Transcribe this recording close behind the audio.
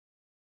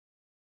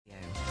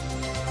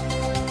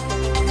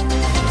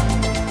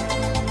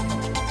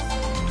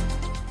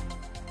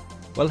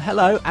Well,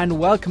 hello and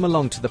welcome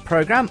along to the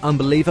programme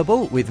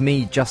Unbelievable with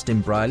me,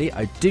 Justin Briley.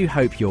 I do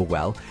hope you're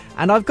well,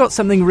 and I've got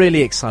something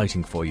really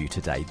exciting for you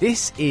today.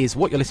 This is,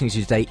 what you're listening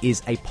to today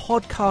is a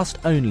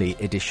podcast-only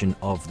edition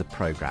of the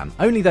programme.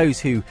 Only those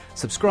who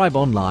subscribe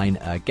online,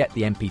 get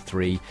the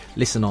MP3,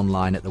 listen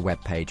online at the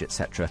webpage,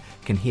 etc.,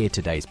 can hear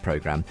today's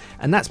programme.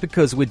 And that's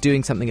because we're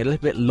doing something a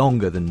little bit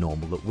longer than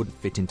normal that wouldn't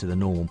fit into the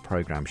normal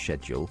programme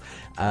schedule.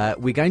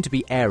 We're going to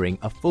be airing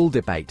a full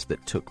debate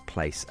that took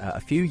place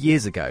a few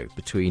years ago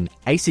between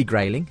AC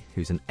Grayling,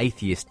 who's an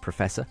atheist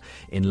professor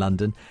in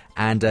London,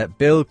 and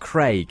Bill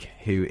Craig,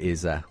 who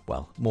is,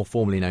 more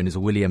formally known as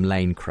William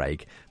Lane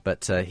Craig,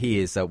 but he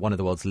is one of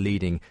the world's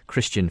leading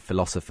Christian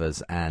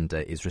philosophers and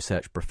is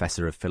research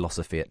professor of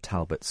philosophy at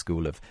Talbot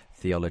School of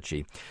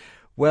Theology.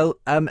 Well,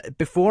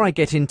 before I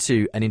get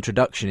into an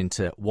introduction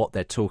into what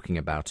they're talking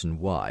about and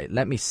why,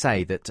 let me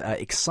say that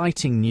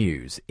exciting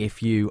news.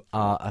 If you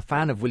are a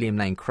fan of William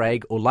Lane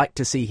Craig or like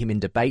to see him in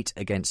debate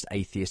against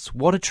atheists,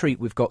 what a treat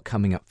we've got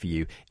coming up for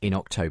you in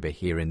October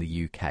here in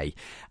the UK.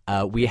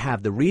 We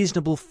have the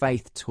Reasonable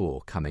Faith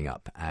Tour coming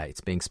up.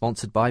 It's being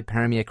sponsored by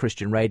Premier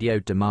Christian Radio,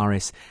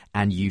 Damaris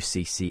and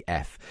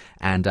UCCF.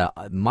 And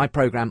my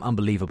programme,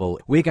 Unbelievable,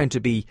 we're going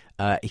to be,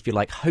 if you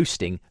like,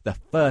 hosting the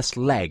first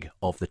leg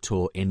of the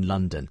tour in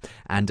London.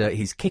 And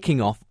he's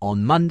kicking off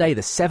on Monday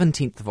the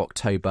 17th of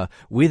October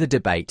with a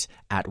debate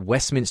at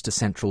Westminster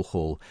Central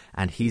Hall,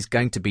 and he's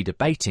going to be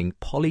debating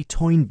Polly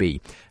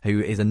Toynbee,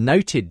 who is a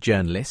noted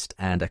journalist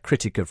and a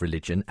critic of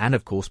religion and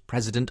of course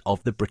president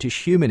of the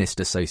British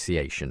Humanist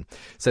Association.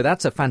 So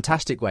that's a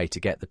fantastic way to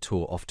get the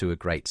tour off to a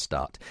great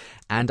start.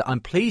 And I'm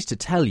pleased to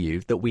tell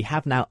you that we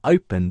have now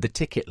opened the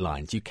ticket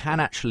lines. You can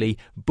actually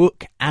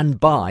book and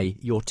buy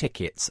your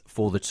tickets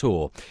for the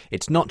tour.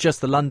 It's not just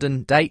the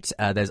London date,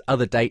 there's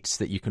other dates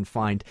that you can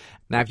find.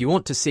 Now, if you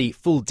want to see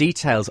full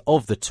details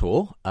of the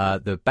tour,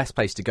 the best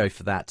place to go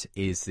for that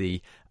is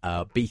the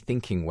Be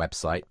Thinking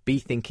website,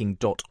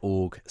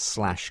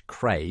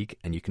 bethinking.org/Craig,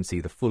 and you can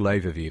see the full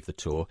overview of the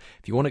tour.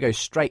 If you want to go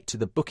straight to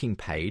the booking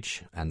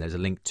page, and there's a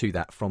link to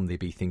that from the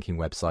Be Thinking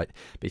website,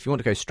 but if you want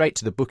to go straight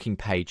to the booking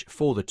page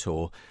for the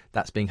tour,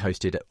 that's being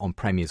hosted on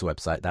Premier's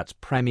website. That's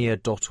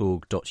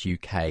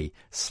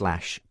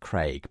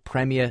premier.org.uk/Craig,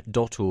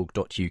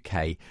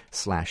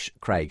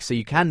 premier.org.uk/Craig. So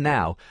you can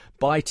now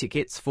buy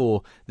tickets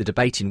for the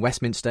debate in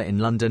Westminster in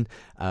London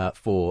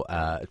for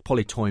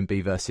Polly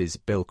Toynbee versus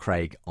Bill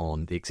Craig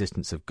on the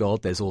existence of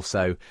God. There's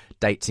also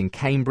dates in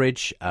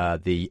Cambridge,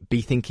 the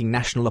Be Thinking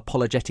National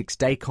Apologetics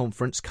Day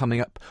Conference coming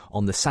up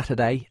on the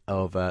Saturday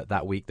of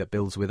that week that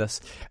Bill's with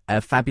us. A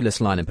fabulous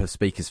lineup of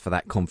speakers for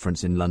that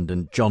conference in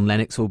London. John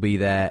Lennox will be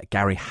there,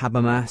 Gary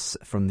Habermas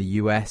from the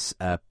US,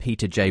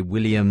 Peter J.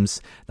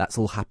 Williams. That's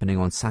all happening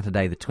on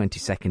Saturday the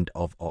 22nd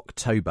of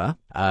October.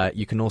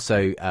 You can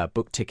also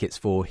book tickets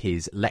for his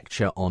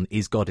lecture on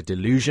Is God a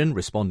Delusion?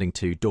 Responding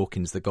to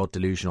Dawkins' The God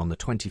Delusion on the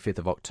 25th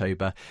of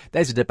October.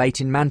 There's a debate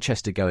in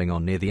Manchester going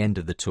on near the end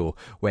of the tour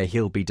where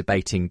he'll be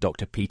debating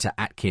Dr. Peter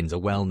Atkins, a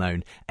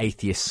well-known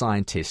atheist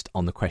scientist,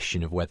 on the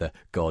question of whether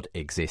God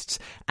exists.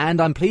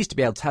 And I'm pleased to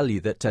be able to tell you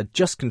that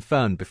just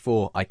confirmed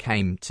before I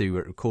came to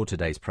record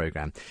today's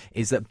programme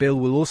is that Bill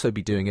will also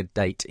be doing a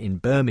date in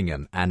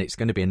Birmingham, and it's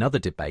going to be another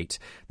debate,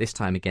 this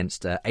time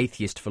against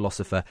atheist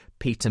philosopher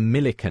Peter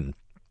Millikan.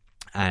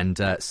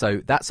 And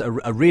so that's a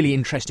really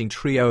interesting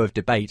trio of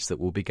debates that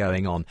will be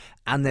going on.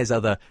 And there's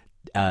other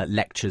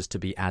lectures to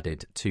be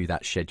added to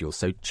that schedule.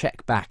 So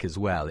check back as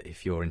well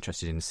if you're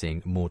interested in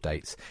seeing more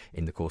dates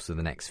in the course of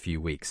the next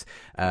few weeks.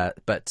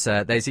 But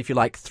there's, if you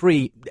like,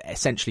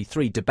 essentially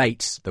three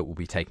debates that will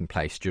be taking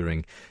place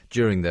during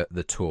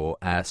the tour,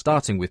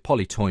 starting with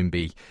Polly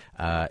Toynbee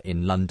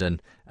in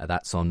London.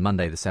 That's on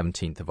Monday the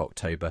 17th of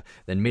October.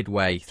 Then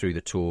midway through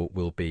the tour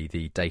will be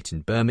the date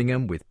in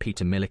Birmingham with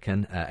Peter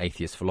Millikan,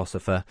 atheist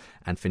philosopher,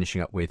 and finishing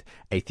up with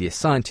atheist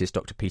scientist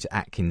Dr. Peter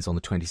Atkins on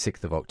the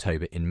 26th of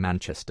October in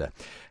Manchester.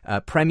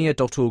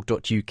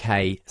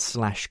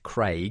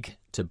 Premier.org.uk/Craig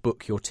to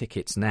book your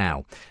tickets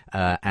now.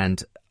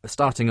 And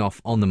starting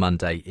off on the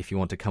Monday, if you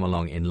want to come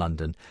along in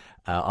London,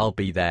 I'll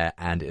be there,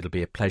 and it'll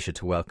be a pleasure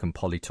to welcome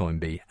Polly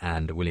Toynbee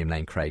and William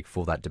Lane Craig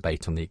for that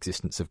debate on the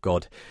existence of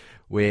God.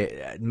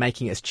 We're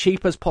making it as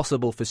cheap as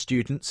possible for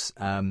students.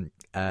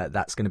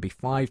 That's going to be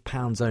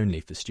 £5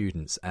 only for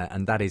students,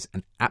 and that is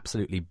an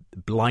absolutely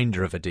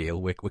blinder of a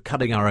deal. We're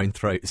cutting our own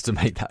throats to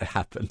make that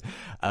happen.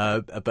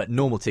 But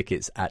normal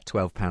tickets at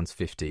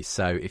 £12.50.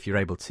 So if you're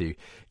able to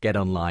get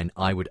online,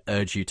 I would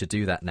urge you to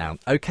do that now.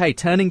 OK,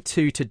 turning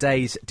to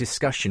today's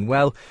discussion.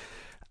 Well,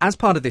 as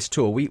part of this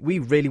tour, we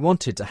really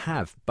wanted to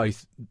have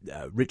both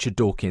Richard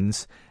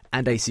Dawkins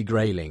and AC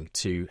Grayling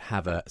to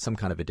have some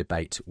kind of a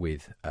debate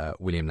with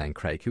William Lane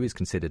Craig, who is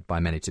considered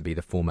by many to be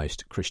the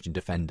foremost Christian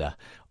defender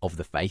of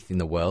the faith in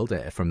the world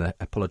from the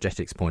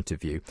apologetics point of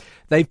view.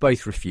 They've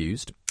both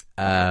refused.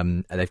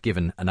 They've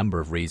given a number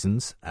of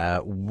reasons.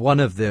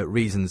 One of the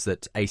reasons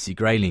that AC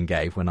Grayling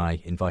gave when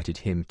I invited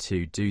him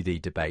to do the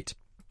debate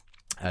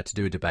to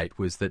do a debate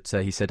was that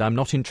he said, "I'm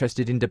not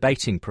interested in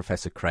debating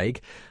Professor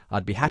Craig.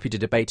 I'd be happy to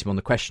debate him on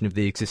the question of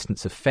the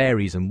existence of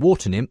fairies and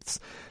water nymphs,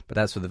 but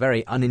as for the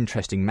very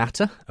uninteresting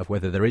matter of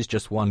whether there is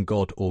just one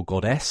god or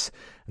goddess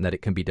and that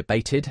it can be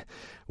debated,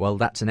 well,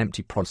 that's an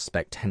empty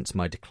prospect, hence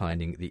my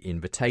declining the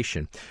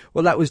invitation."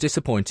 Well, that was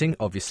disappointing,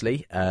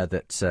 obviously,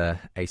 that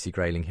A.C.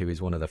 Grayling, who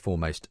is one of the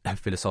foremost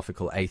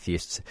philosophical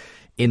atheists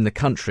in the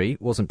country,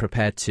 wasn't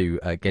prepared to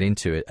get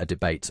into a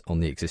debate on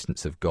the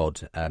existence of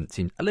God.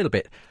 Seemed a little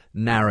bit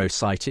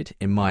narrow-sighted,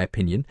 in my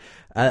opinion.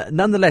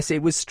 Nonetheless,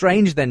 it was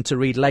strange then to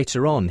read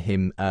later on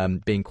him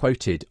being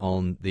quoted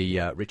on the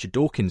Richard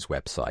Dawkins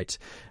website,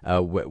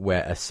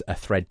 where a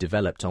thread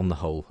developed on the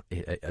whole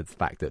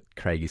fact that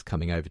Craig is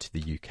coming over to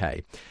the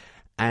UK.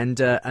 And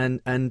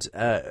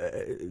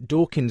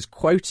Dawkins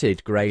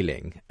quoted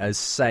Grayling as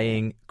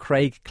saying,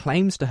 "Craig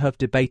claims to have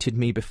debated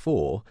me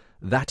before.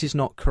 That is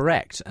not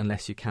correct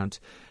unless you count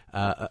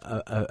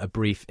a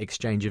brief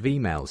exchange of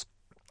emails."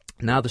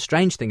 Now, the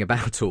strange thing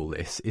about all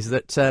this is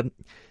that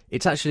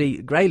it's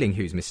actually Grayling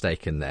who's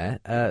mistaken there.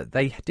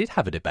 They did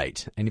have a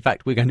debate, and in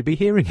fact, we're going to be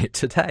hearing it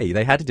today.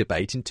 They had a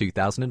debate in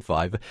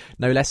 2005,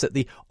 no less at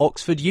the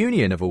Oxford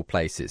Union, of all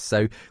places.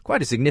 So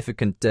quite a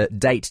significant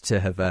date to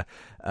have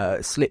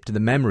slipped the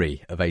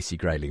memory of A.C.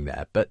 Grayling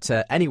there. But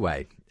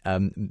anyway,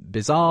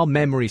 bizarre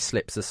memory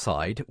slips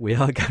aside, we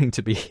are going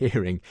to be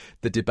hearing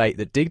the debate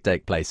that did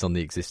take place on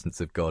the existence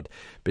of God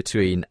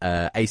between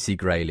A.C.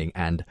 Grayling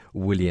and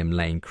William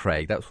Lane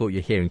Craig. That's what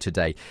you're hearing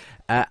today.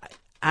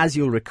 As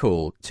you'll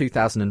recall,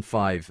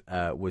 2005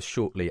 was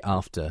shortly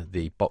after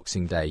the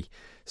Boxing Day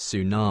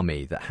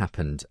tsunami that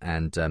happened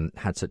and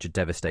had such a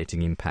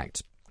devastating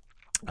impact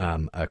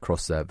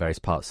across various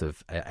parts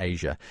of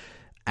Asia.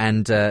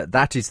 And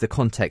that is the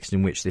context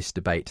in which this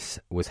debate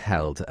was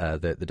held.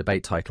 The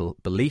debate title,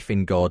 "Belief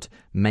in God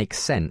Makes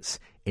Sense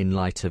in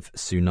Light of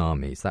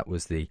Tsunamis." That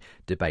was the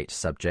debate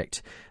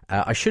subject.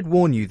 I should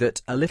warn you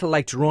that a little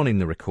later on in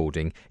the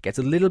recording, it gets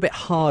a little bit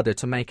harder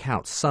to make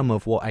out some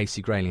of what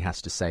A.C. Grayling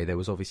has to say. There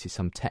was obviously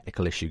some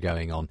technical issue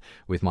going on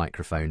with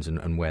microphones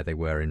and where they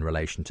were in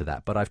relation to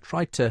that. But I've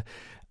tried to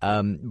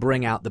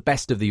bring out the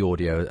best of the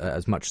audio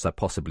as much as I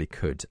possibly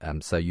could.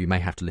 So you may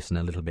have to listen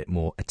a little bit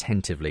more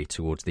attentively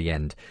towards the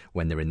end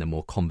when they're in the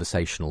more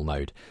conversational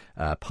mode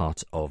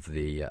part of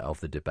the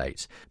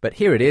debate. But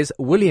here it is,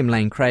 William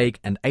Lane Craig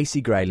and A.C.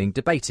 Grayling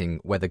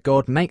debating whether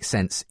God makes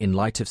sense in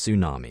light of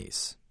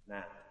tsunamis.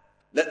 Now,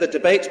 let the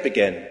debate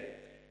begin.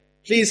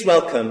 Please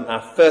welcome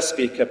our first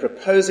speaker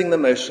proposing the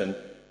motion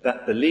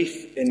that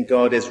belief in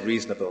God is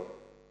reasonable,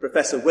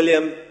 Professor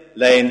William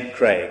Lane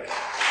Craig.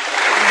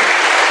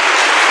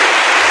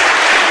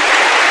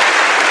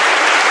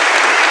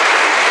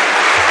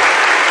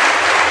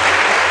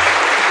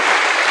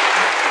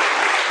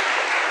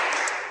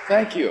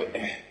 Thank you,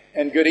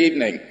 and good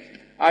evening.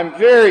 I'm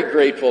very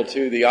grateful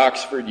to the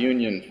Oxford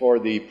Union for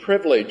the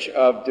privilege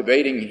of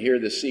debating here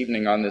this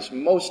evening on this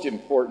most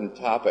important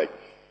topic,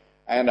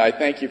 and I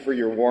thank you for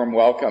your warm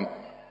welcome.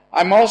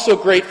 I'm also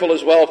grateful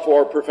as well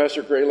for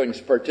Professor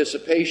Grayling's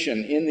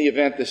participation in the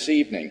event this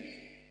evening,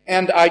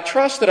 and I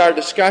trust that our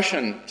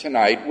discussion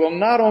tonight will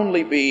not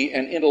only be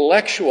an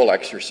intellectual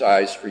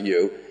exercise for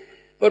you,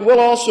 but will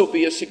also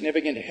be a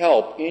significant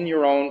help in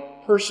your own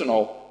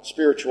personal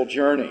spiritual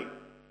journey.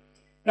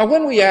 Now,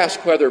 when we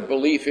ask whether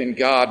belief in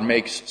God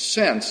makes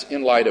sense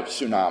in light of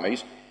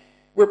tsunamis,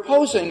 we're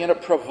posing in a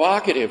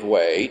provocative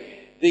way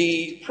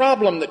the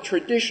problem that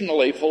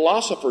traditionally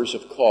philosophers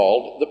have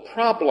called the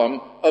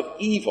problem of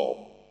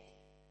evil.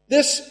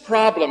 This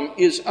problem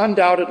is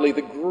undoubtedly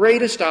the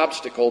greatest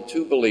obstacle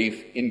to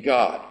belief in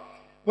God.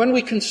 When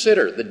we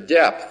consider the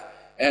depth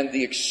and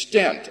the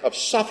extent of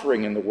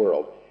suffering in the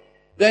world,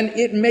 then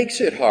it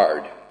makes it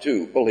hard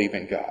to believe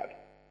in God.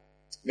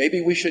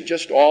 Maybe we should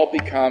just all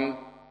become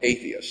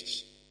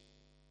atheists.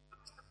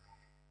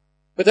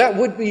 But that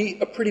would be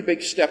a pretty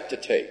big step to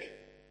take.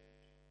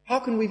 How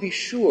can we be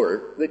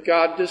sure that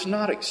God does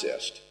not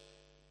exist?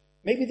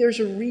 Maybe there's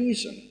a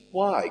reason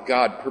why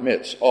God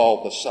permits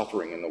all the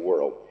suffering in the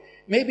world.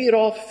 Maybe it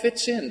all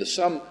fits into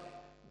some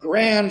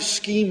grand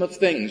scheme of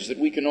things that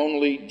we can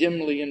only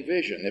dimly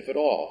envision, if at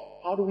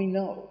all. How do we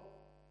know?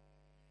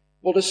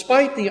 Well,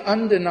 despite the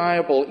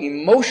undeniable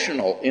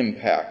emotional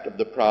impact of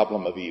the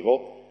problem of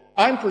evil,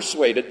 I'm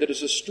persuaded that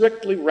as a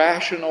strictly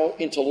rational,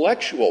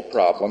 intellectual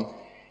problem,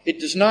 it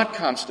does not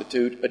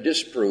constitute a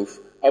disproof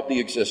of the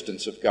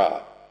existence of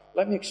God.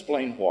 Let me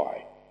explain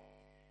why.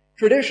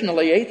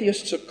 Traditionally,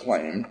 atheists have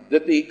claimed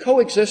that the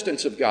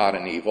coexistence of God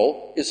and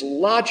evil is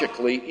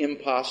logically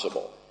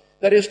impossible.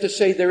 That is to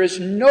say, there is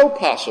no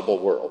possible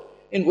world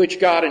in which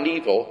God and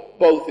evil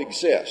both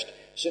exist.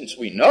 Since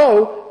we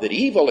know that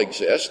evil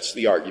exists,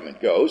 the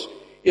argument goes,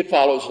 it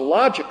follows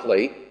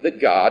logically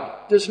that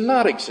God does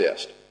not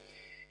exist.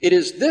 It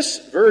is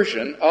this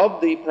version of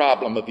the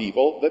problem of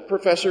evil that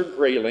Professor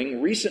Grayling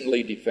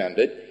recently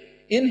defended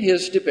in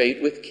his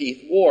debate with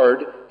Keith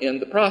Ward in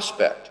The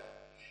Prospect.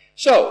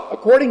 So,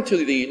 according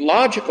to the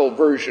logical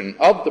version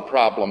of the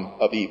problem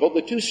of evil,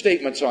 the two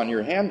statements on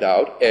your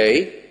handout,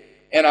 A,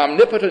 an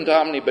omnipotent,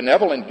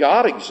 omnibenevolent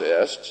God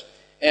exists,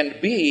 and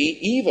B,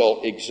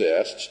 evil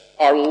exists,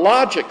 are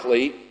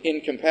logically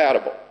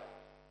incompatible.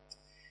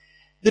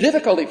 The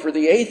difficulty for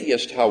the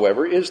atheist,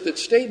 however, is that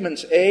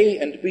statements A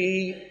and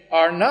B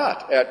are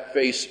not, at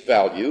face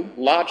value,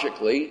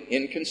 logically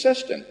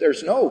inconsistent.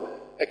 There's no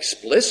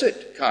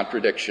explicit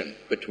contradiction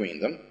between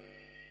them.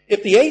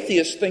 If the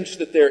atheist thinks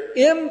that they're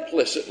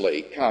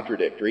implicitly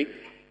contradictory,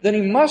 then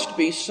he must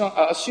be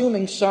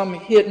assuming some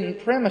hidden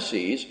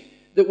premises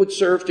that would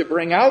serve to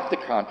bring out the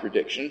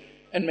contradiction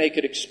and make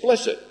it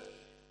explicit.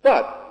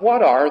 But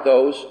what are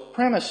those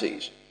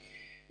premises?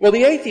 Well,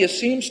 the atheist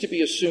seems to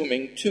be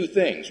assuming two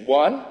things.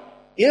 One,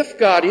 if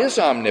God is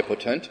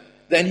omnipotent,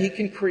 then he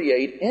can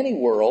create any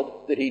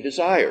world that he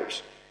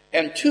desires.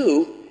 And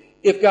two,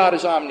 if God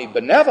is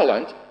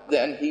omnibenevolent,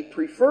 then he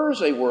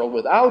prefers a world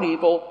without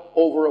evil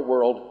over a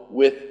world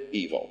with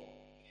evil.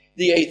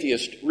 The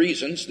atheist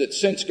reasons that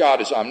since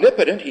God is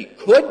omnipotent, he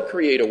could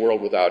create a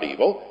world without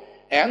evil,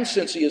 and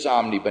since he is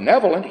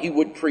omnibenevolent, he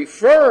would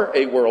prefer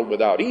a world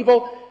without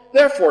evil.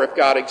 Therefore, if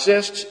God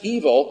exists,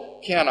 evil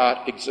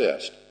cannot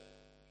exist.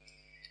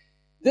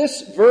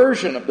 This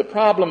version of the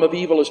problem of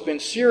evil has been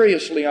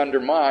seriously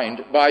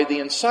undermined by the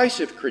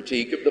incisive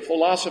critique of the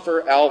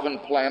philosopher Alvin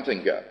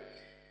Plantinga.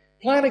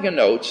 Plantinga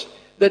notes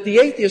that the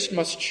atheist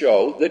must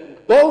show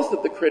that both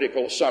of the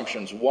critical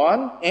assumptions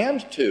 1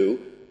 and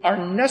 2 are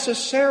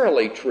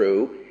necessarily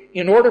true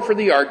in order for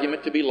the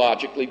argument to be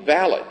logically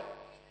valid.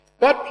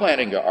 But,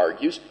 Plantinga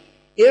argues,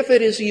 if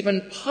it is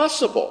even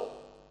possible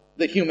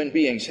that human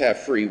beings have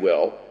free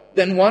will,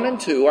 then 1 and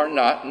 2 are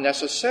not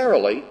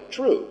necessarily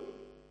true.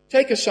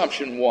 Take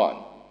assumption 1.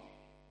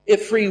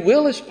 If free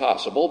will is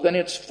possible, then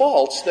it's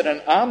false that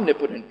an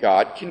omnipotent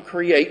God can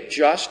create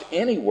just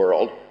any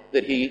world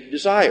that he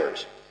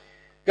desires.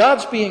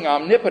 God's being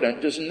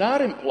omnipotent does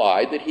not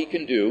imply that he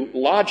can do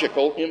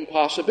logical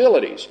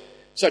impossibilities,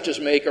 such as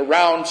make a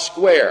round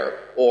square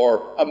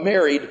or a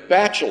married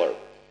bachelor.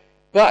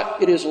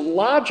 But it is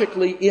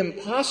logically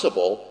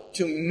impossible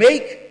to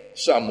make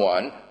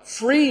someone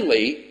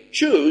freely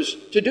choose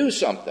to do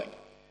something.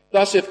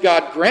 Thus, if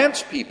God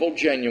grants people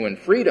genuine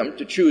freedom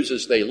to choose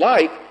as they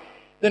like,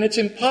 then it's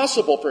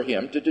impossible for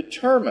him to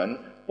determine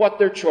what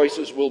their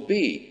choices will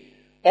be.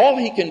 All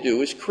he can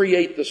do is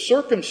create the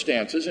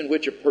circumstances in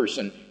which a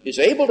person is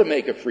able to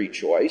make a free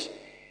choice,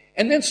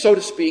 and then, so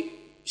to speak,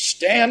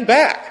 stand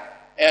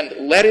back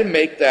and let him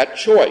make that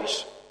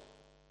choice.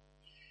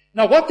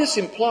 Now, what this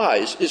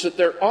implies is that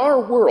there are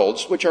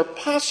worlds which are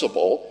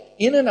possible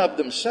in and of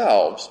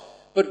themselves,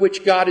 but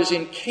which God is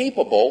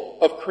incapable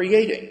of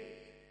creating.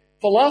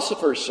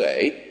 Philosophers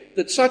say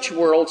that such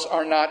worlds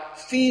are not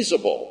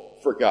feasible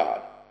for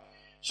God.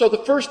 So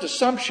the first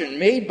assumption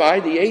made by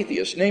the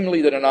atheist,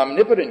 namely that an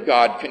omnipotent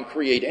God can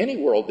create any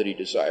world that he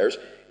desires,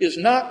 is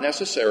not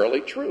necessarily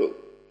true.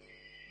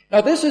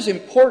 Now, this is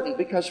important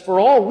because for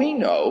all we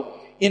know,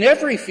 in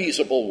every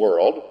feasible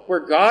world where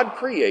God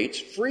creates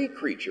free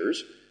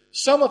creatures,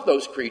 some of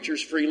those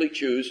creatures freely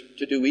choose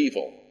to do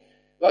evil.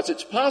 Thus,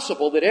 it's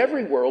possible that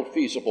every world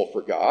feasible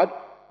for God,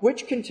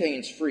 which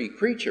contains free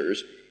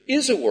creatures,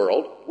 is a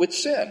world with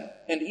sin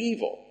and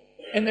evil.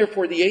 And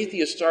therefore, the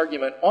atheist's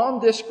argument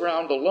on this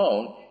ground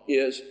alone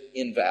is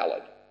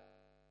invalid.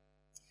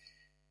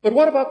 But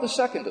what about the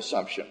second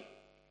assumption?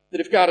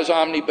 That if God is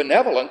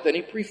omnibenevolent, then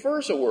he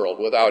prefers a world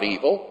without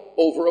evil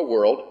over a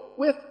world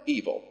with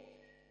evil.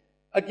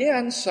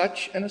 Again,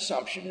 such an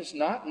assumption is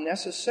not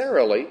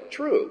necessarily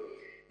true.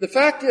 The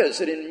fact is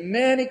that in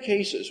many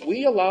cases,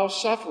 we allow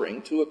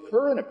suffering to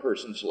occur in a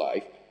person's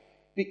life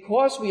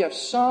because we have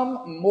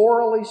some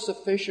morally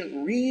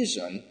sufficient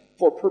reason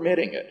for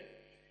permitting it.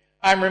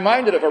 I'm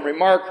reminded of a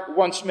remark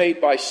once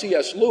made by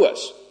C.S.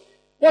 Lewis.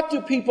 What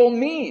do people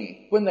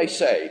mean when they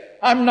say,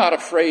 "I'm not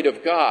afraid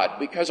of God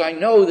because I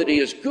know that he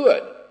is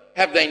good"?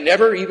 Have they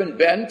never even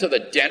been to the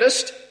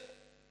dentist?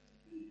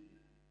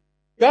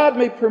 God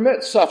may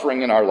permit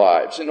suffering in our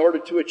lives in order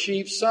to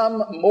achieve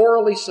some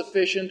morally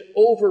sufficient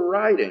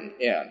overriding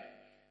end.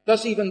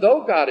 Thus, even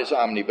though God is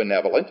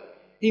omnibenevolent,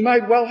 he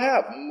might well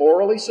have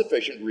morally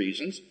sufficient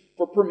reasons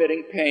for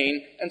permitting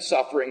pain and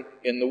suffering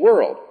in the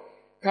world.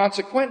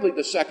 Consequently,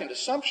 the second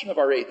assumption of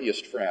our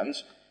atheist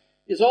friends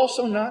is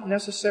also not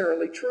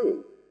necessarily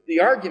true. The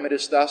argument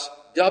is thus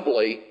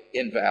doubly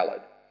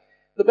invalid.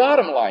 The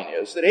bottom line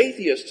is that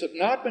atheists have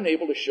not been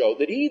able to show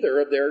that either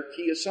of their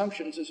key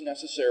assumptions is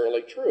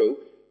necessarily true,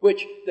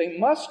 which they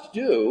must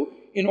do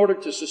in order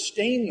to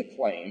sustain the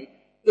claim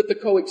that the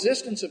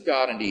coexistence of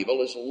God and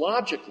evil is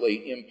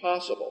logically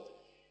impossible.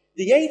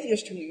 The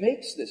atheist who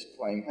makes this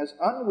claim has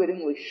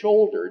unwittingly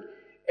shouldered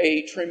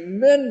a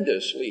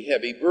tremendously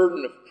heavy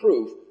burden of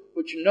proof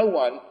which no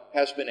one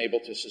has been able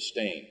to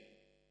sustain.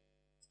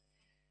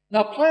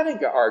 Now,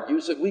 Plantinga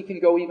argues that we can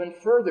go even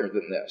further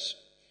than this.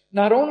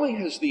 Not only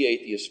has the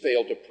atheist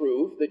failed to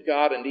prove that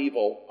God and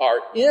evil are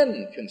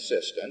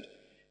inconsistent,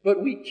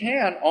 but we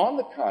can, on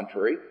the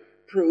contrary,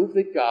 prove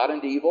that God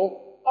and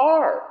evil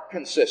are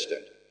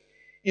consistent.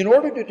 In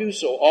order to do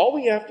so, all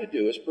we have to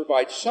do is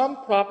provide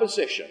some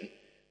proposition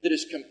that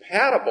is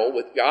compatible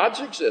with God's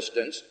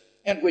existence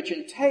and which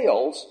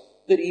entails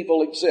that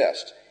evil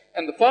exists.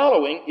 And the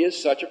following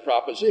is such a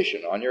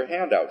proposition on your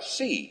handout.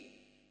 C.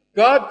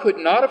 God could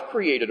not have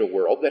created a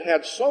world that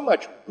had so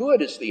much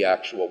good as the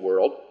actual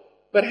world,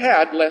 but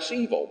had less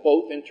evil,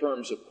 both in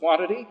terms of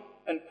quantity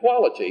and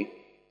quality,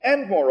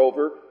 and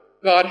moreover,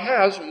 God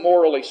has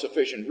morally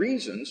sufficient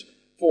reasons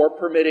for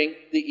permitting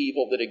the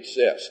evil that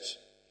exists.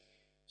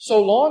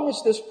 So long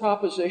as this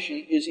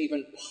proposition is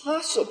even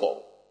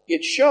possible,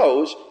 it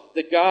shows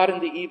that God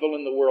and the evil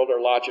in the world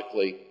are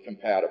logically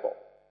compatible.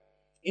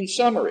 In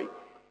summary,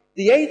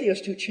 the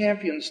atheist who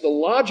champions the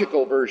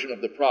logical version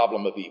of the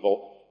problem of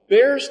evil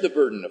bears the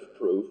burden of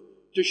proof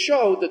to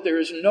show that there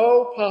is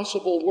no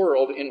possible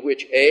world in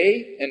which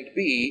A and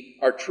B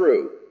are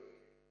true.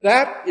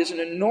 That is an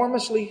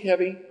enormously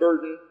heavy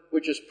burden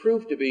which has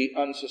proved to be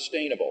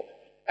unsustainable.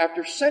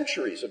 After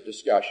centuries of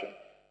discussion,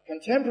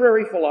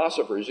 contemporary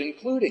philosophers,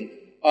 including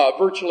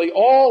virtually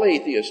all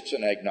atheists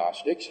and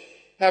agnostics,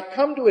 have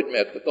come to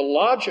admit that the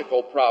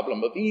logical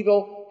problem of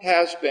evil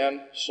has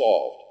been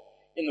solved.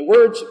 In the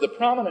words of the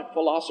prominent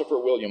philosopher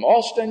William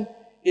Alston,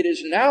 it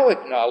is now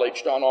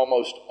acknowledged on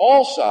almost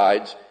all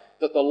sides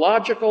that the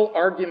logical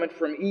argument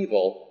from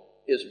evil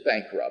is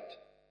bankrupt.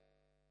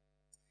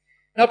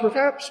 Now,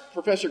 perhaps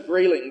Professor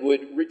Grayling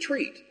would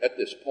retreat at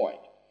this point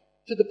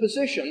to the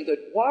position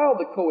that while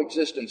the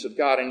coexistence of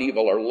God and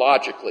evil are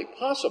logically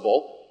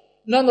possible,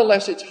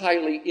 nonetheless it's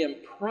highly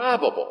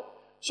improbable.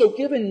 So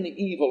given the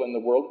evil in the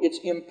world, it's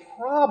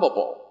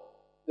improbable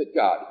that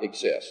God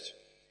exists.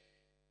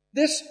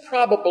 This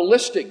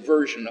probabilistic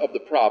version of the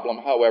problem,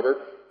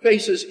 however,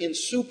 faces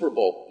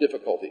insuperable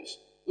difficulties.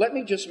 Let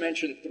me just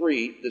mention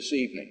 3 this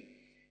evening.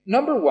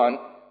 Number 1,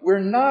 we're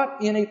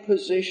not in a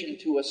position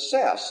to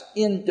assess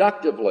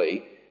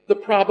inductively the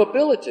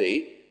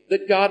probability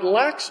that God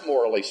lacks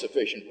morally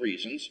sufficient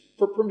reasons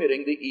for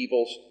permitting the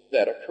evils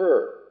that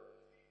occur.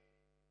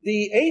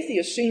 The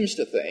atheist seems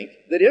to think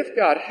that if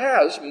God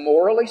has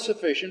morally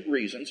sufficient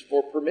reasons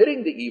for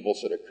permitting the evils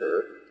that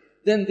occur,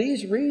 then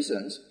these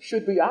reasons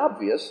should be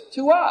obvious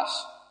to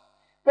us.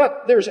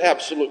 But there's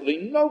absolutely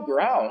no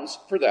grounds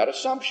for that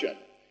assumption.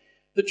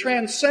 The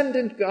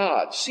transcendent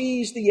God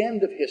sees the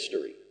end of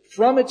history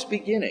from its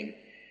beginning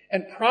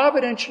and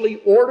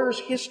providentially orders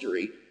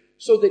history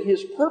so that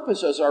his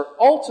purposes are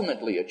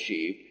ultimately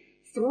achieved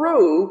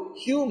through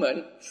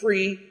human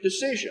free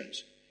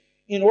decisions.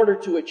 In order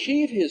to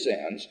achieve his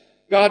ends,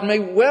 God may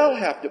well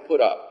have to put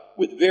up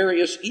with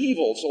various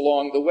evils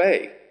along the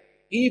way,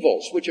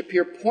 evils which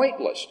appear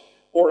pointless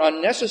or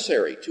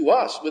unnecessary to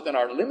us within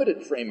our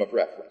limited frame of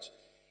reference,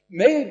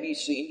 may be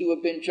seen to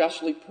have been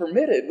justly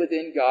permitted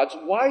within God's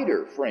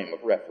wider frame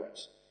of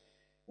reference.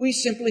 We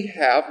simply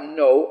have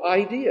no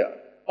idea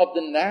of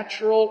the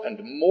natural and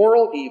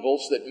moral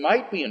evils that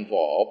might be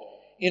involved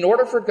in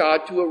order for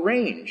God to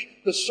arrange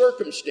the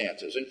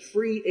circumstances and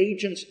free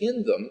agents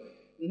in them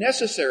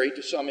necessary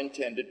to some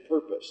intended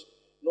purpose.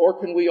 Nor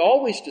can we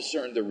always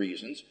discern the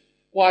reasons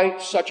why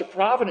such a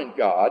provident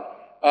God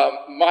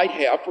might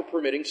have for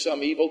permitting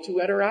some evil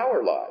to enter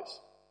our lives.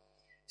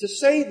 To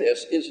say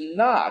this is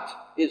not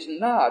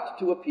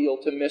to appeal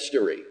to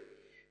mystery,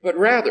 but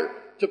rather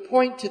to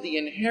point to the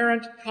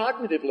inherent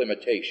cognitive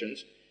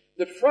limitations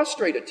that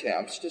frustrate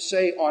attempts to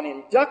say on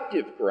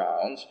inductive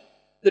grounds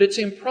that it's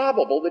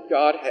improbable that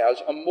God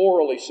has a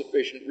morally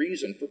sufficient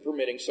reason for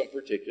permitting some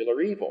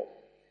particular evil.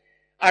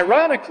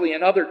 Ironically,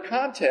 in other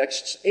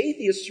contexts,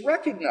 atheists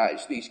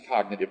recognize these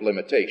cognitive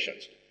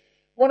limitations.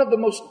 One of the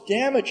most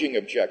damaging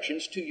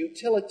objections to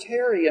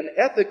utilitarian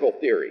ethical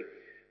theory,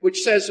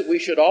 which says that we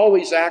should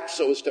always act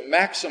so as to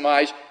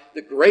maximize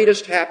the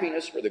greatest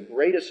happiness for the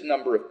greatest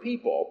number of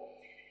people,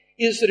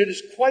 is that it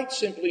is quite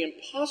simply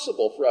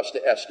impossible for us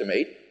to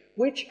estimate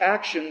which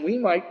action we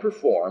might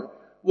perform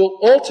will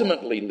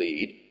ultimately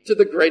lead to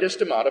the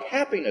greatest amount of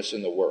happiness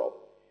in the world.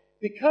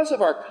 Because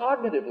of our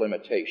cognitive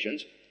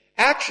limitations,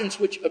 actions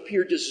which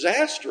appear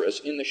disastrous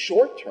in the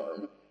short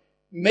term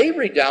may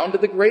redound to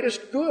the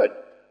greatest good,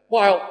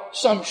 while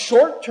some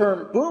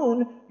short-term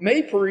boon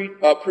may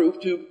prove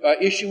to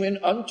issue in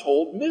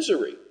untold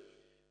misery.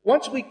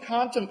 Once we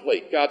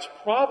contemplate God's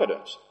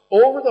providence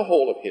over the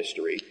whole of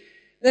history,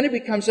 then it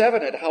becomes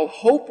evident how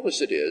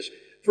hopeless it is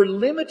for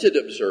limited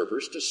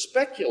observers to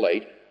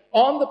speculate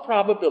on the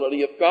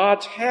probability of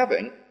God's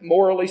having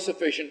morally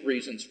sufficient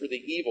reasons for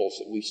the evils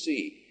that we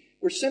see.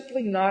 We're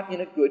simply not in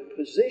a good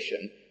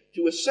position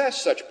to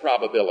assess such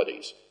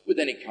probabilities with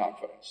any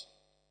confidence.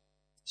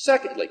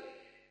 Secondly,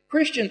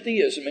 Christian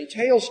theism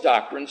entails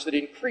doctrines that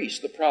increase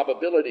the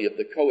probability of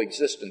the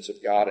coexistence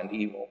of God and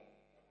evil.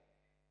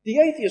 The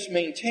atheist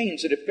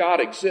maintains that if God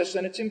exists,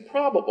 then it's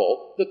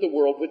improbable that the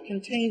world would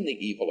contain the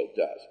evil it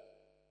does.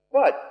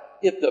 But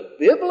if the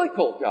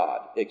biblical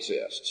God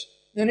exists,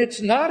 then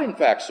it's not in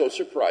fact so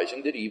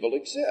surprising that evil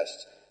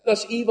exists.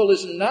 Thus, evil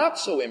is not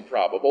so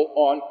improbable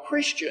on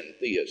Christian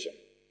theism.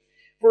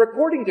 For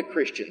according to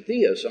Christian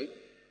theism,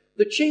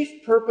 the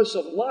chief purpose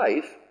of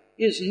life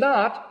is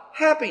not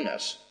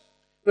happiness,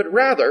 but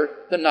rather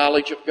the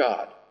knowledge of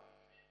God.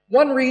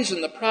 One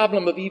reason the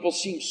problem of evil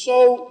seems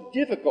so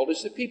difficult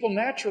is that people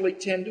naturally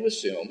tend to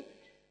assume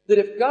that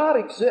if God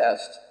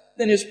exists,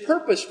 then his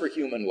purpose for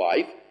human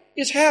life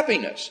is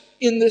happiness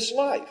in this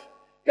life.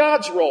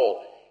 God's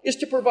role is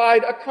to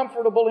provide a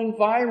comfortable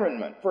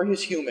environment for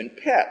his human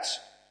pets.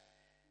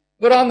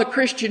 But on the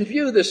Christian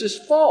view, this is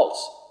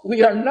false.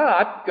 We are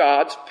not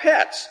God's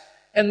pets.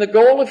 And the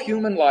goal of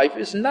human life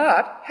is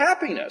not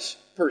happiness,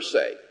 per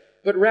se,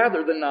 but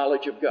rather the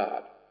knowledge of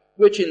God,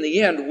 which in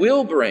the end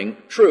will bring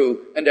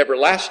true and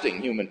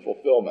everlasting human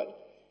fulfillment.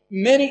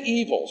 Many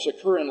evils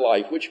occur in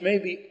life which may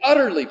be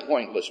utterly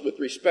pointless with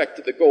respect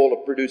to the goal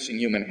of producing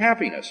human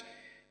happiness,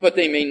 but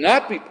they may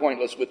not be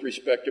pointless with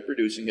respect to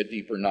producing a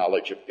deeper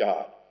knowledge of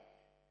God.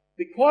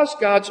 Because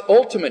God's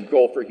ultimate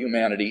goal for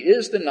humanity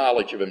is the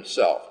knowledge of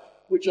himself,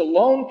 which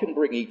alone can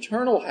bring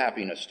eternal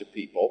happiness to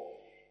people,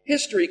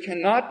 history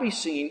cannot be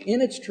seen in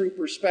its true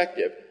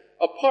perspective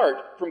apart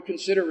from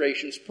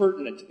considerations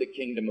pertinent to the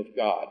kingdom of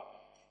God.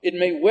 It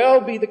may well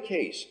be the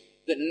case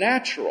that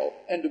natural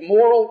and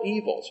moral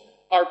evils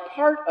are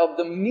part of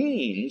the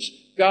means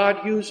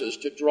God uses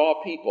to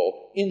draw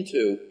people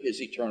into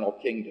his eternal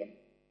kingdom.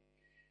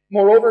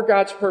 Moreover,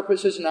 God's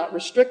purpose is not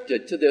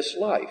restricted to this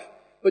life,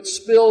 but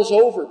spills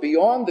over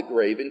beyond the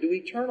grave into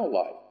eternal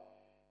life.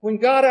 When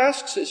God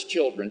asks his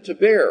children to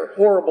bear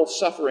horrible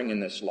suffering in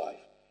this life,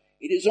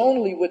 it is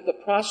only with the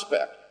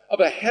prospect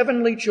of a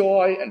heavenly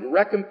joy and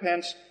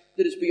recompense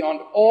that is beyond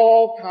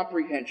all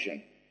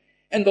comprehension.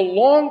 And the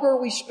longer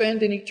we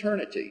spend in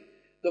eternity,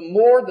 the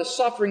more the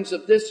sufferings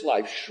of this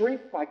life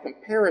shrink by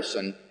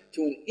comparison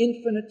to an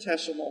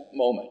infinitesimal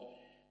moment.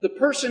 The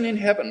person in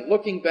heaven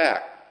looking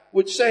back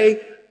would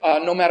say,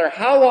 no matter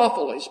how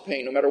awful his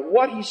pain, no matter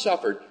what he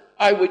suffered,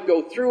 I would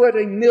go through it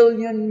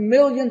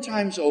 1,000,000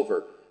 times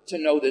over to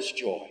know this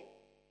joy.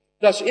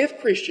 Thus, if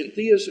Christian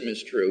theism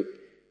is true,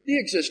 the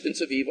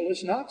existence of evil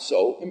is not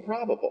so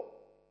improbable.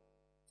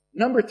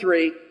 Number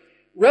 3,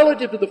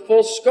 relative to the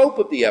full scope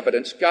of the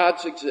evidence,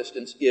 God's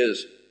existence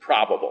is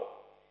probable.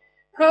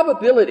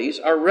 Probabilities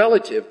are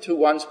relative to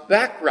one's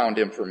background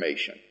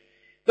information.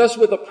 Thus,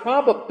 with a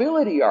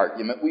probability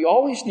argument, we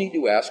always need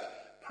to ask,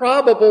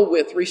 probable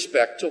with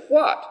respect to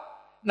what?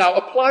 Now,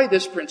 apply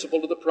this principle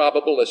to the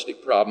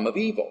probabilistic problem of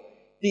evil.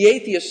 The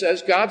atheist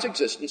says God's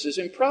existence is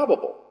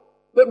improbable.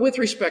 But with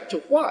respect to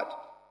what?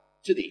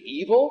 To the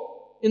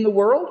evil in the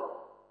world?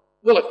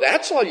 Well, if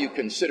that's all you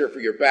consider for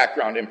your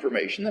background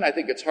information, then I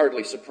think it's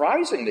hardly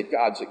surprising that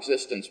God's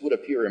existence would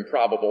appear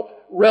improbable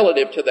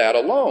relative to that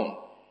alone.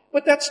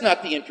 But that's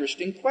not the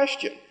interesting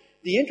question.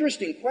 The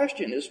interesting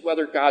question is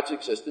whether God's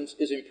existence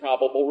is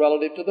improbable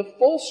relative to the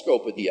full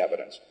scope of the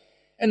evidence.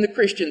 And the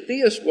Christian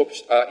theist will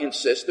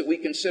insist that we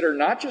consider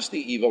not just the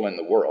evil in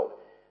the world,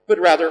 but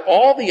rather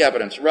all the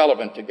evidence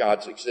relevant to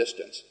God's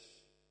existence.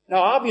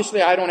 Now,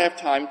 obviously, I don't have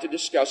time to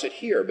discuss it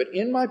here, but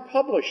in my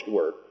published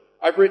work,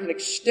 I've written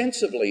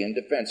extensively in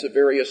defense of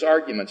various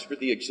arguments for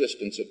the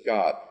existence of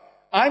God.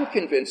 I'm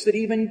convinced that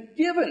even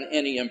given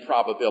any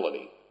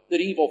improbability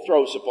that evil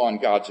throws upon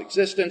God's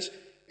existence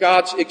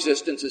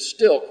is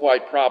still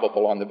quite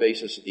probable on the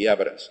basis of the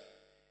evidence.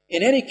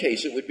 In any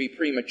case, it would be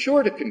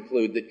premature to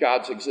conclude that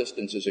God's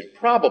existence is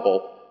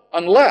improbable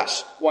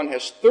unless one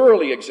has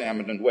thoroughly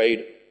examined and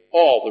weighed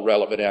all the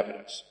relevant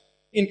evidence.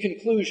 In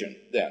conclusion,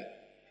 then,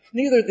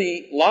 neither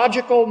the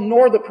logical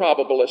nor the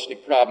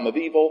probabilistic problem of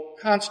evil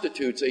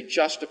constitutes a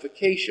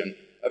justification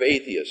of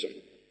atheism.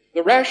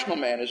 The rational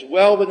man is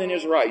well within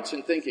his rights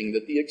in thinking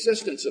that the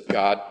existence of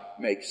God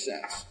makes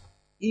sense,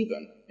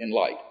 even in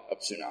light of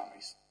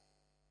tsunamis.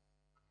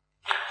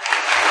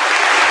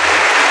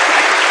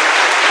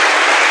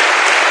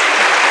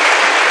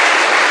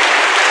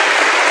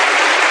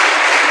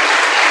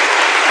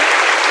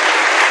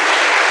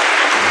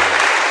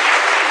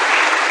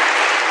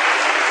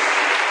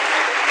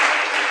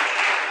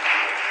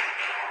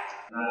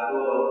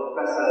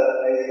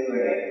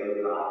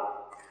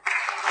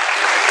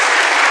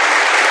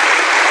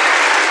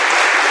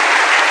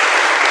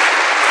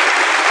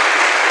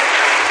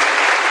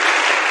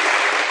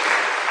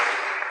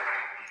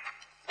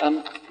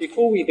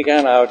 Before we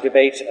began our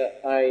debate,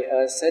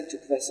 I said to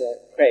Professor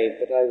Craig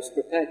that I was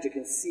prepared to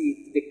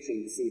concede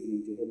victory this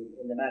evening to him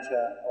in the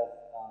matter of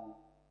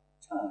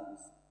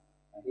ties.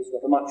 He's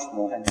got a much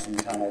more handsome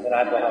tie than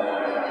I've got.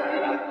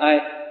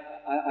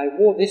 I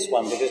wore this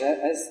one because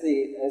as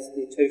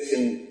the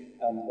token,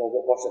 or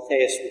what a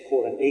theist would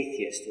call an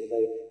atheist,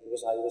 although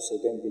because I also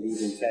don't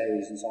believe in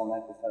fairies and so on,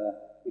 I prefer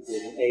to be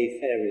called an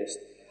a-fairist.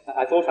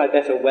 I thought I'd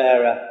better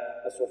wear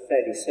a sort of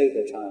fairly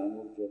sober tie in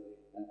order to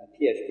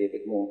appear to be a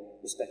bit more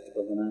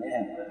respectable than I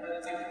am.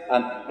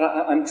 But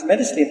I'm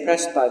tremendously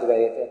impressed, by the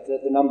way, at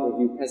the number of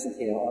you present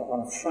here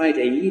on a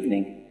Friday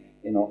evening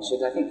in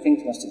Oxford. I think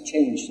things must have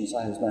changed since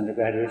I was an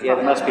undergraduate here.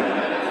 There must be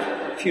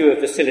fewer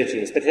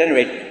facilities. But at any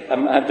rate,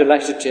 I'm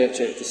delighted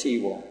to see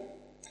you all.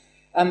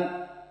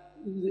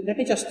 Let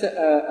me just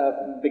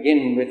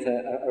begin with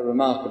a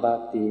remark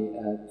about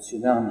the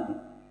tsunami,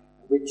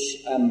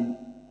 which,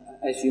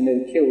 as you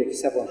know, killed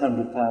several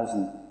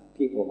 100,000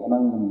 people,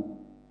 among them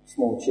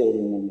small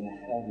children and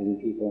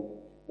elderly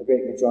people. The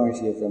great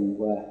majority of them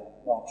were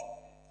not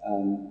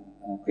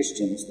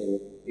Christians. They were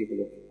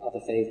people of other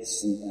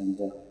faiths and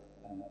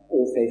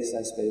all faiths,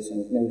 I suppose,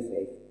 and of no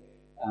faith.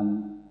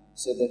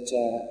 So that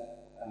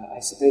I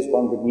suppose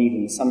one would need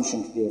an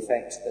assumption to the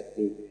effect that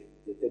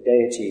the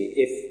deity,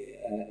 if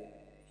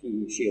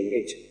he, she, or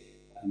it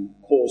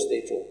caused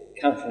it or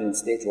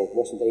countenanced it or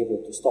wasn't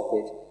able to stop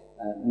it,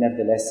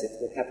 nevertheless it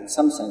would have in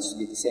some sense to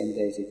be the same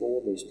deity for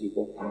all those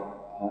people.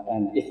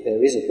 And if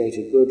there is a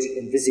greater good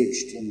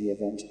envisaged in the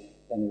event,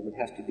 then it would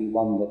have to be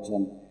one that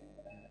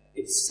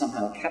is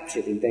somehow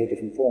captured in very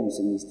different forms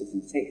in these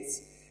different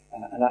faiths.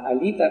 And I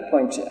leave that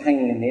point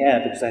hanging in the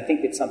air because I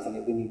think it's something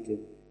that we need to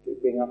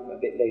bring up a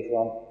bit later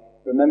on,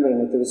 remembering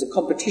that there was a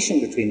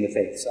competition between the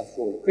faiths.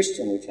 After all, a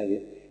Christian will tell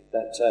you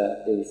that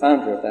the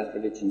founder of that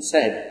religion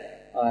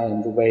said, "I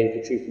am the way,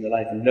 the truth, and the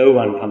life, and no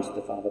one comes to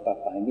the Father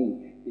but by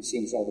me," which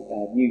seems rather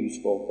bad news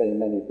for very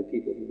many of the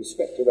people who were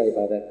swept away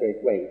by that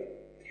great wave.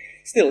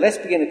 Still, let's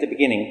begin at the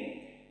beginning.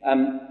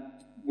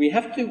 We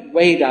have to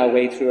wade our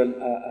way through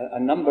a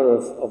number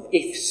of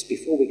ifs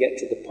before we get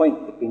to the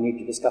point that we need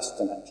to discuss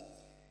tonight.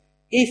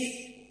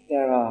 If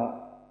there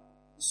are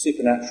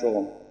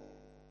supernatural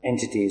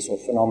entities or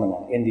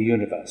phenomena in the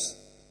universe,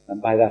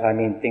 and by that I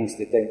mean things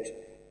that don't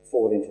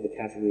fall into the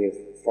category of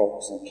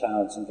frogs and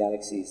clouds and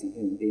galaxies and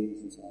human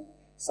beings and so on,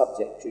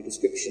 subject to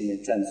description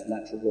in terms of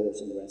natural laws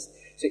and the rest.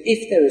 So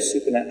if there are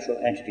supernatural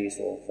entities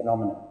or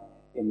phenomena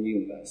in the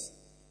universe,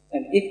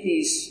 and if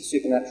these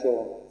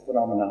supernatural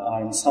phenomena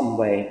are in some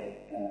way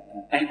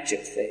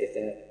active, if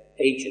they're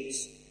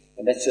agents,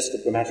 and that's just for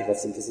grammatical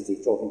simplicity,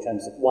 talk in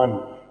terms of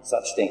one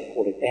such thing,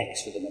 call it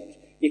X for the moment.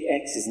 If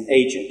X is an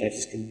agent, that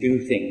is, can do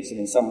things and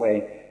in some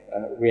way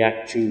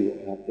react to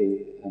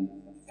the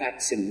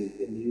facts in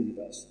the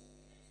universe.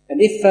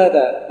 And if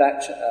further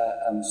that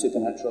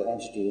supernatural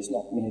entity is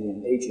not merely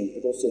an agent,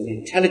 but also an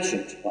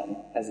intelligent one,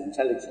 has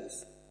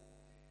intelligence,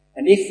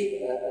 and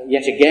if,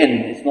 yet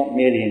again, it's not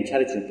merely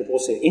intelligent, but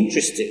also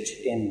interested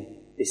in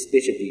this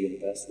bit of the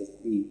universe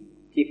with the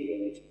people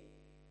in it,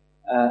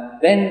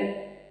 then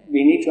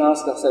we need to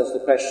ask ourselves the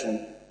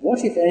question, what,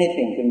 if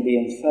anything, can be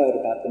inferred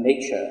about the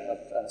nature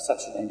of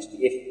such an entity,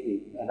 if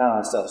we allow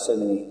ourselves so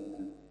many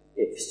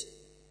ifs,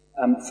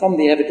 from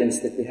the evidence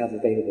that we have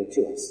available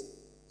to us?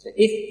 So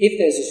if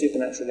there's a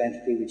supernatural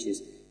entity which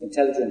is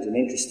intelligent and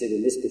interested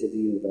in this bit of the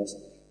universe,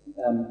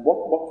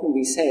 what can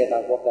we say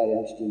about what that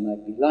entity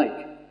might be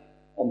like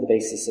on the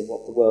basis of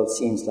what the world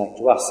seems like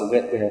to us? And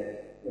we're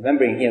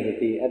remembering here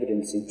that the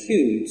evidence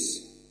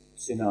includes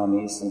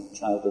tsunamis and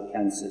childhood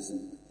cancers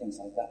and things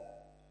like that.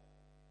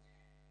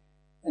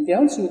 And the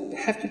answer would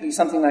have to be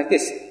something like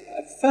this.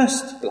 At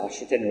first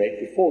blush, at any rate,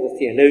 before the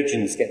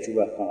theologians get to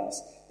work on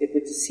us, it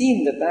would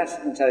seem that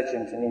that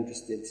intelligent and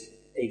interested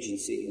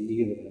agency in the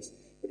universe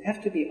would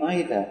have to be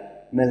either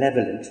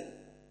malevolent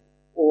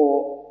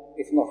or,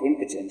 if not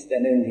impotent,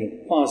 then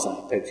only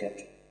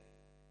quasi-potent.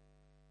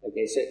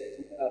 Okay, so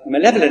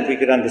malevolent we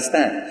could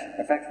understand.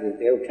 In fact,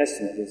 the Old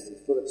Testament is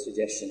full of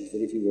suggestions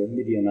that if you were a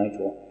Midianite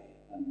or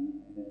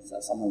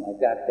someone like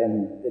that,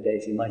 then the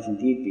deity might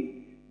indeed be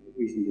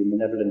reasonably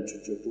malevolent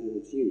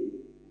towards you.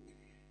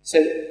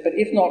 So, but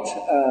if not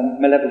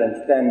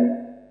malevolent,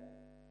 then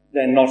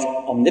they're not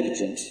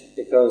omnipotent,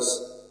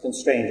 because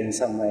constrained in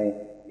some way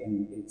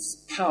in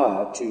its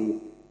power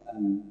to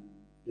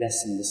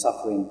lessen the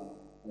suffering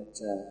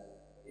that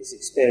is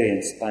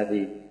experienced by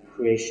the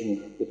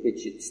creation with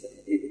which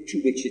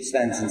to which it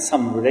stands in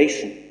some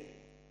relation.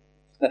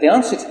 Now, the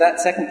answer to that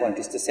second point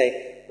is to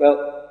say,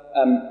 well,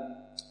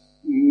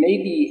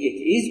 maybe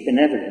it is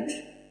benevolent,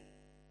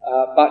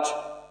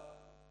 but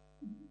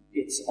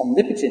its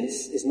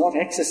omnipotence is not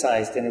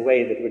exercised in a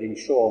way that would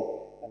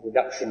ensure a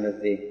reduction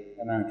of the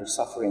amount of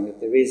suffering that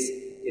there is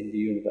in the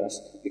universe,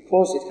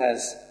 because it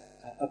has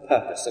a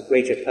purpose, a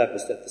greater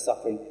purpose that the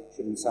suffering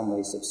should in some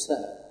way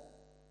subserve.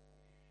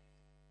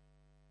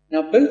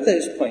 Now, both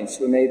those points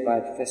were made by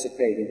Professor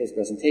Craig in his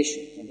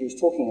presentation, and he was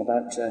talking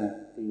about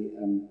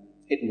the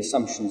hidden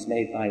assumptions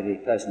made by the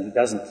person who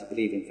doesn't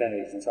believe in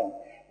fairies and so on.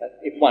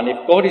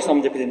 If God is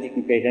omnipotent, he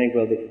can create any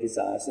world that he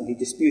desires, and he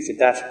disputed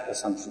that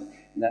assumption,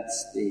 and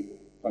that's the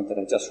point that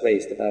I just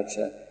raised about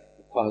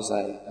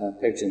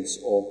quasi-potence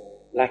or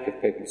lack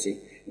of potency.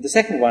 And the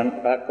second one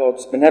about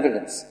God's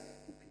benevolence,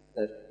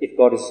 that if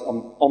God is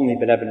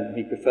omnibenevolent,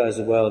 he prefers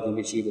a world in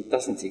which evil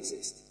doesn't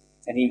exist.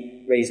 And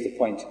he raised a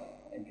point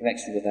in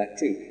connection with that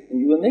too. And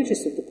you will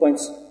notice that the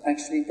points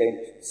actually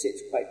don't sit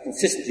quite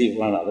consistently with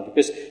one another,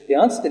 because the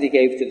answer that he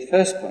gave to the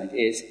first point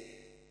is,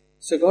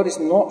 so God is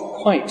not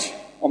quite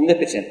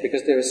omnipotent,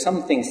 because there are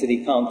some things that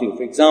he can't do.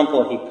 For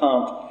example, he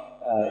can't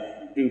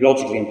do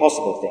logically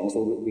impossible things,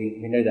 or we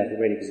know that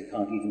already because he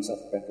can't eat himself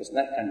for breakfast and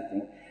that kind of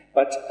thing.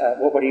 But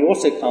what he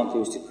also can't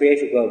do is to create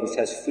a world which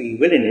has free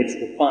will in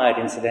it, required,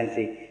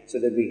 incidentally, so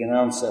that we can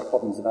answer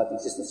problems about the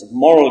existence of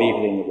moral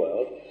evil in the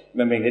world,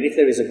 remembering that if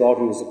there is a God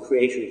who is the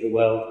creator of the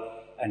world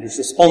and is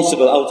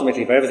responsible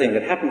ultimately for everything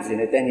that happens in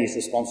it, then he's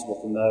responsible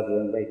for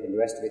murder and rape and the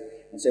rest of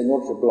it. And so in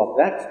order to block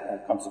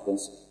that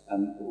consequence,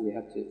 we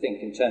have to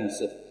think in terms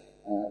of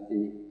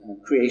the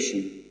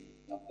creation,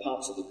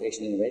 parts of the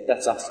creation anyway,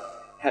 that's us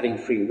having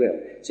free will.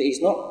 So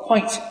he's not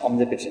quite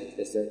omnipotent.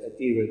 There's a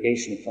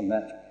derogation from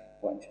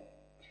that point.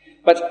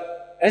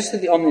 But as to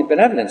the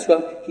omnibenevolence,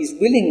 well, he's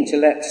willing to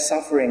let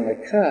suffering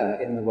occur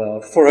in the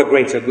world for a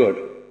greater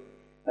good.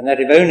 And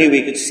that if only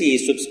we could see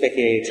sub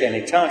specie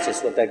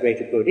eternitatis what that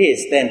greater good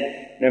is,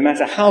 then no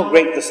matter how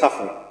great the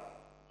suffering,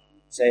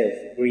 say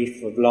of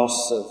grief, of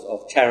loss,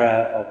 of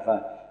terror,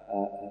 of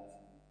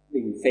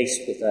being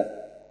faced with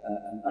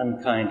an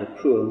unkind or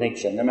cruel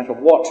nature, no matter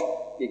what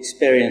the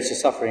experience of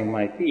suffering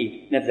might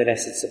be,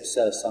 nevertheless it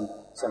subserves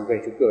some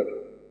greater good.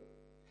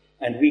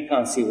 And we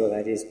can't see what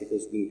that is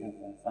because we have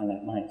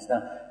finite minds.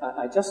 Now,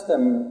 I just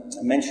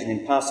mentioned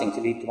in passing,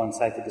 to lead to one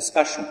side the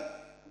discussion,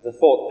 the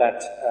thought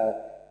that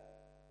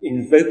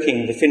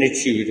invoking the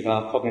finitude of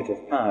our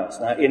cognitive powers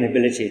and our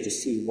inability to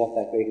see what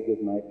that greater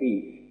good might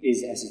be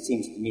is, as it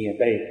seems to me, a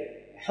very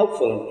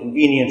helpful and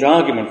convenient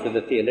argument for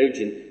the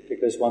theologian,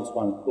 because once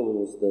one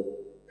pulls the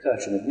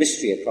curtain of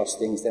mystery across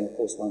things, then of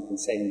course one can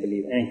say and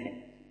believe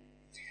anything.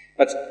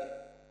 But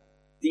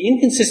the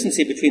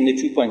inconsistency between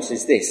the 2 points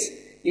is this.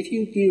 If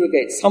you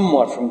derogate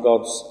somewhat from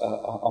God's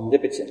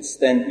omnipotence,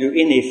 then you're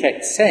in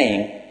effect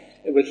saying,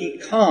 well, he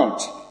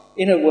can't,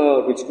 in a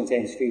world which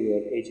contains free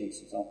will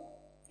agents and so on,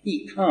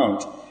 he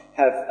can't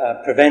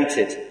have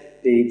prevented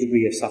the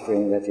degree of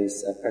suffering that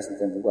is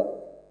present in the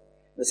world.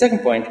 The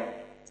second point,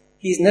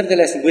 he's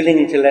nevertheless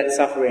willing to let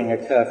suffering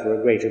occur for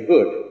a greater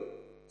good.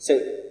 So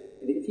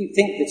if you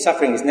think that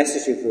suffering is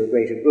necessary for a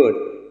greater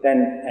good,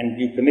 then,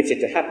 and you permit it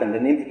to happen,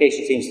 then the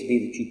implication seems to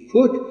be that you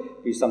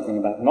could do something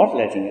about not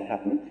letting it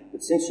happen,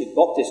 but since you've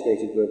got this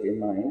greater good in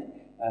mind,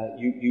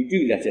 you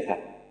do let it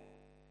happen.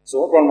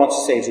 So what one wants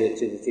to say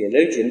to the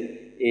theologian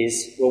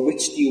is, well,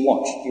 which do you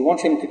want? Do you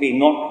want him to be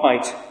not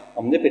quite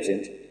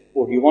omnipotent,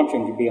 or do you want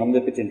him to be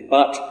omnipotent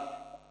but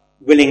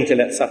willing to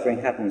let suffering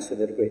happen so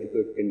that a greater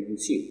good can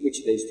ensue? Which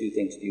of those two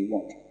things do you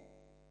want?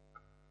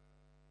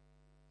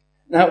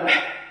 Now,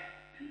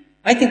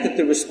 I think that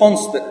the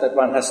response that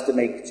one has to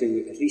make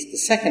to at least the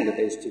second of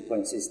those 2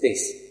 points is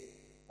this.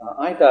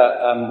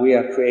 Either we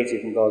are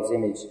created in God's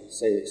image,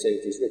 so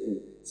it is written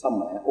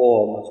somewhere,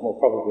 or much more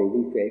probably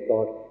we create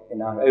God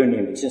in our own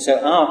image. And so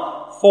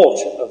our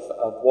thought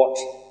of what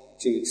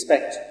to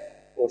expect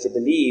or to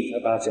believe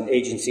about an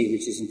agency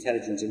which is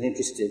intelligent and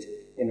interested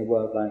in a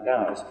world like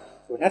ours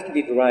would have to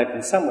be derived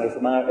in some way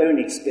from our own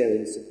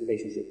experience of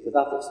relationship with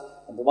others.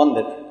 And the one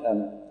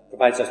that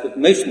provides us with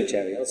most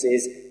materials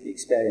is the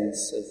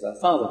experience of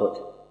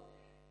fatherhood.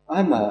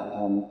 I'm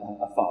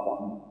a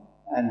father,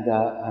 and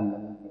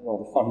I'm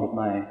rather fond of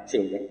my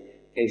children.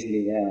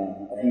 Occasionally they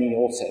are of me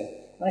also.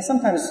 And I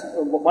sometimes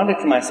wonder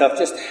to myself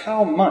just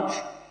how much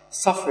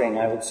suffering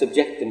I would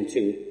subject them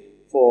to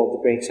for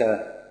the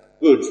greater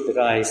good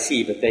that I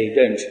see but they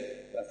don't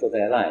for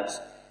their lives.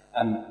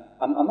 I'm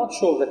not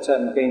sure that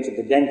going to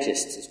the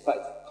dentist is quite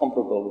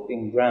comparable with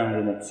being drowned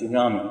in a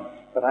tsunami,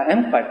 but I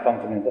am quite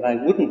confident that I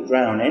wouldn't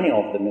drown any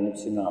of them in a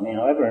tsunami,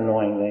 however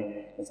annoying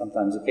they can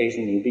sometimes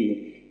occasionally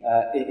be,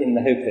 in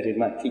the hope that it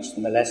might teach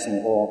them a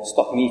lesson or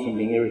stop me from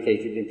being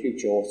irritated in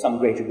future or some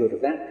greater good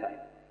of that kind.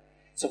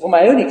 So from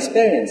my own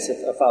experience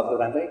of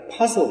fatherhood, I'm very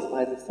puzzled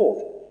by the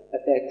thought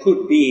that there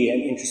could be an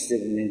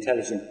interested and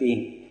intelligent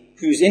being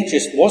whose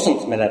interest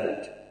wasn't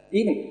malevolent,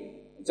 even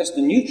just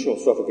a neutral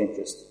sort of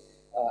interest,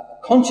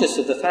 conscious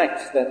of the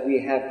fact that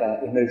we have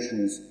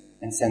emotions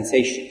and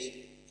sensations,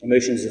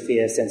 emotions of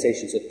fear,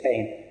 sensations of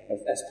pain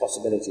as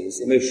possibilities,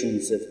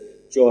 emotions of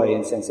joy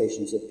and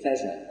sensations of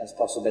pleasure as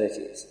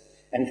possibilities,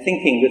 and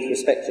thinking with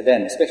respect to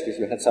them, especially if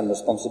you had some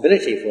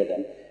responsibility for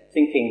them,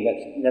 thinking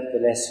that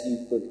nevertheless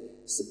you could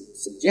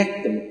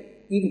subject them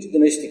even to the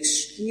most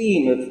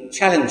extreme of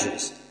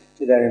challenges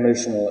to their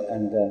emotional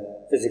and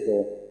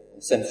physical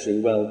sensory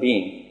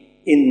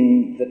well-being,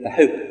 in the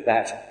hope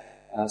that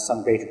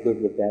some greater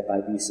good would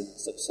thereby be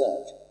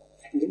subserved.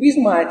 And the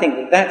reason why I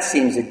think that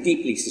seems a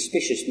deeply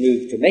suspicious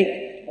move to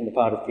make on the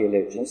part of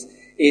theologians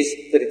is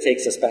that it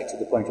takes us back to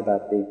the point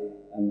about the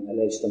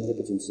alleged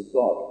omnipotence of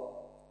God.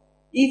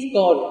 If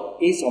God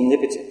is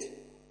omnipotent,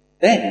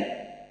 then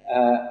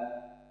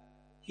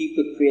he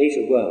could create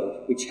a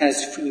world which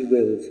has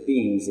free-willed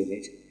beings in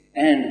it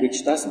and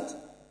which doesn't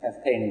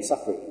have pain and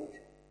suffering in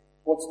it.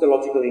 What's the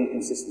logical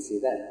inconsistency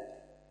there?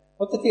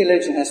 What the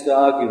theologian has to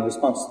argue in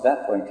response to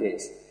that point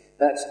is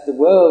that the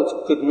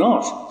world could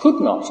not,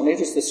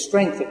 notice the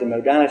strength of the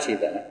modality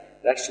there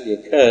that actually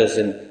occurs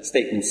in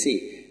statement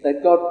C,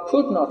 that God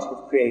could not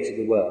have created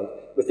a world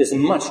with as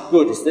much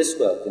good as this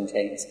world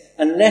contains,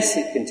 unless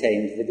it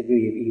contained the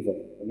degree of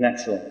evil, of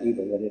natural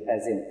evil that it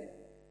has in it.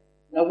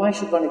 Now, why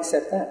should one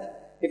accept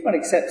that? If one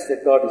accepts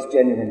that God is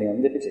genuinely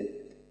omnipotent,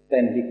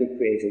 then he could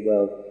create a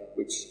world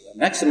which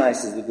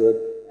maximizes the good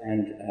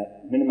and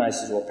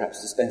minimizes or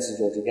perhaps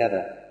dispenses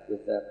altogether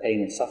with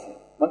pain and suffering.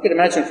 One could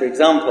imagine, for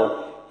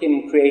example,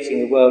 him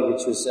creating a world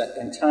which was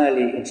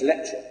entirely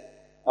intellectual.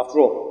 After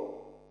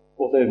all,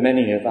 although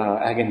many of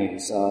our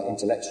agonies are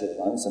intellectual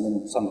ones, I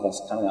mean, some of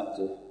us coming up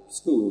to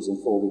schools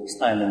in 4 weeks'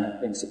 time and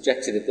have been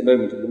subjected at the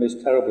moment to the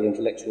most terrible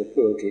intellectual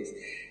cruelties,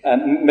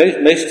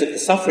 most of the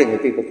suffering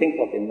that people think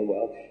of in the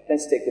world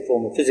tends to take the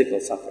form of physical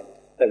suffering.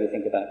 So we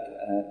think about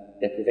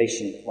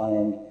deprivation at one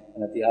end,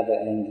 and at the other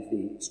end,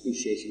 the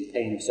excruciating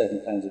pain of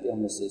certain kinds of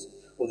illnesses,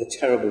 or the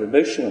terrible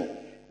emotional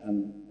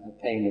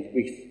pain of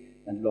grief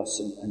and loss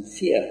and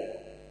fear.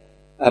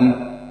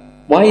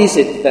 Why is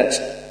it that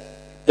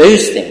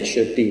those things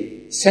should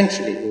be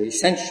centrally or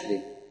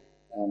essentially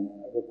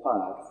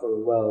required for a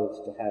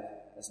world to have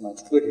as much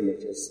good in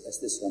it as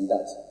this one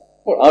does?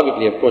 Well,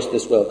 arguably, of course,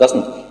 this world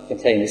doesn't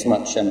contain as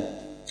much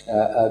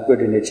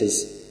good in it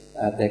as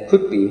there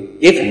could be,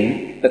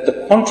 given that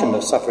the quantum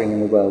of suffering in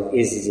the world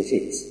is as it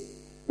is.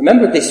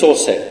 Remember this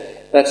also,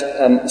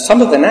 that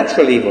some of the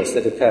natural evils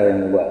that occur in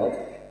the world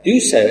do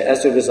so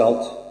as a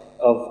result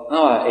of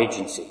our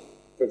agency.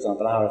 For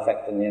example, our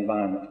effect on the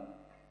environment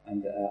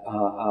and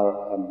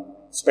our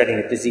spreading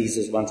of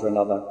diseases one to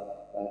another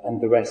and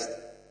the rest.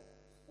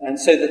 And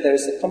so that there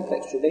is a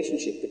complex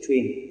relationship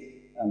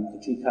between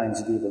the two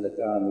kinds of evil that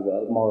there are in the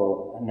world,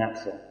 moral and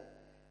natural.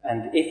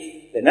 And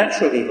if the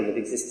natural evil that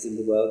exists in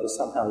the world was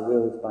somehow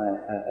willed by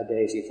a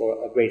deity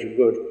for a greater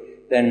good,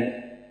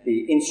 then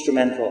the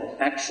instrumental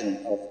action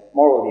of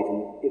moral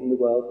evil in the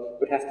world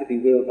would have to be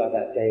willed by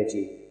that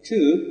deity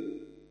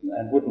too,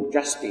 and wouldn't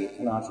just be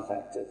an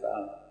artifact of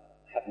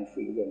having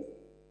free will.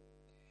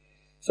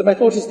 So my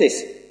thought is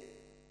this.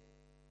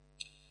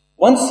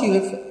 Once you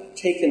have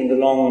taken the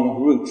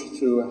long route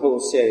through a whole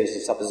series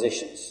of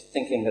suppositions,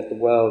 thinking that the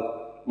world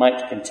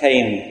might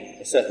contain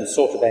a certain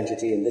sort of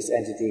entity, and this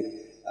entity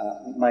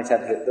might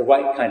have the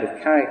right kind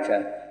of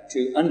character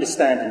to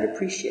understand and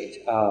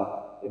appreciate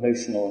our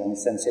emotional and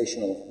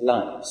sensational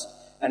lives,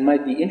 and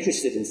might be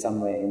interested in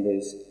some way in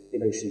those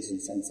emotions and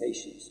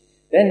sensations,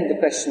 then the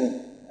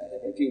question,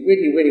 if you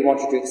really, really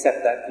wanted to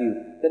accept that view,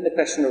 then the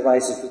question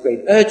arises with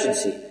great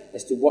urgency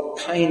as to what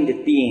kind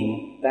of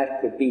being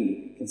that could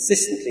be,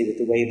 consistently with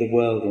the way the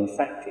world in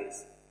fact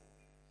is.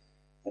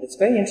 But it's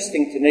very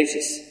interesting to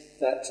notice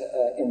that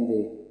in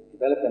the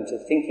development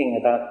of thinking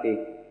about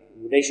the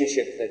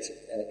relationship that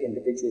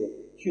individual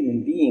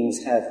human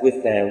beings have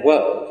with their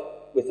world,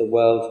 with a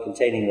world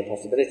containing the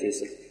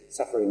possibilities of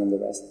suffering and the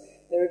rest,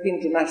 there have been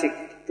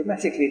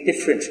dramatically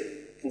different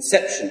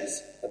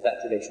conceptions of that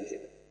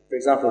relationship. For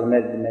example, in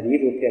the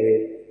medieval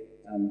period,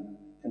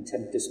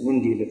 Contemptus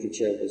Mundi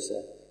literature was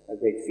a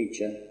great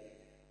feature.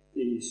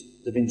 The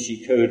Da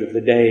Vinci Code of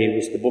the day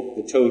was the book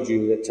that told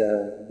you that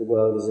the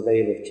world is a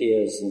vale of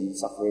tears and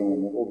suffering,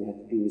 and that all you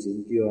have to do is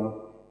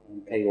endure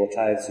and pay your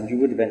tithes, and you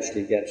would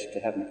eventually get to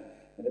heaven.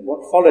 And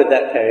what followed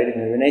that period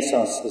in the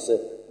Renaissance was a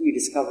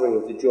rediscovery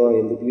of the joy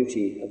and the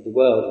beauty of the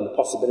world and the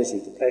possibility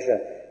for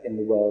pleasure in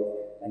the world,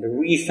 and a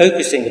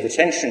refocusing of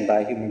attention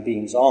by human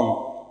beings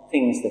on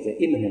things that are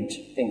imminent,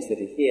 things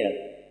that are here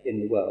in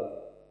the world,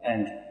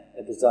 and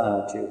a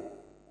desire to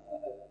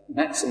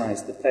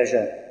maximize the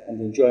pleasure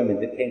and the enjoyment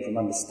that came from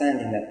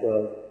understanding that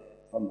world,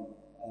 from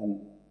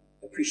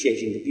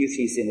appreciating the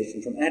beauties in it,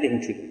 and from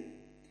adding to them.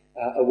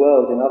 A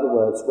world, in other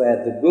words,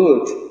 where the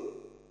good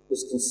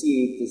was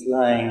conceived as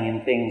lying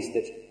in things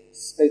that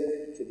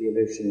spoke to the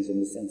emotions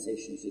and the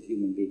sensations of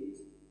human beings.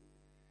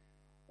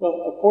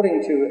 Well,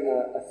 according to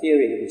a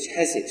theory which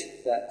has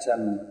it that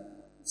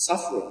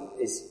suffering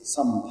is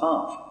some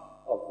part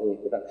of the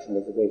production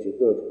of the greater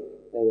good,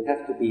 there would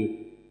have to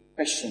be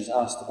questions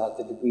asked about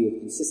the degree of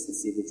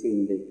consistency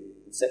between the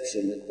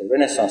conception that the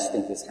Renaissance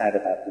thinkers had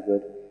about the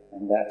good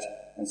and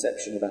that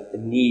conception about the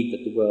need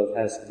that the world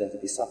has for there to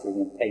be suffering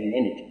and pain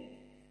in it.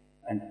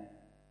 And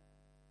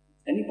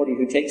anybody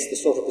who takes the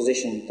sort of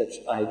position that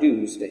I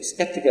do is very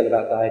skeptical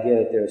about the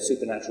idea that there are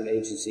supernatural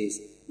agencies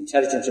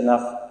intelligent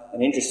enough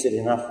and interested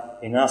enough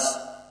in us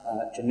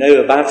to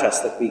know about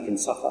us that we can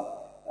suffer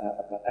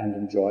and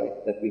enjoy,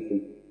 that we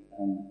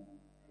can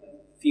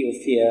feel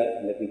fear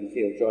and that we can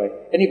feel joy.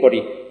 Any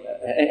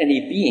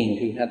being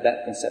who had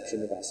that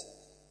conception of us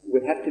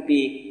would have to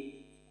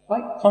be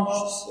quite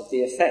conscious of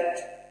the effect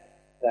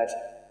that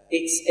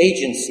its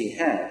agency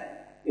had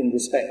in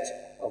respect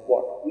of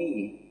what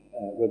we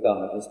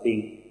regard as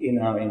being in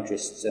our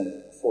interests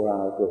and for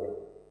our good.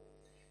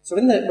 So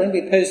when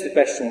we pose the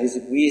question, is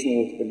it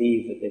reasonable to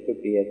believe that there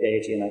could be a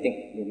deity, and I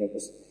think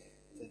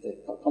the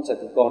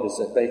concept of God is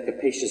a very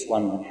capacious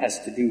one and has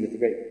to do with a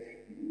great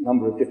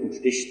number of different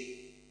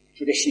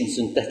traditions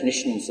and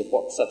definitions of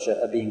what such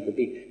a being could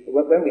be.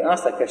 But when we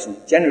ask that question,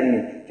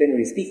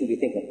 generally speaking, we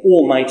think of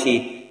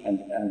almighty and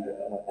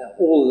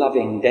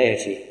all-loving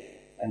deity.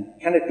 And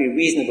can it be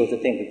reasonable to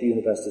think that the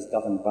universe is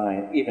governed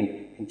by,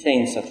 even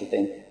contains such a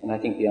thing? And I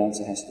think the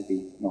answer has to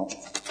be not.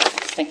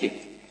 Thank you.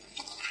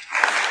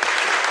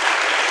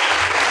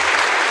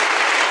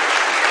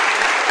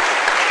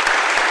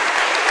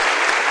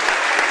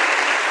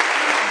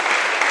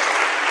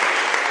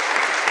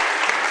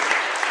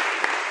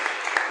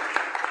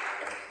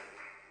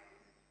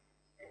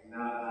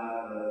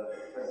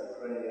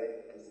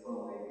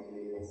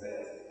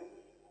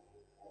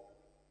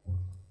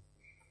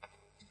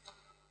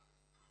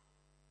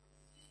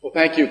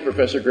 Thank you,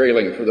 Professor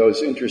Grayling, for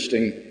those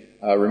interesting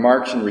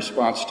remarks in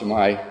response to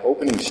my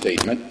opening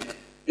statement.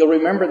 You'll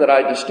remember that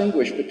I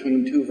distinguish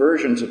between two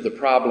versions of the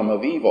problem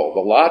of evil,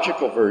 the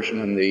logical version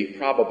and the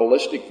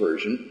probabilistic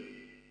version.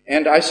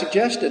 And I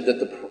suggested that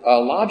the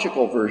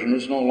logical version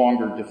is no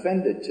longer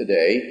defended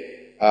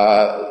today,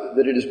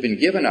 that it has been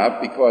given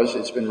up because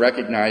it's been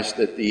recognized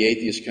that the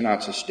atheist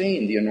cannot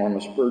sustain the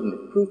enormous burden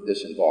of proof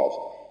this involves.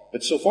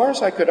 But so far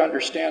as I could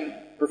understand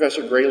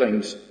Professor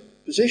Grayling's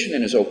position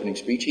in his opening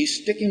speech,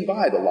 he's sticking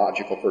by the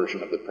logical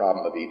version of the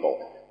problem of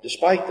evil.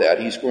 Despite that,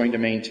 he's going to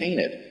maintain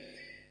it.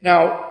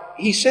 Now,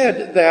 he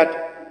said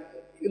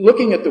that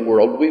looking at the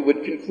world, we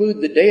would conclude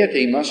the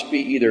deity must be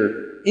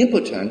either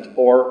impotent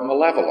or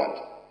malevolent.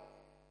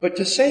 But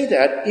to say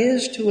that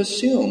is to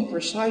assume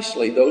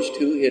precisely those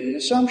two hidden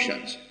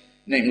assumptions.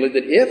 Namely,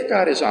 that if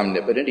God is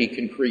omnipotent, he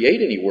can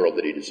create any world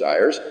that he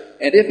desires,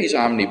 and if he's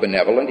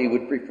omnibenevolent, he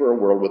would prefer a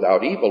world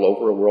without evil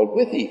over a world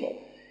with evil.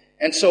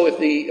 And so if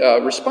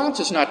the response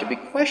is not to be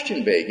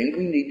question-begging,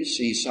 we need to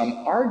see some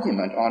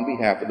argument on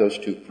behalf of those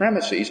two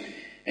premises.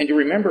 And you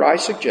remember I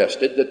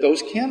suggested that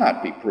those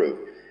cannot be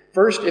proved.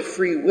 First, if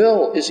free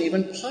will is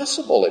even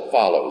possible, it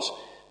follows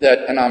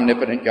that an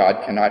omnipotent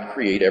God cannot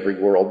create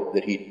every world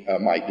that he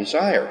might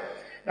desire.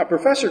 Now,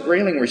 Professor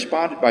Grayling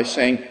responded by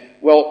saying,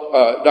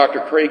 well,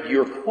 Dr. Craig,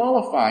 you're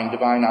qualifying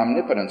divine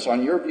omnipotence.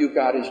 On your view,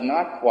 God is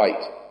not quite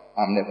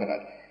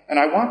omnipotent. And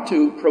I want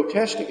to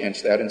protest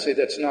against that and say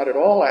that's not at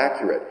all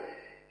accurate.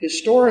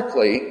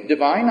 Historically,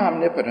 divine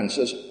omnipotence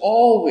has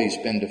always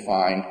been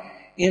defined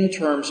in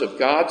terms of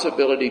God's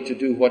ability to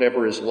do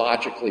whatever is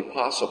logically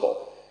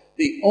possible.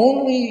 The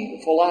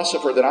only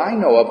philosopher that I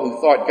know of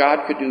who thought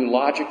God could do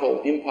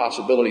logical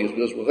impossibilities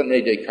was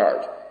René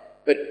Descartes.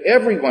 But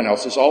everyone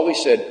else has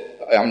always said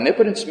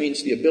omnipotence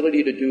means the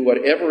ability to do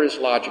whatever is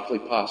logically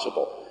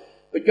possible.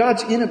 But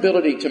God's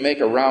inability to make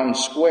a round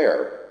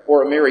square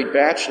or a married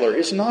bachelor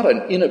is not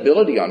an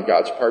inability on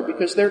God's part,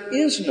 because there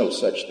is no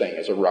such thing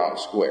as a round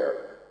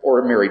square or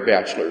a married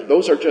bachelor.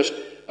 Those are just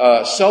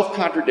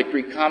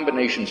self-contradictory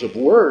combinations of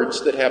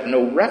words that have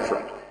no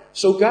referent.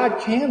 So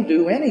God can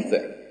do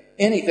anything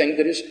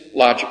that is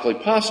logically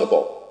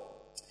possible.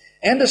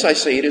 And as I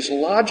say, it is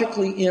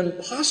logically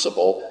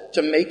impossible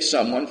to make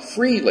someone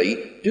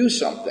freely do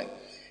something.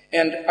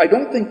 And I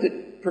don't think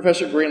that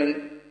Professor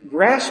Grayling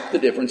grasped the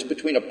difference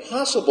between a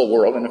possible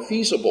world and a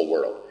feasible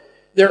world.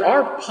 There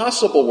are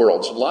possible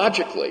worlds,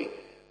 logically,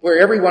 where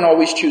everyone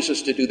always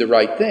chooses to do the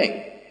right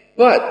thing.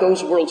 But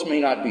those worlds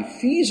may not be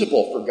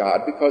feasible for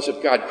God, because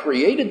if God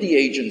created the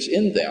agents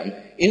in them,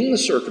 in the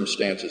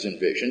circumstances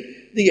envisioned,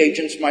 the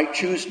agents might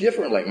choose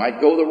differently,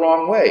 might go the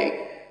wrong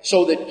way.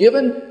 So that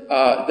given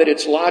that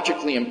it's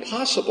logically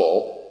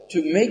impossible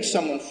to make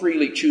someone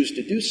freely choose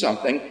to do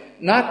something,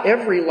 not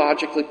every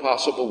logically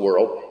possible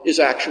world is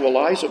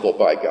actualizable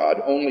by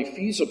God, only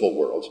feasible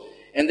worlds.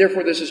 And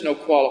therefore, this is no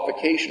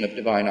qualification of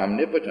divine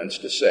omnipotence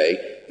to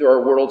say there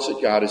are worlds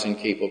that God is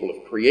incapable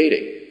of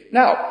creating.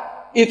 Now,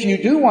 if you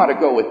do want to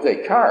go with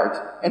Descartes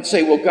and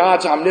say, well,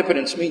 God's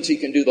omnipotence means he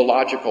can do the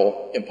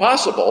logical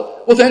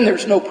impossible, well, then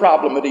there's no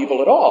problem with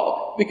evil at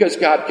all, because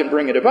God can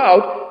bring it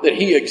about that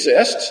he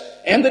exists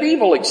and that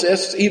evil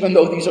exists, even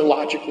though these are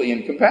logically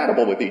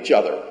incompatible with each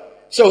other.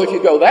 So if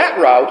you go that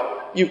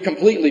route, you've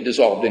completely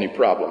dissolved any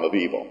problem of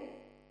evil.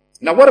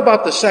 Now, what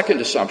about the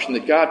second assumption,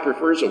 that God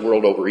prefers a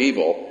world over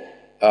evil,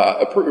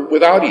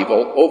 without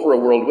evil, over a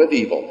world with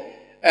evil?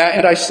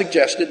 And I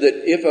suggested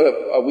that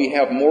if we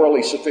have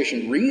morally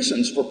sufficient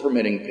reasons for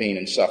permitting pain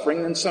and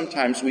suffering, then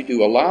sometimes we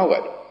do allow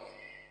it.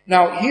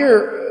 Now,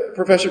 here,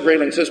 Professor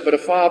Grayling says, but a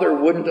father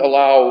wouldn't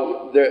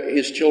allow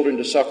his children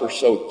to suffer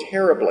so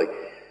terribly.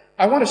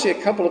 I want to say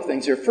a couple of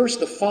things here. First,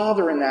 the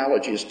father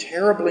analogy is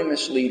terribly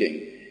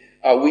misleading.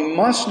 We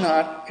must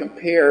not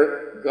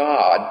compare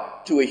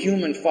God to a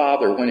human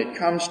father when it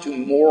comes to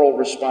moral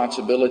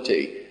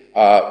responsibility,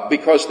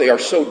 because they are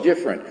so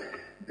different.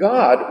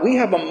 God, we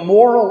have a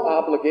moral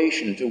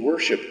obligation to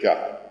worship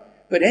God.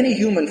 But any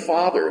human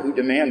father who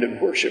demanded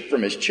worship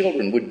from his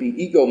children would be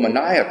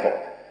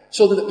egomaniacal.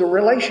 So that the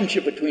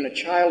relationship between a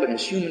child and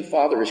his human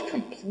father is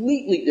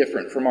completely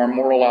different from our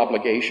moral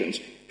obligations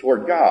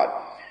toward God.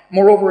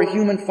 Moreover, a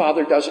human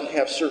father doesn't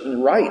have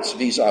certain rights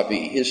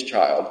vis-a-vis his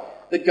child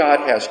that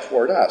God has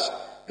toward us.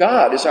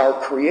 God is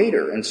our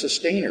creator and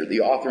sustainer,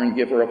 the author and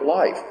giver of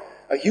life.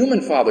 A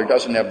human father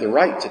doesn't have the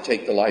right to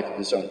take the life of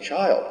his own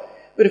child.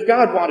 But if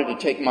God wanted to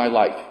take my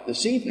life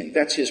this evening,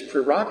 that's his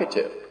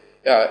prerogative.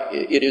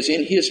 It is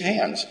in his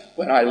hands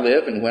when I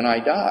live and when I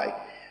die.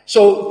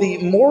 So the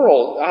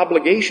moral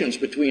obligations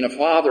between a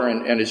father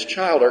and his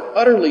child are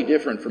utterly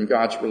different from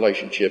God's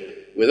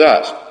relationship with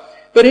us.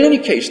 But in any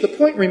case, the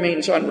point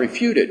remains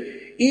unrefuted.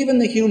 Even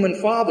the human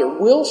father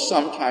will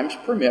sometimes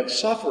permit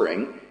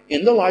suffering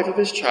in the life of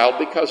his child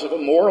because of a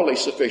morally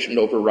sufficient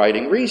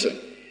overriding reason.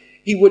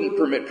 He wouldn't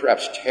permit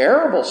perhaps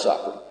terrible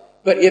suffering,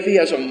 but if he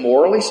has a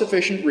morally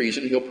sufficient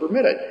reason, he'll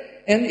permit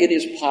it. And it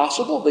is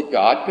possible that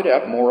God could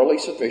have morally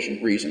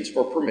sufficient reasons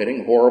for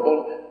permitting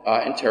horrible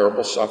and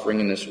terrible suffering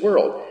in this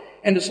world.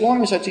 And as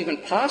long as that's even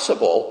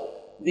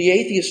possible, the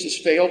atheist has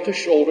failed to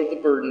shoulder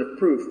the burden of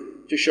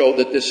proof to show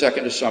that this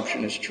second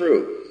assumption is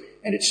true.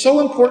 And it's so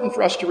important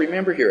for us to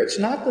remember here, it's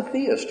not the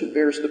theist who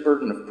bears the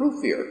burden of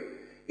proof here.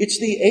 It's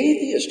the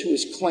atheist who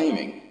is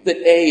claiming that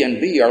A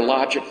and B are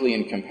logically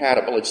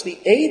incompatible. It's the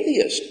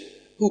atheist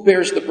who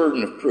bears the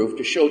burden of proof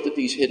to show that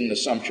these hidden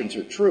assumptions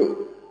are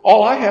true.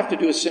 All I have to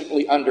do is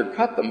simply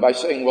undercut them by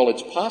saying, well,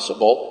 it's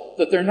possible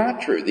that they're not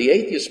true. The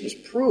atheist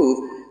must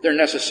prove they're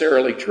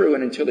necessarily true,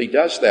 and until he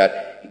does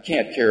that, he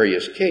can't carry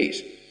his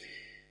case.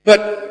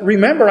 But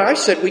remember, I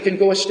said we can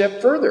go a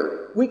step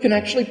further. We can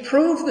actually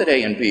prove that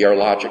A and B are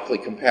logically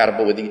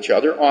compatible with each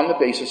other on the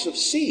basis of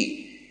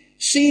C.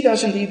 C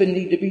doesn't even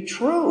need to be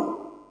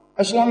true.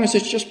 As long as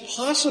it's just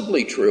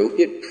possibly true,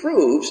 it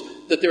proves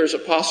that there is a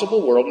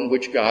possible world in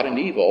which God and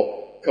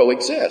evil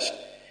coexist.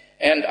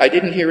 And I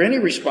didn't hear any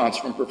response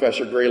from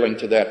Professor Grayling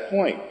to that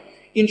point.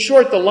 In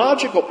short, the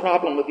logical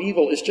problem of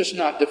evil is just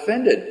not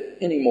defended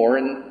anymore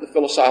in the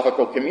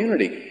philosophical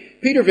community.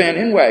 Peter Van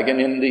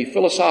Inwagen, in the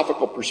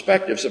Philosophical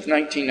Perspectives of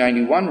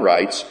 1991,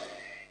 writes,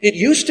 "It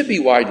used to be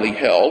widely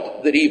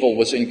held that evil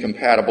was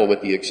incompatible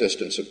with the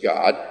existence of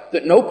God,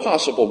 that no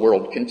possible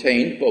world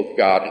contained both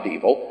God and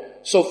evil.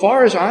 So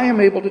far as I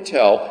am able to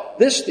tell,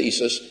 this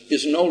thesis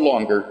is no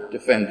longer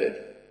defended."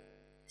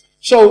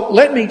 So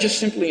let me just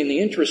simply, in the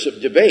interest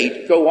of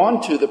debate, go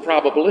on to the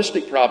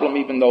probabilistic problem,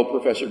 even though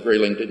Professor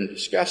Grayling didn't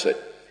discuss it.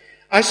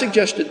 I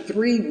suggested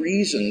 3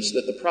 reasons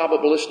that the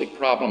probabilistic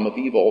problem of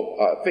evil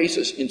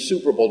faces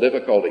insuperable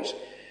difficulties.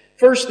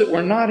 First, that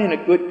we're not in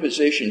a good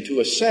position to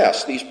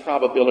assess these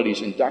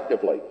probabilities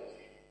inductively.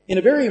 In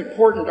a very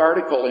important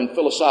article in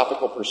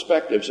Philosophical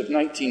Perspectives of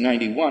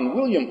 1991,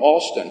 William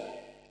Alston,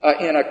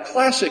 in a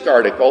classic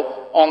article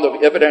on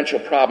the evidential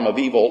problem of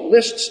evil,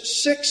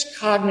 lists 6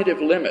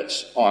 cognitive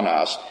limits on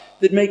us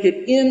that make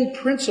it in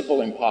principle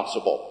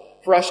impossible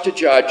for us to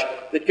judge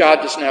that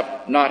God does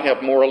not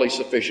have morally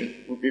sufficient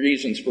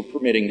reasons for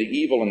permitting the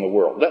evil in the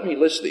world. Let me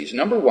list these.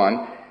 Number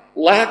 1,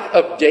 lack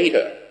of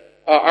data.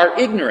 Our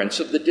ignorance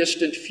of the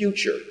distant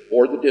future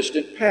or the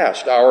distant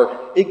past.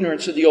 Our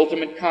ignorance of the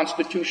ultimate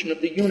constitution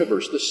of the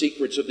universe, the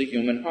secrets of the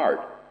human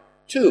heart.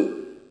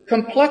 2,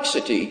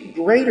 complexity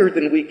greater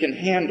than we can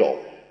handle.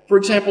 For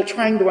example,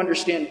 trying to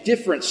understand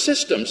different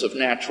systems of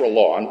natural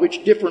law in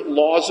which different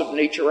laws of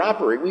nature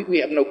operate. We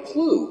have no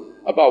clue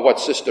about what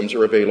systems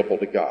are available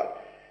to God.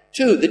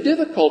 2, the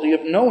difficulty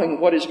of knowing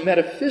what is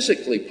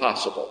metaphysically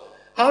possible.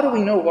 How do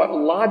we know what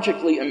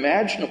logically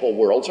imaginable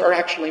worlds are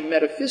actually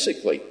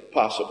metaphysically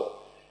possible?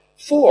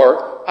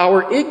 4,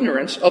 our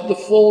ignorance of the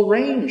full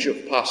range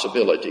of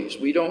possibilities.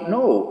 We don't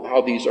know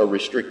how these are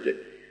restricted.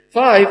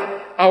 5,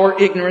 our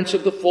ignorance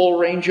of the full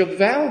range of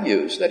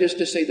values. That is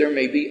to say, there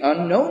may be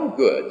unknown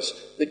goods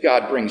that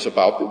God brings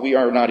about that we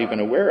are not even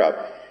aware of.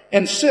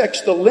 And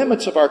 6, the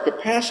limits of our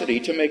capacity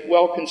to make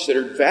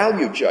well-considered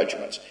value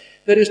judgments.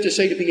 That is to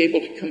say, to be able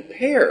to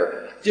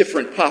compare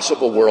different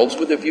possible worlds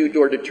with a view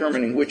toward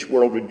determining which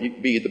world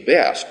would be the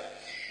best.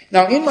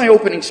 Now, in my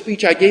opening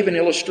speech, I gave an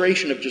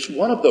illustration of just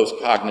one of those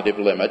cognitive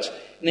limits,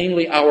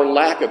 namely our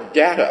lack of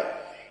data.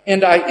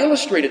 And I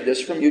illustrated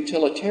this from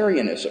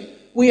utilitarianism.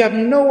 We have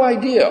no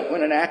idea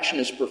when an action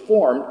is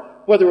performed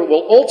whether it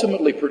will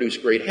ultimately produce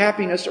great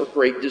happiness or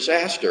great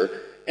disaster,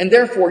 and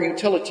therefore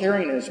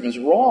utilitarianism is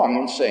wrong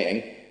in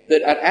saying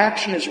that an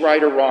action is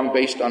right or wrong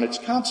based on its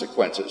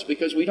consequences,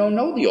 because we don't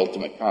know the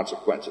ultimate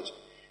consequences.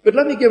 But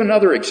let me give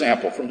another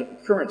example from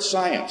current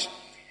science.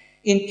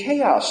 In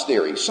chaos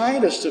theory,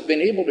 scientists have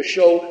been able to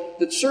show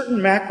that certain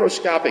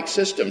macroscopic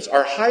systems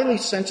are highly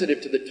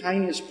sensitive to the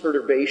tiniest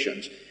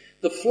perturbations.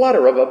 The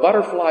flutter of a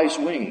butterfly's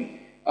wing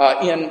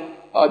in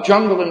a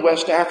jungle in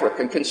West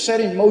Africa can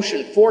set in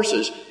motion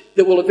forces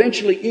that will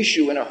eventually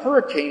issue in a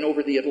hurricane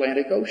over the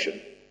Atlantic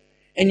Ocean.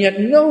 And yet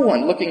no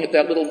one looking at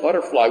that little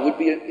butterfly would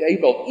be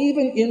able,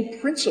 even in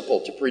principle,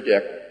 to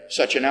predict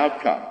such an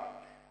outcome.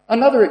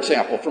 Another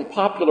example from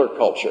popular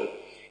culture.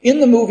 In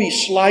the movie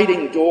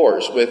Sliding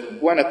Doors with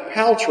Gwyneth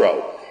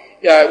Paltrow,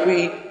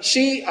 we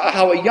see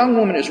how a young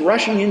woman is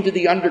rushing into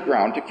the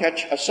underground to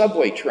catch a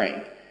subway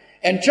train.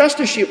 And just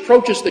as she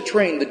approaches the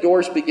train, the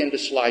doors begin to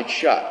slide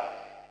shut.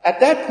 At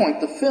that point,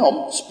 the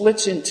film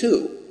splits in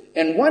 2.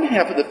 And one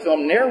half of the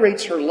film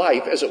narrates her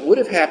life as it would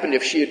have happened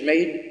if she had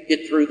made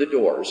it through the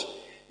doors.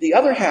 The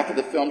other half of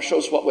the film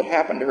shows what would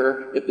happen to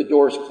her if the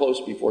doors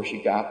closed before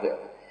she got there.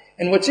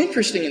 And what's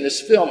interesting in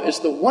this film is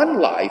the one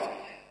life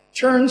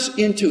turns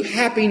into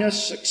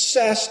happiness,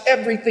 success,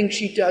 everything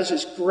she does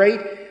is great,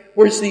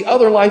 whereas the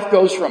other life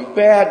goes from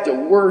bad to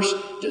worse,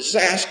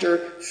 disaster,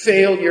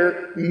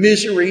 failure,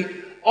 misery,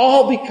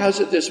 all because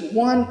of this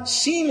one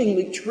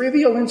seemingly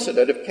trivial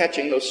incident of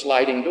catching those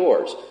sliding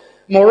doors.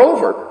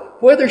 Moreover,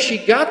 whether she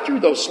got through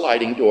those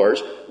sliding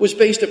doors was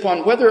based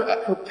upon whether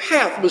her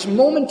path was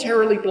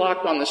momentarily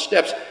blocked on the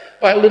steps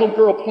by a little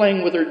girl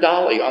playing with her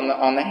dolly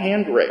on the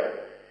handrail.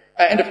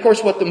 And of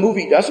course, what the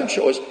movie doesn't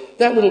show is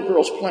that little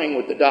girl's playing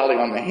with the dolly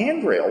on the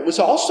handrail was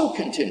also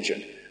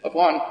contingent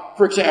upon,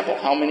 for example,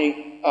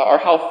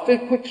 how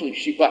quickly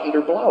she buttoned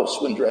her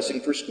blouse when dressing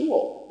for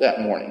school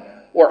that morning,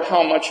 or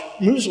how much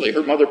muesli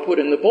her mother put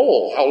in the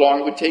bowl, how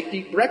long it would take to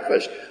eat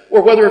breakfast,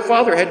 or whether her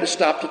father had to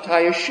stop to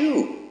tie a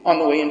shoe on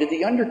the way into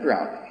the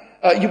underground.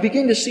 You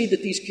begin to see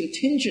that these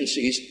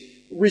contingencies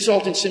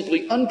result in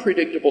simply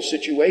unpredictable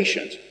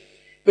situations.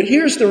 But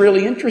here's the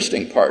really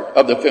interesting part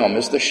of the film,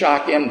 is the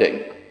shock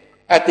ending.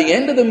 At the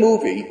end of the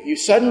movie, you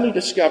suddenly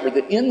discover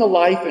that in the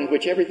life in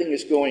which everything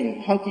is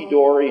going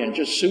hunky-dory and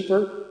just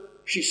super,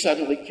 she's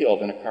suddenly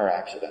killed in a car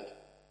accident,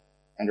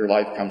 and her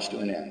life comes to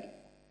an end.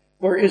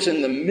 Whereas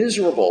in the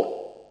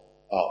miserable,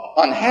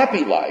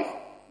 unhappy life,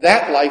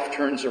 that life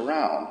turns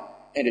around,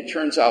 and it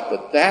turns out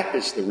that that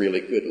is the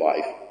really good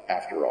life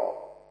after all.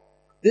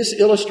 This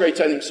illustrates,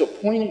 I think, so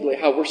poignantly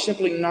how we're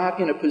simply not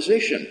in a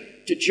position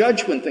to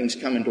judge when things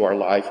come into our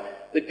life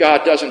that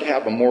God doesn't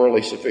have a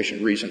morally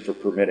sufficient reason for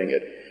permitting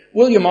it.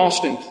 William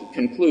Alston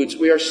concludes,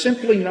 we are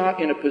simply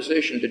not in a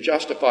position to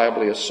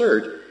justifiably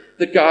assert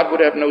that God would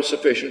have no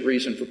sufficient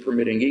reason for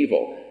permitting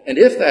evil. And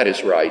if that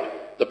is right,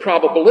 the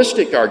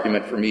probabilistic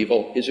argument from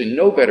evil is in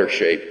no better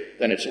shape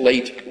than its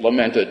late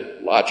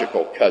lamented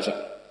logical cousin.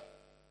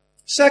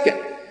 Second,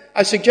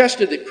 I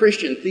suggested that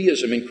Christian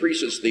theism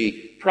increases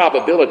the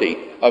probability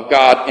of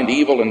God and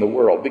evil in the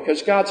world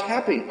because God's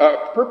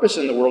purpose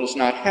in the world is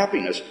not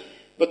happiness,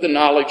 but the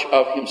knowledge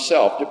of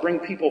himself, to bring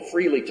people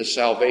freely to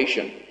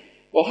salvation.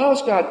 Well,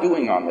 how's God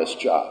doing on this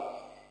job?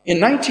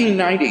 In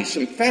 1990,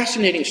 some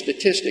fascinating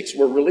statistics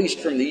were released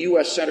from the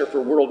U.S. Center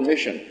for World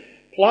Mission,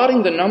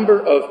 plotting the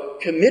number of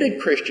committed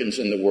Christians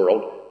in the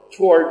world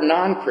toward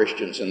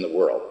non-Christians in the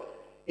world.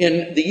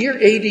 In the year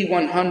AD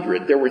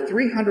 100, there were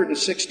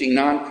 360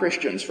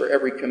 non-Christians for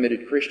every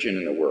committed Christian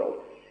in the world.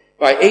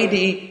 By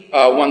AD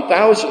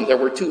 1000, there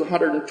were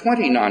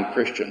 220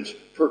 non-Christians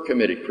per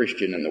committed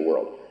Christian in the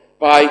world.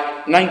 By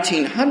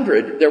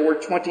 1900, there were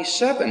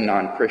 27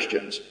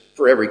 non-Christians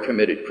for every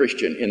committed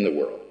Christian in the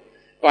world.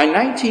 By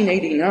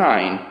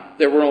 1989,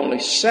 there were only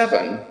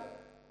 7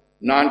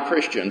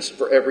 non-Christians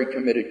for every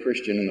committed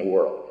Christian in the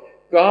world.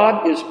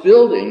 God is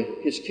building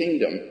his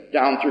kingdom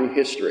down through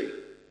history.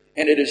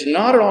 And it is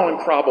not at all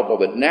improbable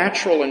that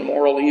natural and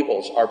moral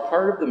evils are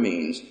part of the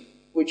means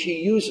which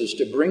he uses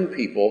to bring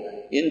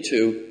people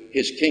into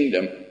his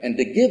kingdom and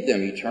to give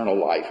them eternal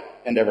life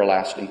and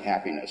everlasting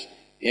happiness,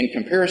 in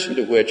comparison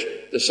to which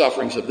the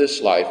sufferings of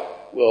this life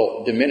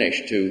will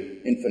diminish to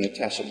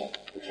infinitesimal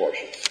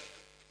proportions.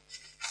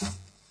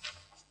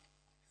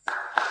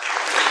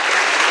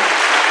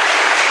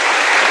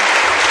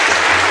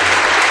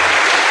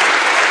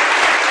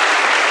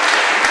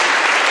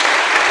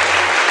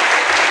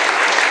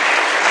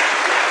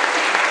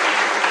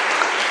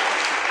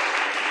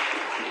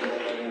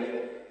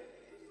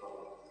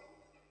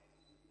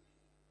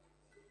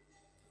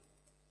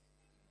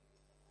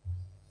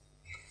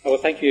 Well,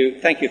 thank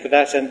you for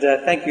that, and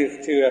thank you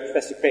to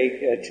Professor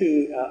Craig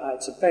too.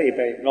 It's a very,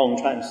 very long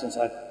time since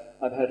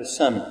I've heard a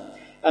sermon.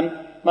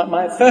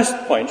 My first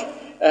point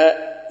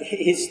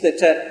is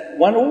that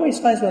one always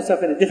finds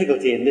oneself in a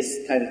difficulty in this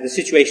kind of the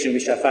situation in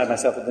which I find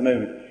myself at the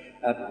moment,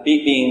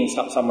 being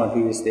someone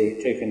who is the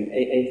token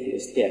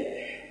atheist here,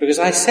 because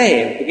I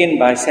begin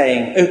by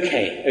saying,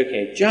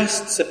 okay,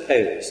 just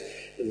suppose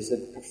that there's a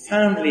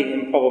profoundly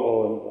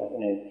improbable,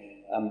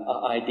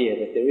 idea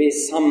that there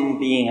is some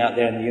being out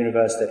there in the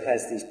universe that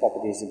has these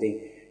properties of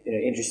being,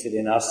 interested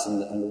in us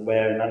and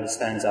aware and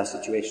understands our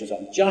situations.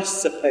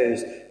 Just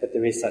suppose that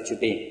there is such a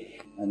being,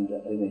 and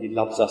he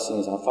loves us and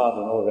is our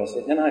Father and all the rest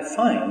of it. Then I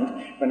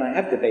find, when I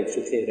have debates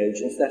with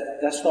theologians, that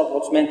that's not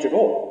what's meant at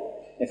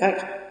all. In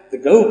fact, the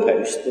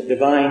goalpost, the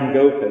divine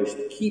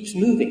goalpost, keeps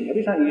moving.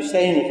 Every time you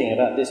say anything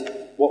about this,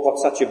 what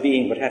such a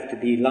being would have to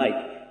be like,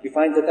 you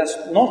find that that's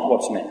not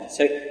what's meant.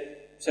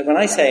 So when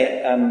I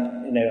say,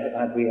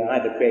 we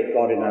either create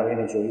God in our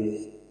image or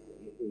He's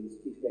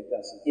created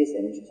us in His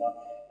image and so on,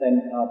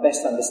 then our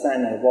best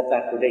understanding of what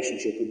that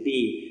relationship would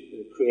be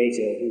with a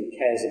Creator who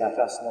cares about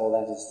us and all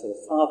that is sort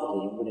of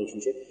fatherly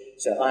relationship.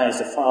 So I,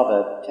 as a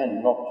father,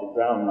 tend not to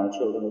drown my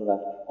children all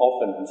that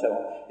often and so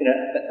on.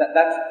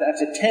 That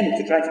attempt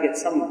to try to get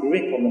some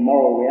grip on the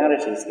moral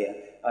realities here,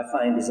 I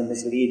find is a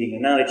misleading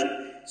analogy.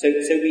 So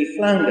we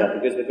flounder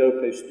because the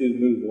goalposts do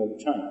move all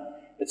the time.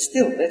 But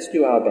still, let's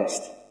do our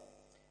best.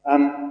 A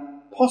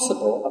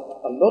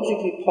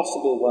logically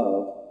possible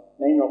world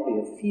may not be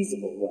a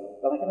feasible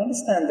world, but I can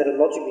understand that a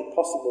logically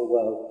possible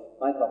world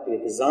might not be a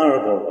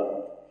desirable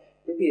world.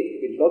 It could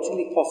be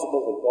logically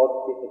possible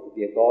that there could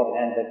be a God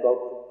and that God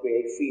could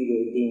create free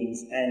will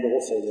beings and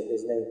also that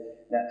there's no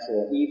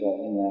natural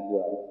evil in that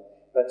world.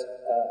 But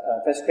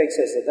Professor Craig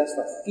says that that's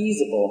not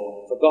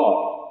feasible for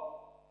God.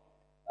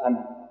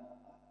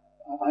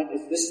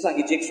 This is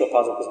like a jigsaw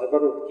puzzle because I've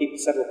got to keep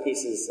several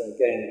pieces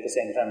going at the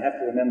same time. I have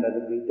to remember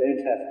that we don't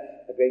have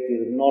a great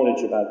deal of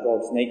knowledge about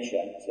God's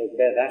nature, so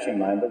bear that in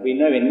mind. But we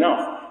know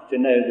enough to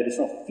know that it's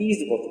not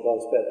feasible for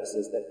God's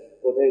purposes, that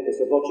although there's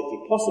a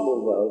logically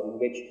possible world in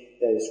which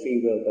there is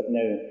free will but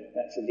no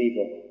natural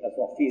evil, that's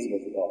not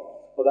feasible for God.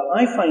 Although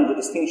I find the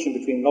distinction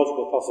between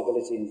logical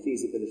possibility and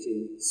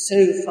feasibility so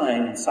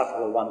fine and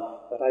subtle a one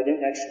that I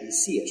don't actually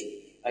see it.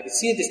 I can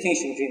see a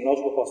distinction between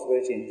logical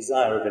possibility and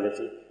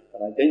desirability,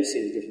 but I don't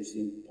see the difference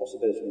between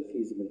possibility and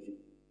feasibility.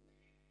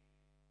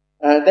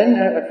 Then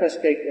Professor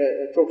Craig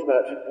talked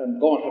about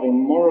God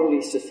having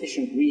morally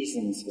sufficient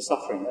reasons for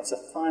suffering. That's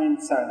a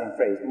fine-sounding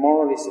phrase,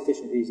 morally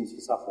sufficient reasons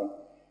for suffering.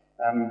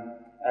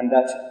 And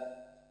that,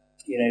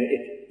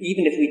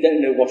 even if we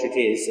don't know what it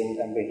is,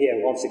 and we're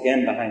here once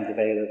again behind the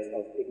veil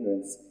of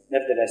ignorance,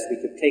 nevertheless we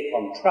could take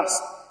on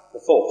trust the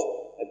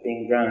thought that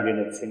being drowned in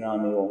a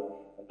tsunami or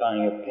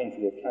dying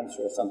painfully of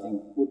cancer or something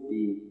would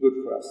be good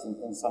for us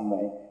in some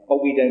way,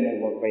 but we don't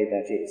know what way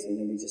that is, and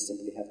then we just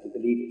simply have to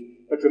believe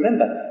it. But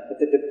remember that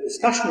the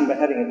discussion we're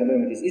having at the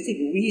moment is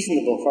it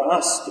reasonable for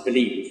us to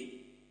believe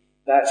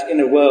that in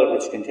a world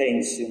which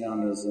contains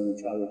tsunamis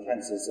and childhood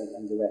cancers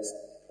and the rest,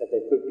 that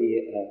there could be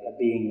a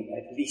being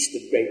at least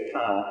of great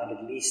power and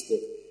at least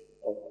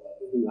of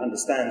who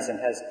understands and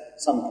has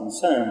some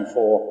concern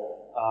for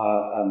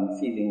our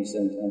feelings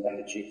and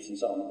attitudes and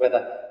so on,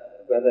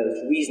 whether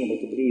it's reasonable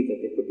to believe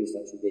that there could be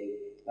such a being.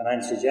 And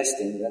I'm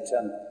suggesting that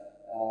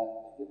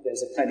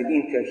there's a kind of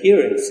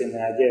incoherence in the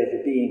idea of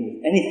there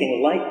being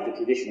anything like the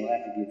traditional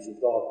attributes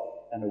of God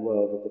and a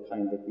world of the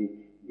kind that we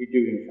do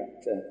in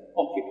fact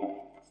occupy.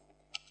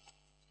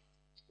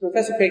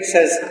 Professor Craig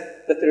says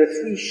that there are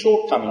three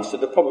shortcomings to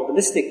the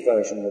probabilistic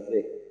version of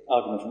the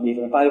argument from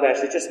evil. And by the way, I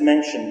should just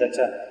mention that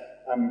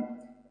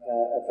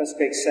Professor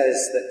Craig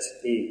says that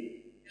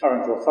the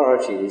current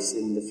authorities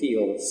in the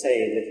field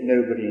say that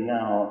nobody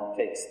now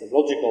takes the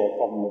logical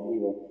problem of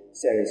evil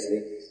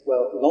seriously.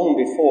 Well, long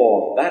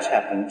before that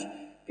happened,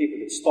 people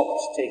had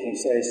stopped taking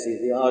seriously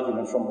the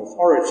argument from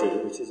authority,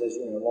 which is, as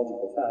you know, a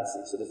logical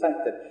fallacy. So the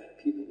fact that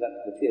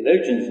the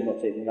theologians are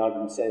not taking the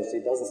argument seriously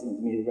doesn't seem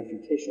to me a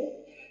refutation of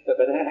it.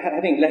 But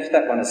having left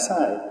that one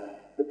aside,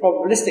 the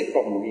probabilistic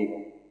problem of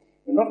evil,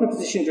 we're not in a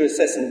position to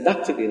assess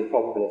inductively the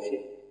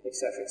probability,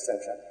 etc.,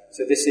 etc.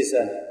 So this is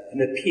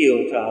an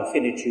appeal to our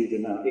finitude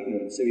and our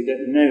ignorance. So we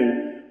don't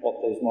know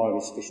what those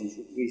morally sufficient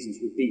reasons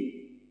would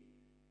be.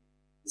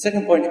 The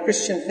second point,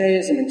 Christian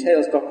theism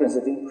entails doctrines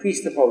that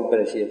increase the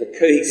probability of the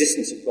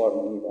coexistence of God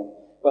and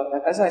evil. Well,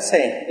 as I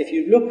say, if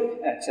you're going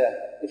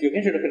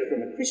to look at it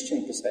from a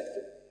Christian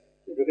perspective,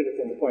 if you look at it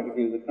from the point of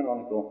view of the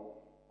canonical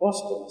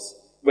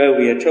Gospels, where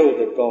we are told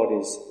that God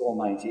is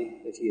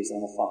almighty, that he is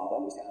our Father,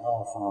 we say,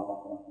 our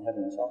Father in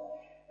heaven and so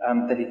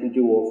on, that he can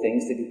do all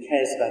things, that he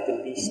cares about the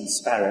least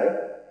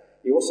sparrow.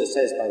 He also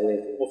says, by the way,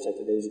 also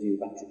for those of you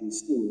who have to do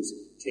schools,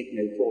 take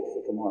no thought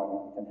for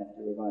tomorrow, you can have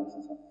to revise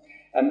and so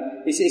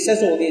on. He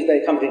says all these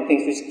very comforting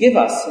things which give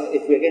us,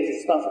 if we're going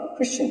to start from a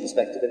Christian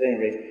perspective at any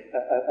rate,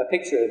 a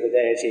picture of a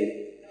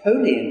deity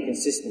wholly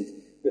inconsistent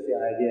with the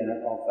idea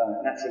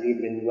of natural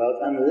evil in the world,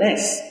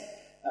 unless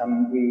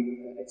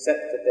we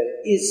accept that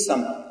there is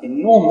some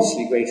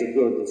enormously greater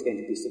good that's going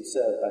to be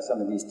subserved by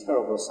some of these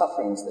terrible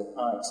sufferings that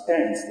are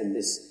experienced in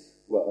this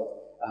world,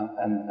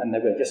 and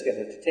that we're just going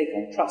to have to take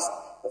on trust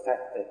the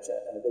fact that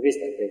there is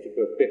that greater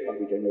good bit, but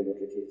we don't know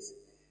what it is.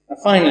 And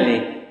finally,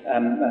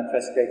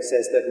 Professor Craig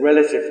says that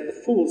relative to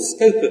the full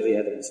scope of the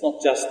evidence,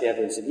 not just the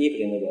evidence of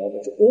evil in the world,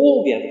 but to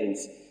all the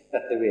evidence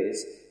that there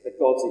is, that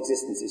God's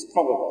existence is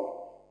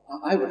probable,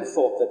 I would have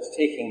thought that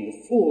taking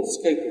the full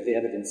scope of the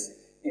evidence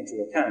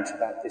into account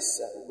about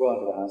this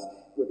world of ours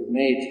would have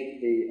made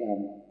the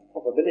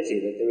probability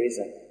that there is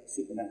a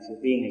supernatural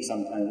being of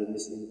some kind in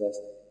this universe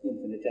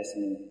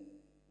infinitesimally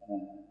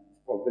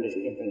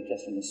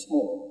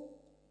small.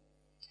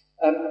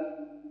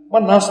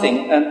 One last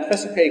thing,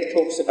 Professor Craig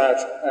talks about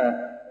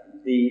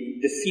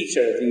the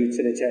defeater of the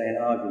utilitarian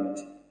argument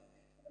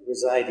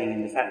residing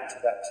in the fact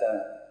that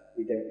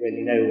we don't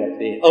really know what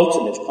the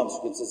ultimate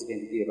consequences are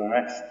going to be of our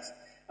actions.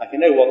 I can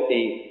know what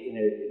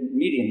the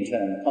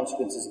medium-term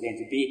consequences are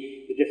going to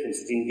be, the difference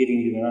between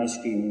giving you an ice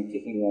cream and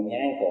kicking you on the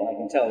ankle. I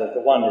can tell that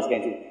the one is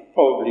going to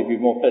probably be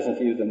more pleasant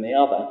for you than the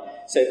other.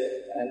 So,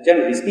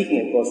 generally speaking,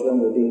 of course, when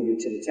we're being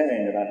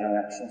utilitarian about our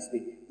actions,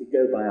 we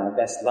go by our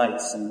best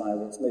lights and by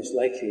what's most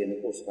likely in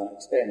the course of our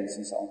experience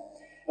and so on.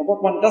 And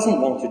what one doesn't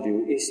want to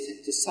do is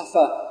to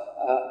suffer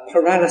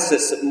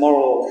paralysis of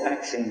moral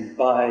action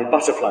by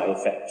butterfly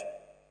effect.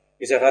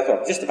 Because if I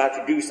thought, just about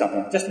to do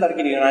something, just about to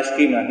give you an ice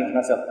cream, and I think to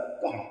myself,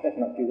 God, I better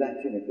not do that,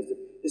 because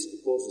this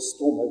could cause a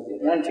storm over the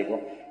Atlantic, or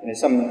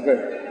some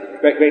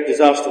great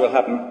disaster will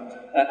happen,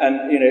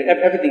 and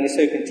everything is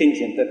so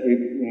contingent that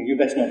you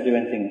best not do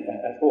anything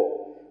at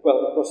all.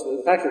 Well, of course,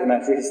 the fact of the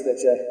matter is that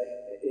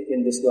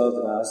in this world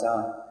of ours,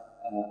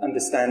 our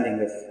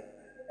understanding of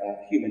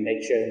human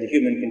nature and the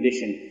human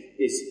condition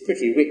is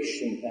pretty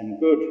rich and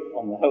good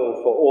on the whole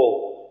for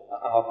all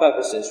our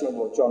purposes.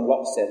 Remember what John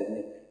Locke said in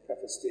the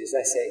preface to his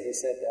essay. He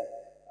said,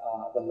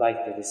 the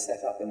light that is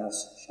set up in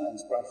us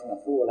shines bright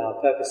enough for all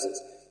our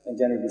purposes. And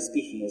generally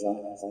speaking, as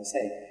I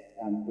say,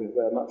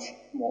 we're much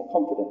more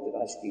confident that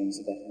ice creams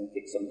are better than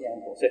kicks on the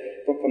ankle. So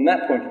from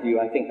that point of view,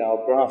 I think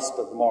our grasp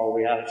of moral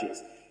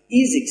realities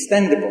is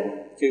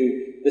extendable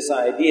to this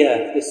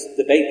idea, this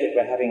debate that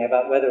we're having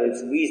about whether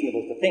it's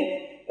reasonable to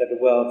think that a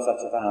world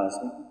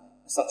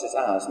such as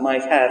ours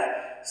might have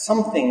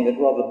something that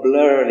rather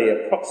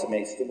blurrily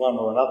approximates to one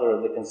or another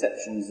of the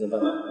conceptions of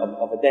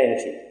a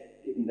deity,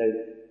 even though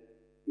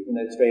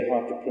it's very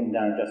hard to pin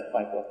down just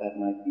quite what that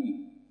might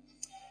be.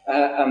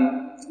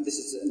 this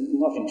is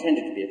not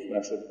intended to be a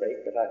commercial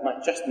break, but I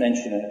might just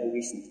mention a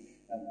recent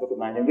book of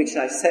mine in which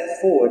I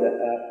set forward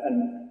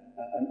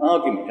an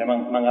argument,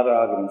 among other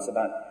arguments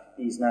about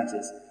these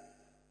matters,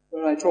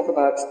 where I talk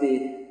about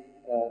the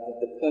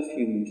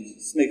perfumed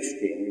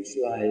smokescreen which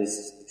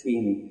lies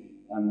between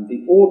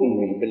the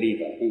ordinary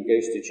believer who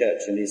goes to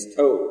church and is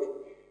told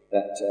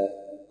that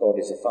God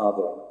is a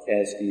father and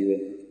cares for you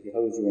and he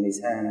holds you in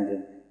his hand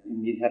and you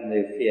need have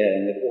no fear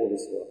and that all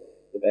is for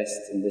the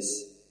best in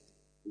this,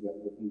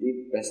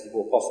 indeed, best of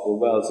all possible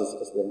worlds,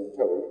 as we're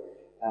told.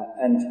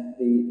 And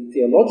the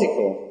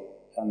theological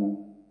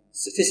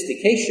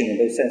sophistication, in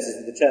those senses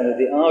of the term, of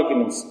the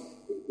arguments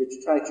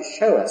which try to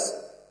show us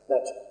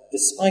that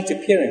despite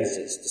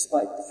appearances,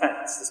 despite the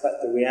facts,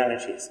 despite the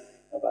realities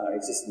of our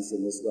existence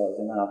in this world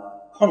and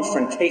our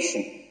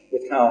confrontation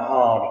with how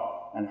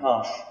hard and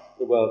harsh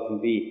the world can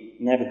be,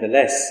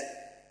 nevertheless,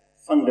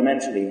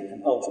 fundamentally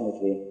and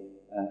ultimately,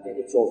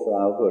 it's all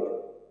for our good.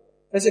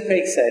 Professor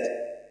Craig said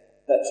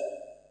that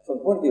from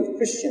the point of view of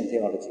Christian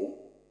theology,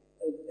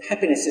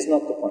 happiness is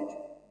not the point.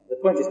 The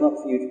point is not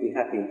for you to be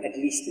happy, at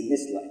least in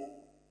this life.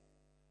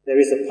 There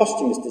is a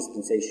posthumous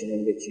dispensation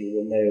in which you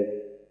will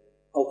know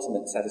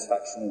ultimate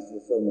satisfaction and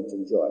fulfillment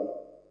and joy.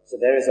 So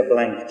there is a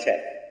blank check.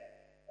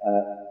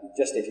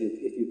 Just if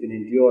you can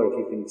endure, if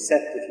you can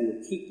accept, if you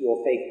will keep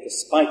your faith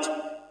despite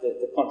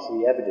the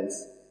contrary evidence,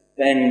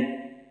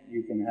 then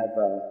you can have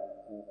a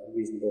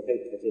reasonable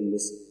hope that in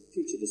this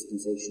future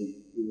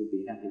dispensation you will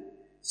be happy.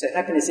 So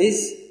happiness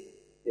is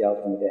the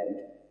ultimate end,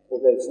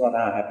 although it's not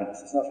our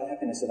happiness. It's not a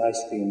happiness of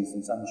ice creams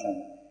and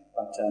sunshine,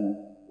 but,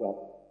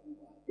 well,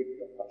 I'm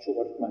not sure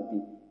what it might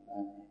be,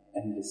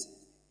 endless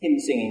hymn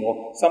singing,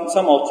 or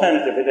some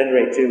alternative, at any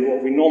rate, to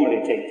what we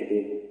normally take to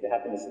be the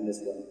happiness in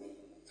this world.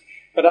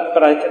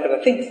 But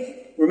I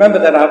think, remember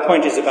that our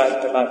point is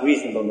about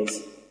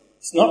reasonableness.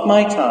 It's not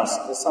my task,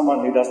 as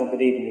someone who doesn't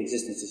believe in the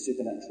existence of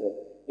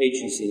supernatural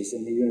agencies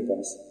in the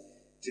universe,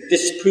 to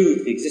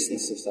disprove the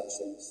existence of such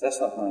things. That's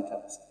not my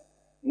task.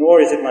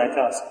 Nor is it my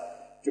task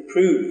to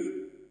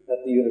prove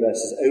that the universe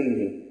is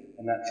only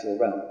a natural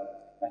realm.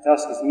 My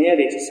task is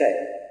merely to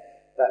say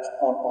that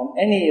on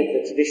any of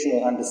the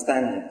traditional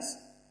understandings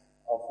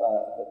of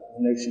the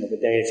notion of a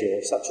deity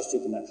or such a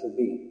supernatural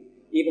being,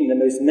 even the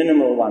most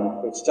minimal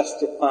one, which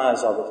just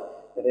requires of it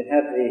that it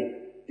have the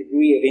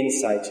degree of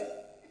insight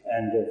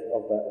and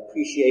of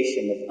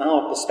appreciation of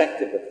our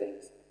perspective of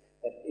things,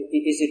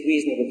 is it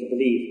reasonable to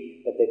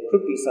believe that there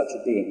could be such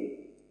a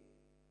being,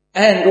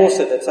 and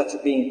also that such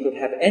a being could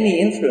have any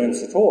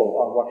influence at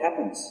all on what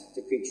happens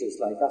to creatures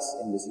like us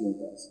in this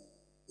universe?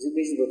 Is it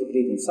reasonable to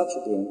believe in such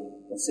a being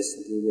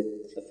consistently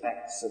with the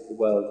facts of the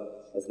world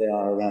as they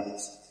are around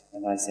us?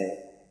 And I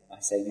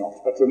say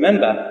not. But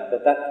remember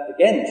that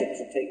again,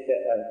 to take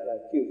a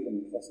cue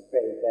from Professor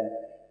Craig there,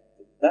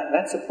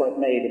 that's a point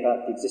made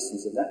about the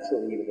existence of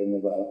natural evil in the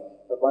world,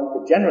 but one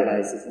could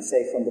generalize it and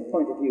say from the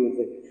point of view of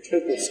the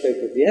total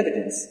scope of the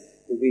evidence,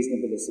 the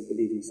reasonableness of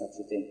believing such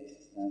a thing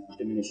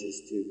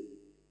diminishes to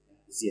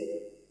zero.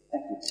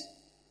 Thank you.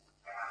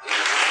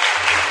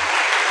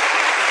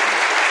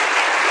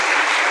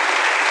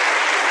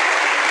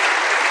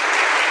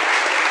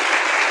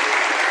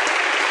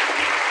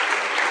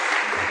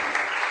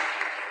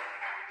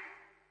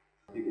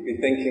 You could be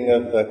thinking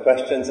of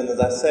questions, and as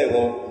I say,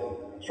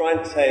 we'll try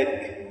and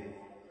take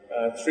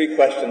 3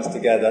 questions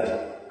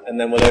together, and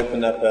then we'll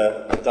open up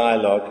a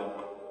dialogue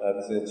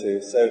between the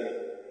two. So,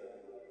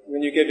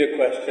 when you give your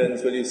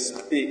questions, will you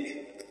speak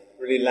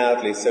really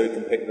loudly so we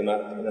can pick them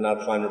up, and then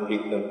I'll try and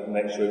repeat them and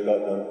make sure we've got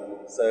them.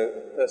 So,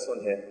 first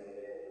one here.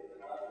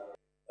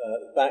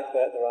 Back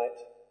there at the right,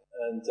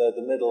 and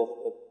the middle,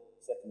 the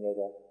second row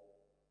there.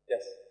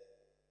 Yes.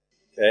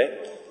 Okay.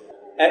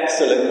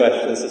 Excellent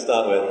questions to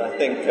start with. I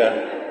think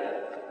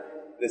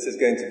this is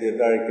going to be a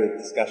very good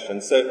discussion.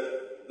 So,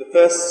 the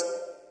first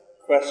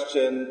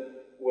question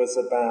was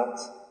about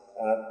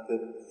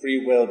the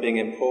free will being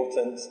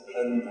important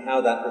and how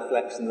that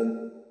reflects in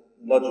the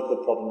logical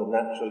problem of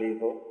natural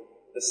evil.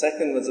 The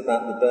second was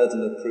about the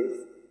burden of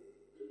proof.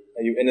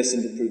 Are you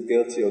innocent if proved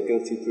guilty, or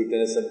guilty if proved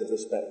innocent with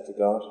respect to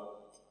God?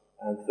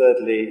 And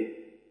thirdly,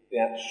 the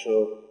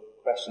actual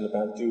question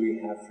about do we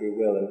have free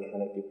will and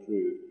can it be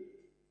proved?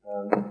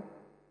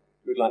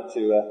 Who'd like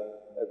to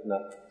open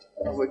up?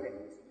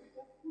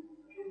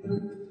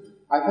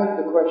 I think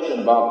the question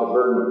about the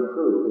burden of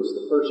proof is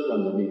the first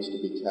one that needs to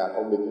be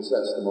tackled because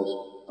that's the most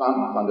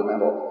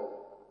fundamental.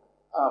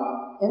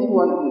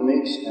 Anyone who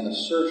makes an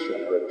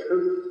assertion or a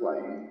truth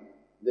claim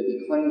that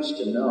he claims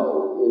to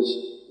know is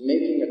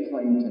making a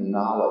claim to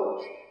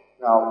knowledge.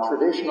 Now,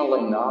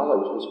 traditionally,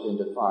 knowledge has been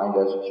defined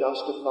as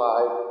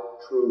justified,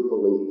 true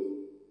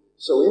belief.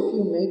 So if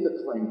you make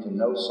a claim to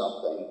know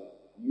something,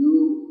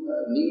 you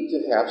need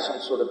to have some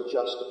sort of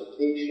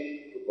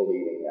justification for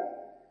believing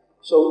that.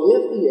 So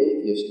if the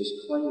atheist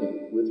is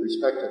claiming, with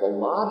respect to the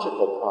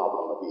logical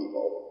problem of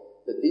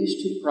evil, that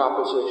these two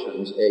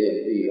propositions, A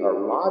and B,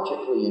 are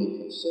logically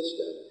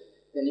inconsistent,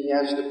 then he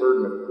has the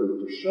burden of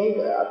proof to show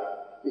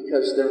that,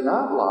 because they're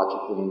not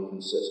logically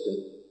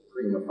inconsistent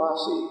prima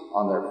facie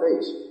on their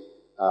face.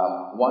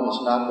 One is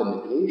not the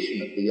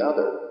negation of the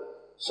other.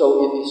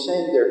 So if he's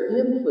saying they're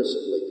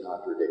implicitly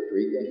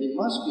contradictory, then he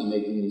must be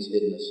making these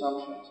hidden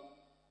assumptions.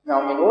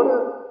 Now, in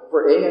order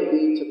for A and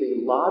B to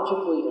be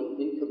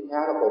logically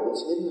incompatible,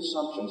 these hidden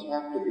assumptions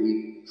have to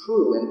be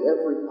true in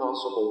every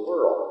possible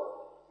world.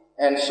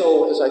 And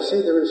so, as I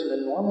say, there is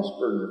an enormous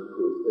burden of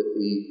proof that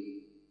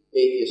the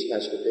atheist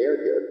has to bear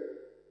here.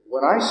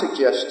 When I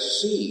suggest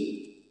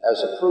C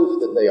as a proof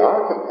that they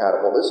are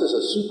compatible, this is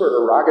a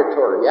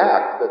supererogatory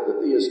act that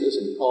the theist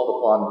isn't called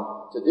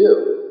upon to do.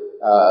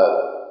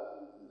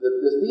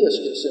 The theist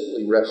can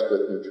simply rest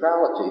with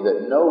neutrality,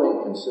 that no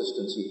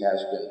inconsistency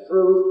has been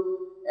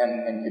proved,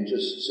 and can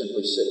just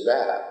simply sit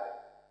back.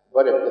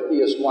 But if the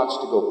theist wants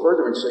to go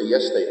further and say,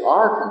 yes, they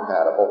are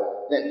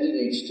compatible, then he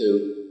needs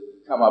to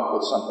come up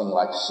with something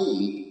like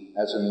C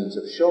as a means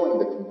of showing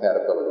the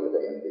compatibility of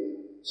A and B.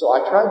 So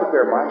I tried to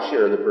bear my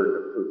share of the burden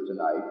of proof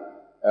tonight,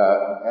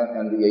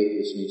 and the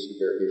atheist needs to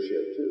bear his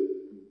share too.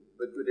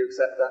 Would you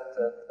accept that,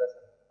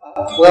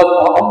 Professor? Well,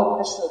 on the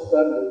question of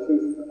burden of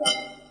proof,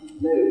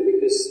 no,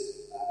 because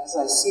as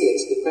I see it,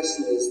 the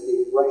question is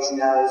the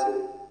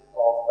rationality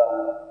of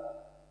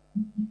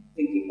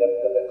thinking that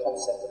a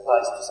concept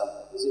applies to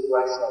something. Is it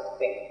rational to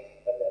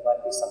think that there might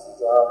be something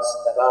that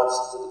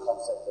answers to the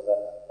concept of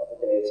a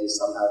deity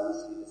somehow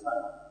loosely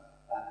defined?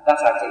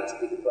 That I take to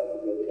be the point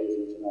that we're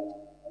debating tonight,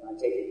 and I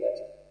take it that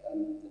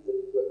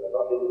we're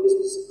not in the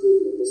business of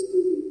proving or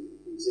disproving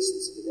the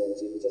existence of a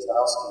deity, we're just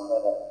asking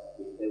whether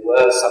if there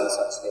were some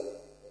such thing,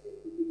 it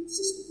would be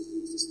consistent with the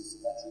existence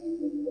of natural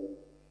evil in the world.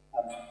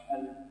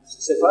 And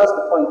so far as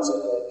the point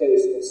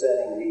goes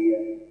concerning the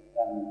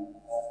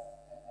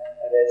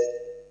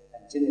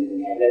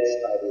alleged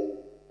by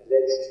the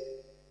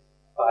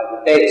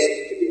deist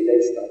to be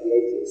alleged by the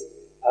atheist,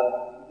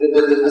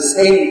 the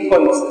same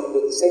points,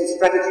 the same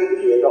strategy that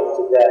we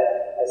adopted there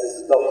as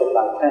is adopted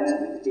by Kant in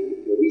the Critique of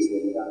Pure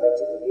Reasoning in our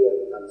lecture from here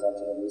comes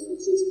antinomies,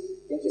 which is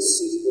get a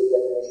suitable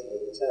definition of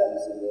the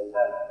terms in the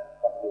apparent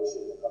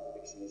contradiction. The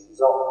contradiction is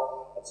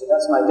resolved. And so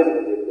that's my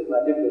difficulty, because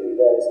my difficulty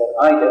there is that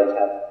I don't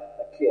have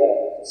a clear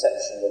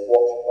conception of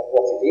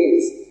what it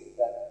is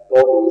that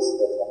God is,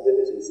 that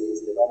omnipotence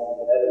is, that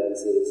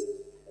omnibenevolence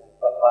is,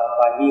 but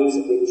by means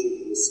of which you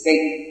can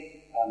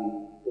escape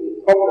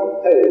the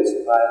problem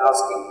posed by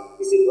asking,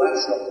 is it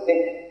rational to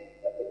think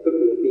that there could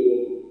be a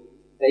being,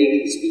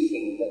 vaguely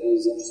speaking, that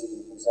is interested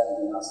and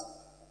concerned in us,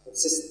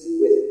 consistently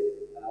with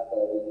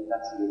the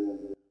natural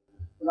evil?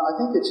 Now, I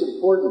think it's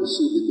important to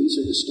see that these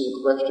are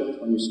distinct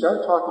questions. When you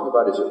start talking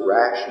about is it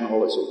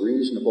rational, is it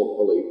reasonable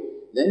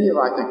belief, then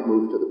you, I think,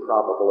 move to the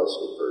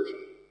probabilistic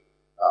version.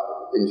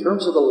 In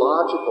terms of the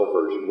logical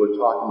version, we're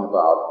talking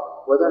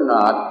about whether or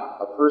not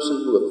a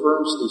person who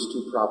affirms these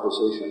two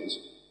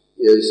propositions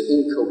is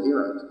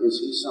incoherent.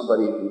 Is he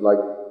somebody who,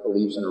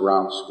 believes in a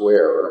round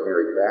square or a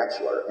married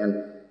bachelor? And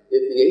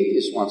if the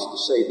atheist wants to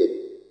say that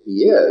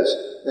he is,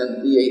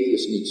 then the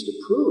atheist needs to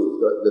prove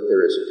that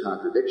there is a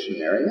contradiction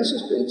there. And this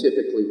has been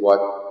typically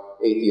what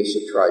atheists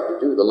have tried to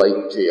do. The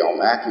late J.L.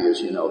 Mackie, as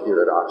you know,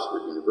 here at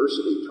Oxford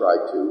University,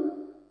 tried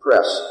to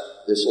press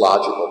this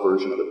logical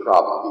version of the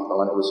problem of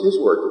evil, and it was his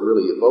work that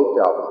really evoked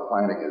Alvin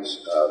Plantinga's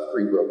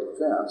free will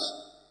defense.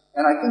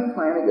 And I think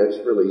Plantinga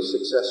has really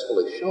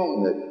successfully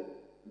shown that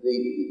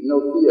no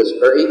theist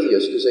or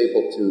atheist is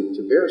able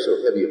to bear so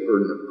heavy a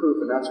burden of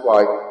proof, and that's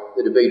why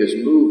the debate has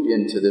moved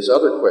into this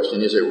other question: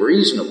 is it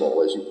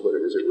reasonable, as you put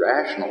it, is it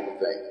rational to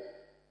think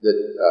that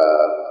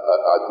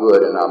a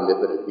good and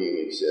omnipotent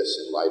being exists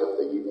in light of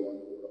the evil in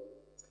the world?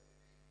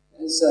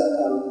 There's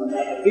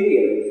a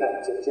video, in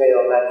fact, of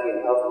J.L. Mackie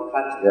and Alvin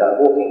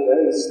Plantinga walking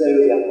very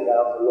slowly up and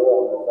down the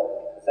lawn of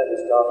the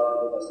Fellows' Garden at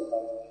University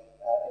College.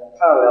 In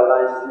parallel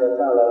lines,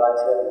 parallel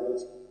lines never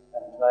meet,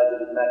 and neither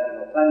did Mackie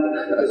nor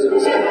Plantinga, because it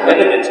was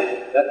evident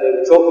that they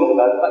were talking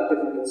about quite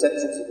different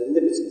conceptions of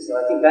omnipotence. And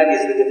I think that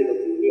is the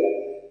difficulty here.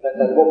 That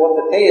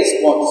what the theist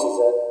wants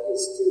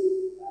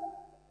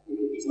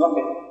is not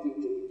going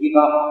to give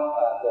up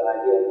the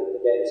idea that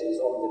the deity is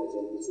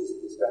omnipotent, which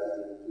is the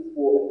strategy that he's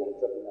already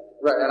talking about.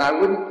 Right, and I'm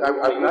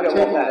not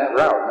taking that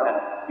route, no.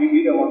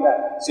 You don't want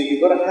that. So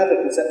you've got to have a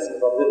conception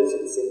of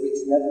omnipotence in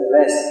which,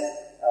 nevertheless,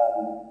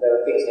 there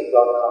are things that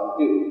God can't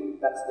do.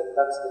 That's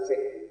the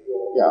trick.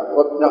 Yeah,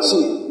 well, now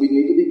see, we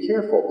need to be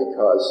careful,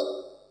 because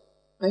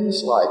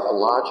things like a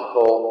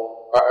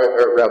logical,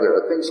 or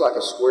rather, things like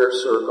a square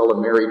circle, a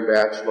married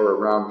bachelor, a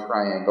round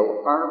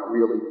triangle, aren't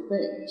really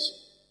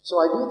things. So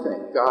I do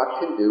think God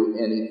can do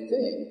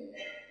anything,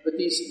 but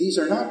these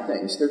are not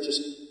things. They're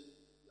just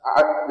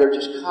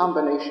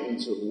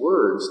combinations of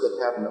words that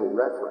have no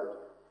referent.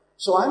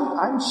 So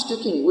I'm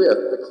sticking with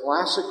the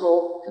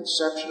classical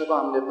conception of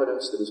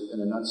omnipotence that has been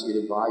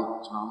enunciated by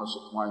Thomas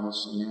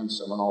Aquinas and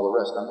Anselm and all the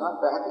rest. I'm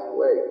not backing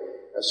away,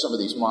 as some of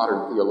these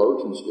modern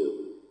theologians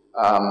do.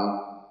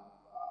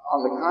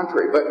 On the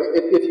contrary, but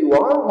if you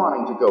are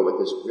wanting to go with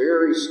this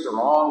very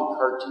strong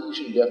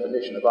Cartesian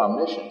definition of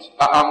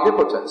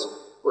omnipotence,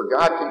 where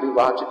God can do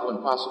logical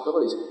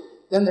impossibilities,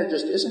 then there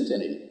just isn't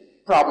any.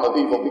 problem of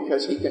evil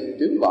because he can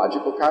do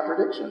logical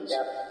contradictions.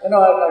 Yeah.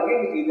 No, I agree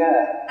with you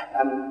there.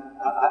 I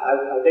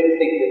don't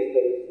think that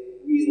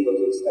it's reasonable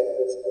to expect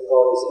that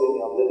God is only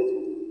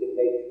omnipotent and he can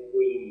make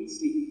green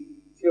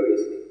sleep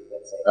furiously,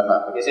 let's say.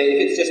 Because if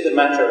it's just a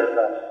matter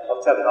of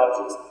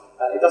terminologies,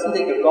 it doesn't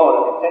think of God. I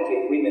mean, plenty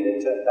of women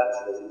have turned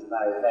bachelors into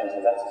married men,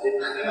 so that's a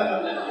different thing.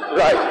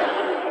 Right.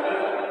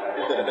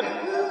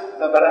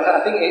 No, but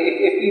I think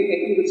if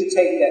we were to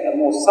take a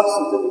more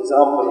substantive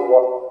example of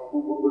what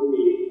would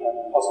be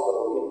possible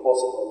or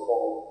impossible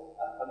for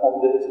an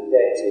omnipotent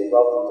deity,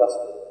 rather than just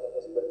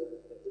as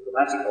a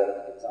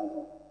grammatical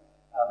example,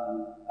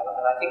 and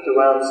I think the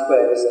round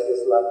square is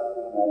like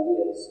green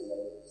ideas,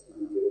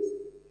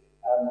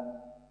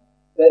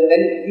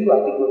 then you,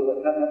 I think,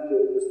 would have to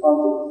respond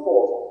to the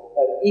thought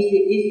that if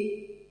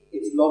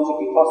it's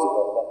logically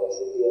possible that there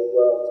should be a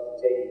world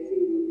containing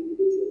free will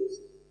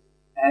individuals,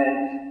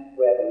 and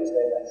where there is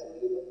no natural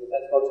evil, if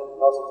that's logically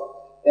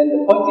possible, then the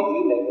point that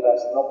you make about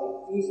it not being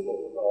feasible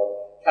for God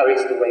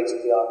carries the weight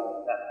of the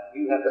argument. Now,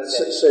 you have to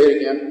say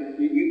it again.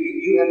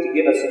 You have to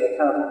give us an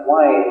account of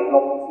why it would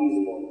not be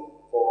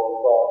feasible for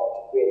God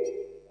to create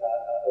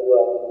a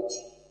world in which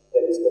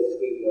there is both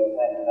free will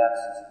and an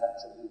absence of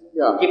natural evil.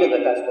 Yeah. Given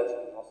that that's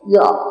logically possible.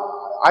 Yeah,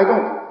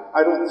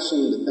 I don't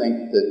seem to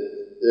think that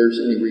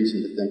there's any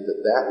reason to think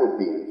that would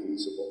be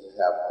infeasible, to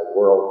have a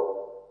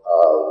world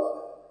of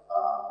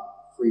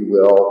free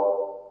will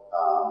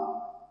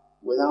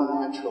without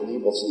natural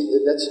evil.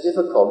 See, that's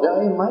difficult. Now,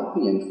 it might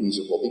be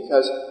infeasible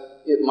because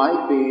it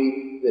might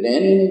be that in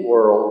any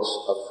worlds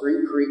of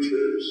free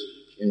creatures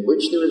in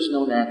which there is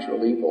no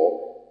natural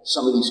evil,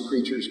 some of these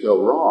creatures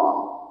go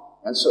wrong,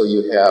 and so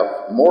you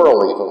have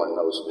moral evil in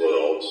those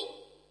worlds.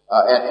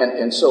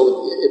 And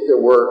so if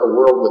there were a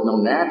world with no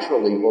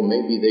natural evil,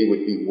 maybe they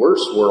would be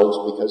worse worlds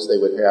because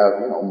they would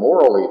have,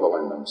 moral evil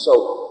in them.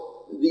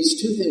 So these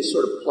two things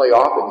sort of play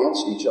off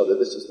against each other.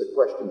 This is the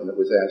question that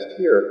was asked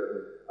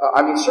here.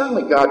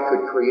 Certainly God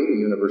could create a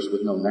universe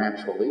with no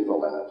natural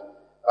evil in it.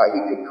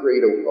 He could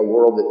create a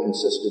world that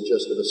consisted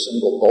just of a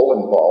single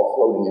bowling ball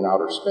floating in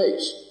outer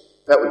space.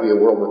 That would be a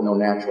world with no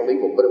natural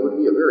evil, but it would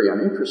be a very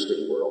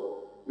uninteresting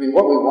world.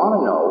 What we want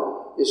to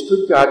know is,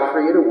 could God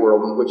create a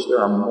world in which there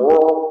are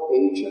moral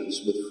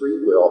agents with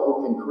free will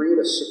who can create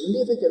a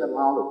significant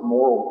amount of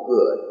moral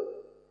good,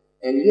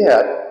 and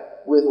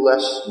yet with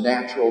less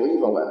natural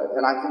evil in it?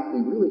 And I think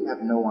we really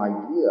have no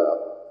idea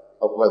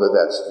of whether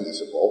that's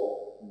feasible.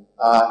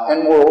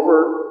 And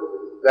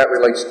moreover, that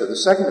relates to the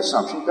second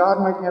assumption. God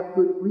might have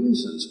good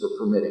reasons for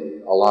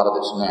permitting a lot of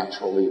this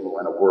natural evil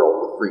in a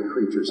world with free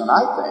creatures. And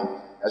I think,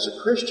 as a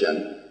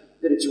Christian,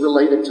 that it's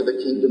related to the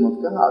kingdom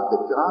of God,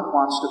 that God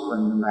wants to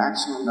bring the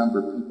maximum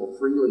number of people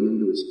freely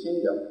into his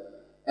kingdom.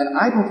 And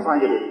I don't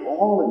find it at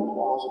all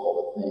implausible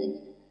to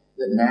think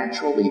that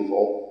natural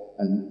evil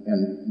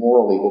and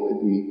moral evil could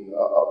be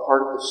a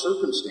part of the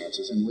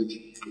circumstances in which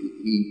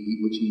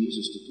he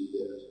uses to do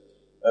this.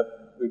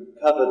 We've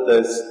covered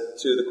those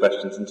two of the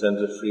questions in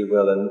terms of free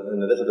will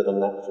and a little bit on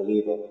natural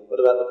evil.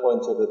 What about the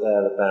point over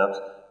there about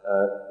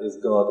is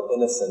God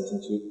innocent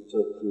and to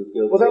prove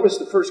guilty? Well, that was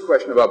the first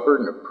question about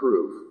burden of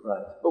proof.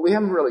 Right. But we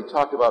haven't really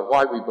talked about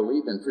why we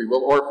believe in free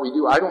will, or if we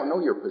do, I don't know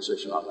your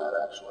position on that,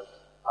 actually.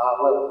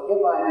 Well, If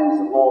My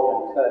Hands Are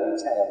Long and Curly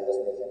Tail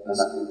doesn't make any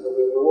sense.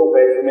 We're all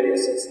very familiar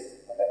since,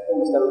 in fact,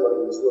 almost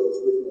everybody in this room has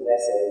written an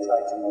essay and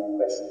tried to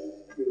question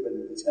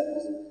proven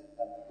determinism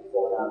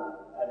before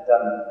now. And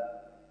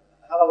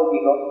how long have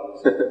we got?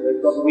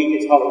 We've got the week,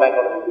 it's bank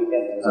holiday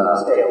weekend. It's a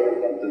stay all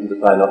weekend. Didn't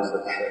define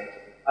Oxford.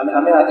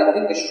 I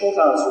think the short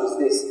answer is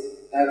this,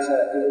 that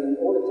in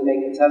order to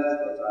make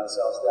intelligible to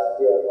ourselves the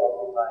idea of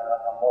occupying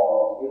a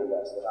moral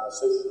universe, that our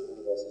social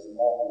universe is a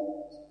moral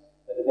universe,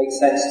 that it makes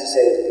sense to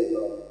say to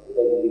people that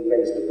they will be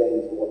praised or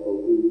blamed for what they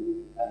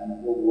do,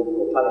 and rewarded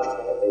or punished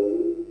for what they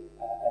do.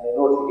 And in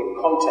order to give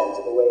content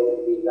to the way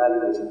that we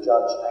evaluate and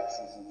judge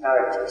actions and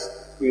characters,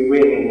 we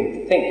really need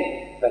to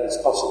think that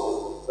it's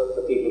possible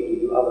for people to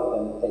do other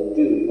than they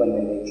do when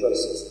they make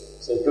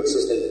choices. So it looks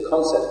as though the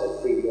concept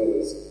of free will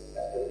is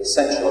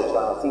essential to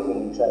our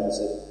thinking in terms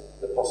of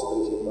the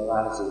possibility of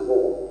morality at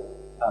all.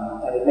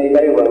 And it may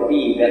very well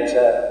be that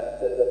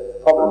the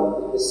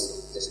problem,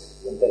 this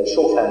just in very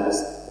shorthand, is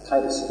the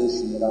kind of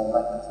solution that I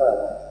might prefer,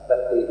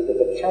 that the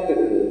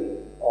vocabulary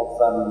of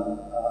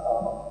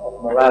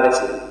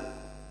morality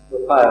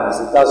requiring, as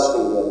it does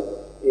free will,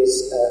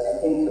 is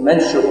an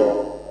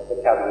incommensurable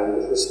vocabulary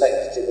with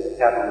respect to the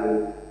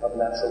vocabulary of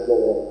natural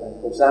law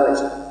and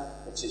causality,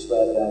 which is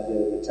where the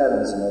idea of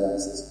determinism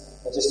arises.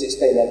 I'll just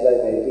explain that very,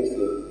 very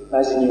briefly.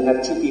 Imagine you have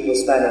two people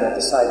standing at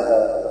the side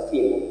of a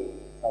field.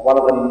 One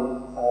of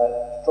them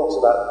talks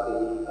about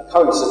the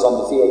occurrences on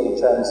the field in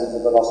terms of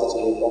the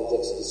velocity of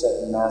objects of a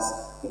certain mass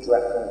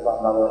interacting with one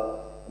another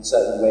in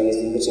certain ways,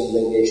 emitting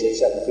radiation at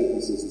certain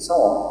frequencies and so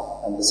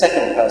on. And the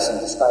second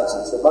person describes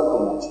it as a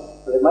rugby match.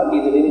 But it might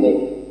be that in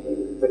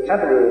the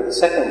vocabulary of the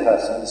second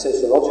person, the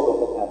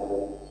sociological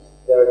vocabulary,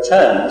 there are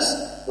terms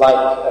like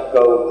a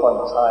goal,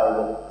 point,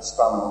 try,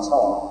 scrum, and so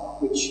on,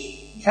 which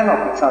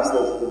cannot be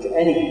translated into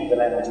any of the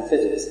language of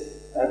physics,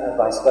 and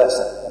vice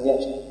versa. And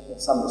yet, in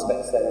some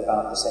respects they're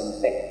about the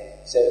same thing.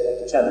 So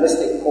a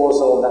deterministic,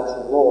 causal,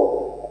 natural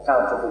law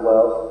account of the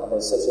world and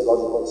a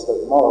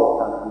sociological, moral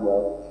account of the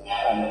world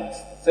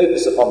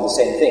focus upon the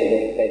same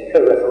thing. They're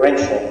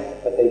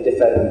co-referential, but they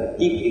differ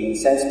deeply in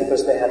sense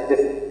because they have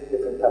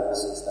different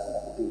purposes.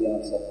 That would be the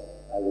answer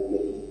I would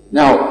give.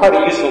 Now, quite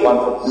a useful one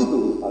for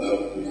school, I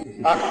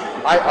think.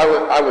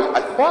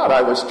 I thought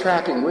I was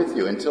tracking with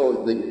you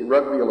until the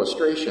rugby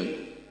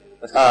illustration.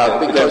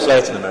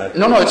 Because in America.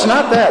 No, it's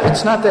not that.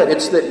 It's not that.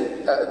 It's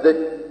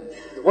that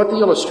what the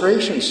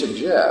illustration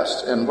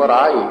suggests, and what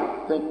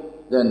I think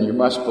then you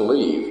must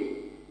believe,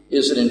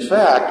 is that in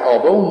fact,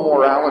 although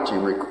morality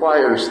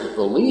requires the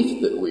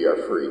belief that we are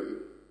free,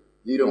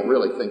 you don't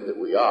really think that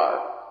we are,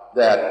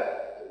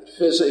 that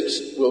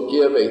physics will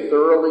give a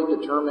thoroughly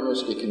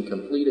deterministic and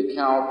complete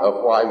account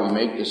of why we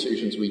make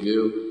decisions we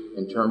do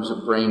in terms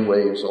of brain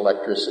waves,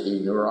 electricity,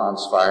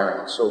 neurons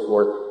firing, and so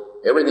forth.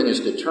 Everything is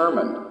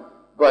determined.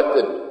 But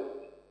the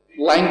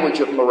language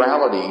of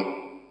morality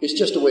is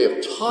just a way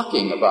of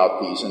talking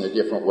about these in a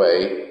different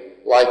way,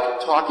 like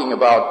talking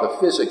about the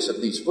physics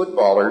of these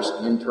footballers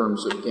in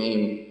terms of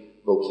game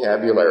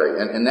vocabulary.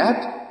 And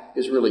that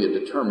is really a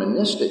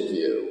deterministic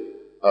view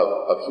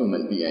of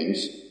human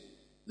beings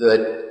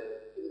that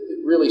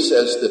really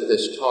says that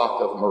this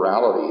talk of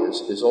morality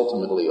is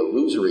ultimately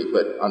illusory,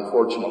 but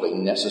unfortunately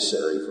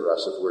necessary for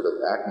us if we're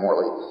to act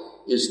morally.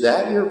 Is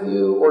that your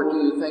view, or do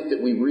you think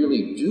that we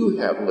really do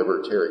have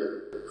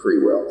libertarian free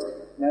will?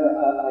 No,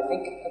 I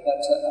think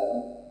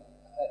that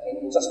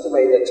in just the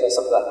way that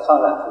something like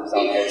Carnap, for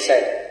example,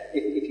 said,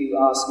 if you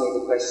ask me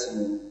the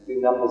question, do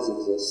numbers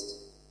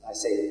exist? I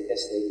say,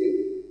 yes, they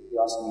do. If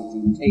you ask me,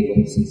 do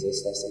tables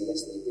exist? I say,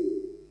 yes, they do.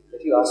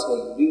 If you ask me,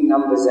 do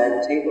numbers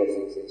and tables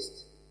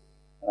exist?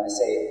 And I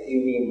say, do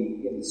you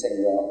mean in the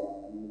same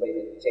realm? In the way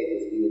that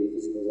tables do in the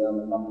physical realm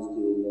and numbers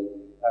do in the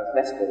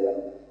arithmetical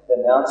realm?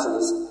 Then the answer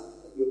is,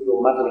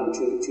 you're muddling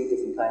two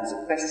different kinds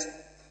of questions.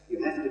 You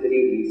have to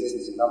believe in the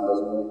existence of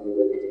numbers in order to do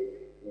arithmetic.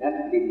 You have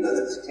to believe in the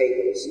existence of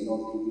tables in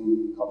order to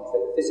do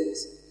complex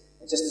physics.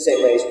 And just the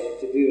same way as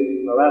to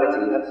do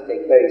morality, you have to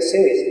take very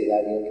seriously the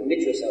idea,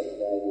 commit yourself to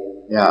the idea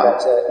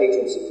that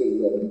agents of free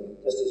will,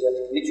 just as you have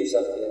to commit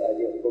yourself to the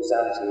idea of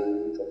causality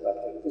when you talk about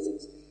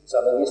physics.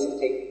 So, I mean, yes, you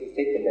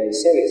take them very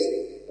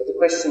seriously, but the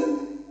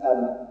question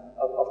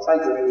of trying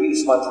to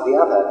reduce one to the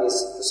other is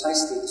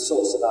precisely the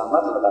source of our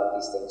muddle about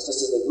these things, just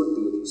as they would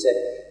be if you said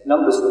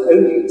numbers would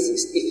only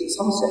exist if in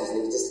some sense they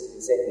existed in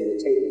the same way that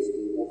tables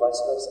do, or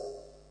vice versa.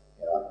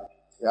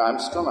 Yeah, I'm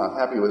still not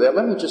happy with that.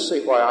 Let me just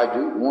say why I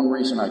do, one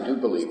reason I do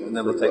believe in and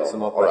then we'll take some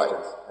more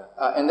questions.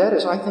 Right. And that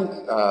is, I think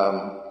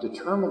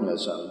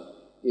determinism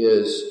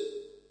is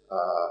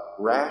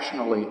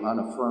rationally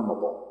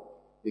unaffirmable,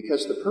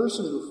 because the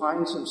person who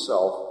finds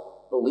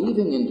himself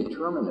believing in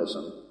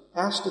determinism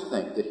has to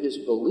think that his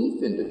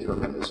belief in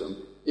determinism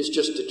is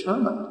just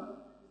determined,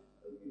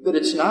 that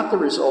it's not the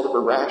result of a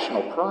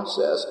rational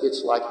process.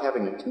 It's like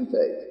having a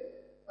toothache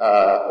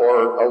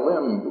or a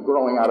limb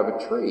growing out of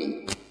a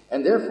tree.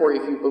 And therefore,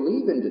 if you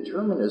believe in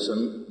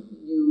determinism,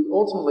 you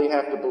ultimately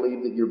have to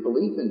believe that your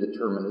belief in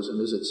determinism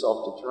is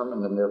itself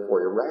determined and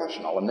therefore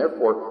irrational. And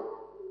therefore,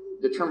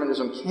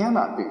 determinism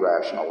cannot be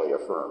rationally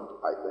affirmed,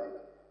 I think.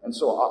 And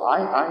so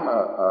I'm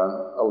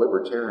a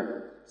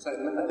libertarian. So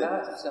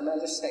may I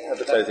just say...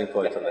 Advertising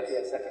point on this.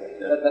 Yes, exactly.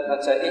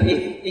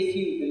 Yeah. If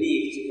you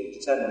believed in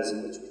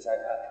determinism, which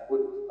I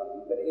wouldn't,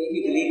 but if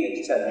you believe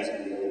in determinism,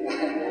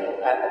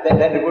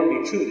 then it would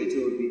be true that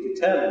you would be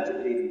determined to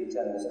believe in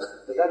determinism.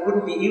 But that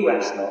wouldn't be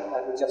irrational,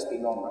 that would just be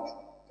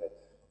non-rational. Okay.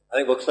 I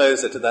think we'll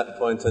close it at that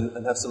point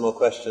and have some more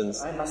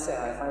questions. I must say,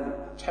 I find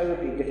it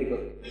terribly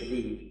difficult to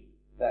believe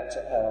that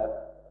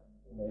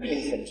an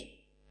infant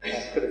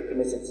could have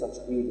committed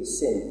such grievous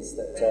sins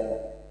that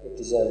it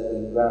deserved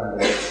being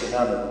drowned in the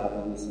tsunami that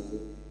happened recently.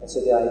 And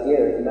so the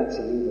idea of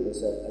natural evil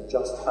as a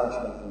just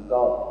punishment from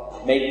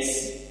God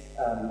makes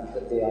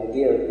the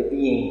idea of the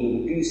being who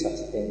would do such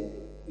a thing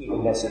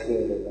even less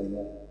agreeable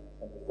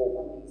than before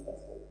one means that.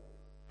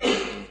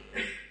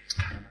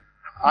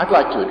 I'd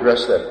like to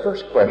address that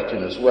first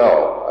question as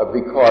well,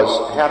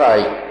 because had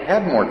I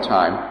had more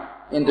time,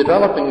 in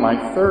developing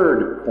my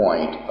third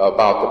point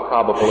about the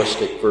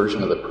probabilistic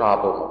version of the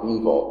problem of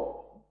evil,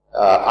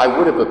 I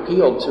would have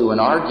appealed to an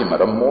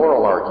argument, a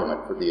moral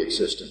argument for the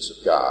existence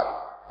of God,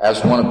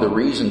 as one of the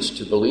reasons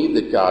to believe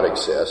that God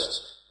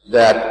exists,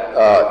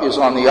 that is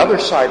on the other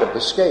side of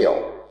the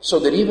scale, so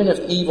that even if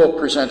evil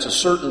presents a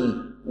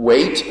certain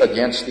weight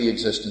against the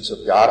existence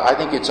of God, I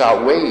think it's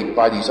outweighed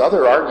by these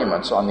other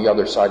arguments on the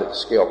other side of the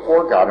scale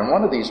for God, and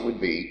one of these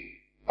would be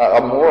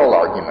a moral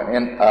argument.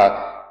 And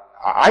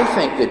I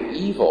think that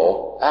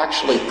evil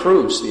actually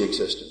proves the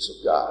existence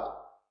of God.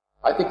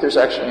 I think there's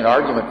actually an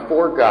argument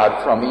for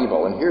God from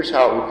evil, and here's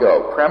how it would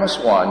go. Premise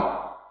one,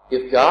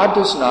 if God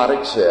does not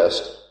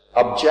exist,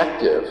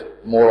 objective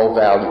moral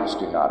values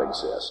do not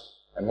exist.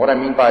 And what I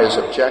mean by as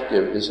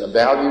objective is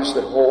values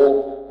that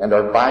hold and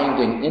are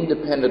binding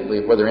independently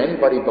of whether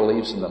anybody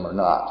believes in them or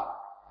not.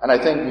 And I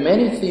think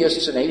many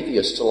theists and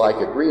atheists alike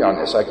agree on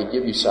this. I could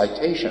give you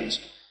citations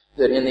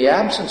that in the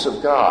absence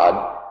of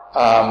God,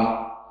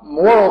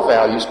 moral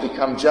values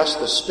become just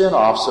the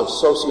spin-offs of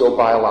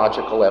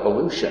socio-biological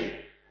evolution,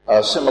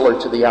 similar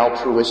to the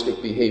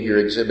altruistic behavior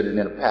exhibited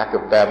in a pack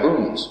of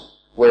baboons,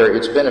 where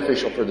it's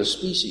beneficial for the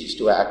species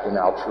to act in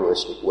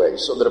altruistic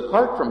ways. So that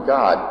apart from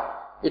God,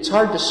 it's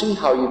hard to see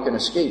how you can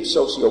escape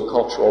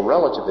socio-cultural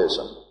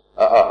relativism.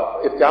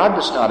 If God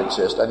does not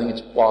exist, I think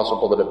it's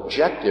plausible that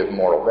objective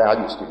moral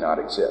values do not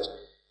exist.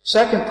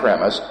 Second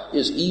premise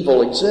is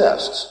evil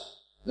exists.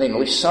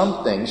 Namely,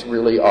 some things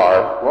really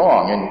are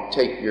wrong, and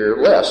take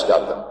your list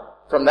of them.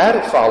 From that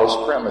it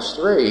follows premise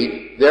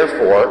 3,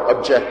 therefore,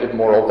 objective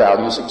moral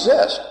values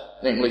exist.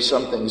 Namely,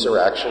 some things are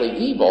actually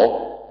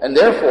evil, and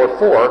therefore,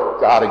 4,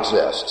 God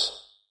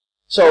exists.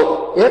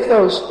 So, if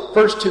those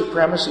first 2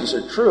 premises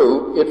are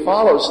true, it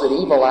follows that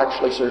evil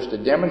actually serves to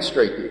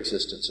demonstrate the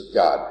existence of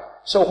God.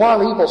 So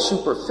while evil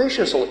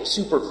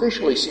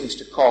superficially seems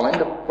to call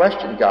into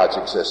question God's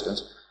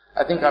existence,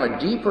 I think on a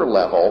deeper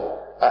level,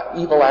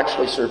 evil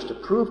actually serves to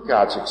prove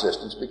God's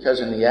existence, because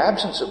in the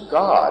absence of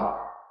God,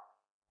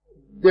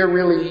 there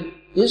really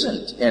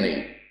isn't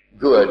any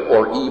good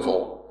or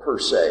evil per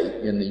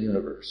se in the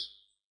universe.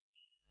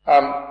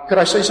 Could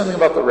I say something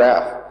about the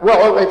wrath?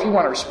 Well, if you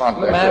want to respond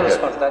to that. May I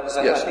respond to that? Because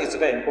Yes. I think it's a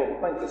very important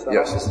point as well,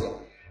 Yes. obviously.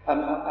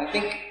 I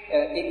think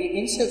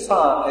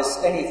insofar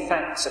as any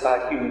facts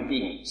about human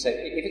beings, so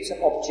if it's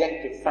an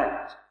objective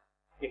fact,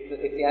 if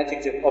the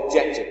adjective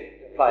objective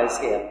applies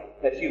here,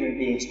 that human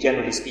beings,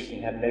 generally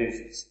speaking, have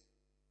noses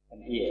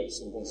and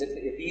ears and things,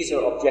 if these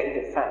are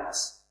objective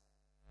facts,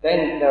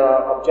 then there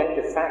are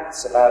objective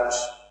facts about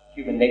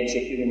human nature,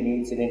 human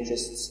needs and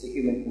interests, the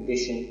human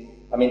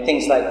condition. I mean,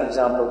 things like, for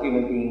example,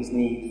 human beings'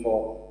 need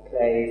for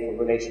play,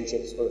 for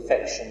relationships, for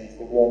affection,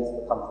 for warmth,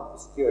 for comfort,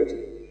 for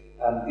security.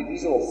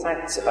 These are all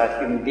facts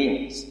about human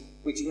beings,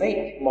 which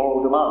make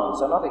moral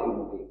demands on other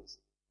human beings.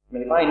 I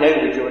mean, if I know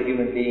that you're a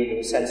human being, you're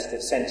a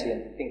sensitive,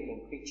 sentient,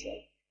 thinking creature,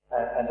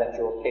 and that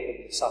you're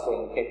capable of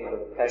suffering and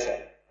capable of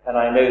pleasure, and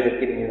I know that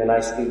giving you an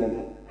ice cream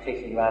and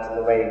taking you out of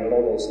the rain and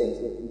all those things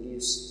will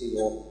conduce to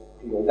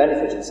your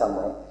benefit in some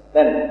way,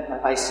 then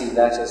I see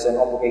that as an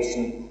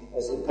obligation,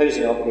 as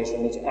imposing an obligation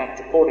on me to act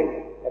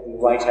accordingly. Every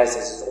right has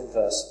as its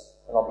obverse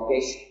an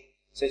obligation.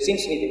 So it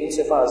seems to me that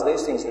insofar as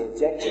those things are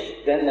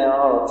objective, then there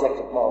are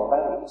objective moral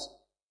values.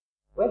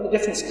 Where the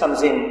difference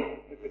comes in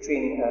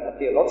between a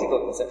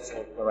theological conception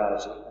of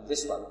morality and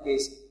this one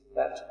is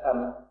that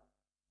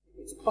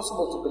it's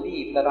possible to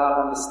believe that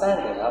our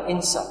understanding, our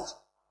insight,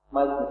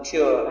 might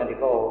mature and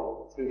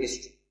evolve through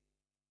history.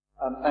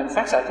 And in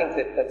fact, I think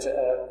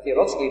that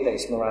theologically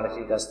based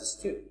morality does this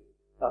too.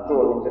 After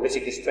all, in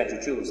Leviticus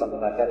 22 or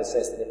something like that, it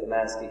says that if a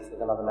man sleeps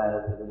with another man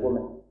or with a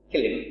woman,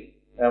 kill him.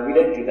 We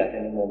don't do that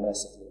anymore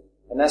mercifully.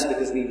 And that's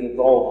because we've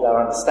evolved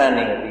our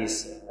understanding of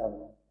these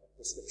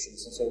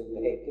prescriptions, and so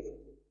we behave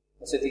differently.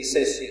 And so these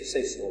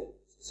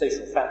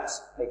social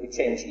facts make a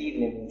change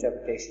even in the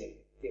interpretation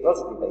of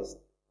theologically based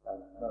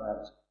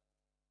morality.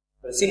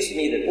 But it seems to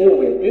me that all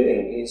we're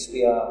doing is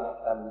we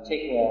are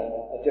taking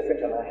a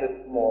different, and I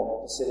hope more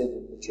considered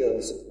and mature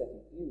and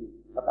sympathetic view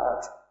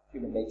about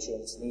human nature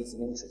and its needs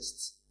and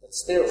interests, but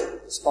still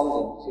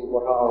responding to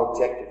what are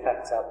objective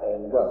facts out there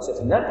in the world. So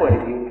from that point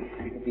of view,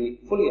 you can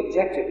be fully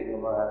objective in your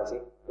morality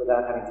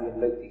without having to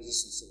invoke the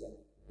existence of them.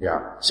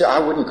 Yeah. See, I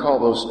wouldn't call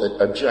those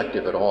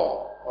objective at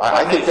all.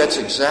 I think that's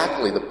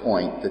exactly the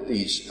point that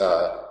these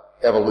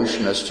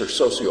evolutionists or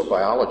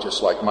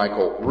sociobiologists like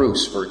Michael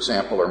Roos, for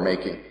example, are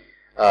making.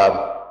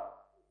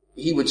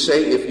 He would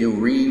say if you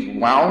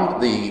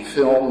rewound the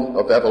film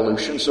of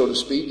evolution, so to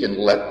speak, and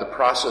let the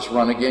process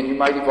run again, you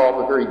might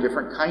evolve a very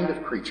different kind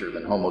of creature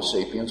than Homo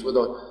sapiens with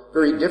a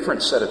very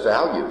different set of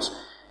values.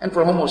 And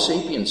for Homo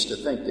sapiens to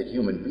think that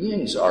human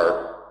beings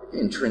are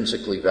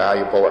intrinsically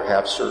valuable or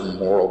have certain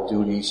moral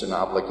duties and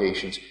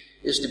obligations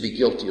is to be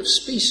guilty of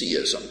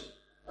speciesism,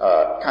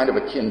 kind of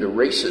akin to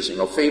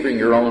racism, favoring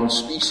your own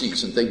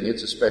species and thinking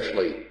it's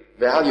especially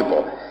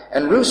valuable.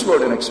 And Roos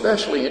wrote an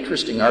especially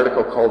interesting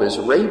article called Is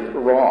Rape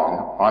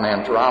Wrong? On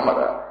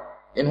Andromeda,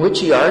 in which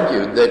he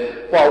argued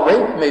that while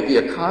rape may be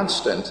a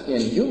constant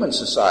in human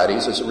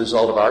societies as a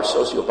result of our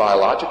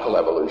sociobiological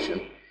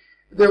evolution,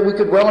 we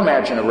could well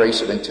imagine a race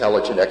of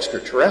intelligent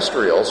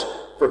extraterrestrials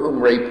for whom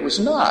rape was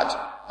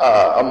not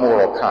a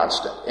moral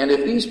constant. And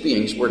if these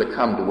beings were to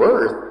come to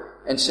Earth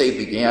and, say,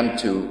 began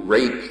to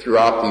rape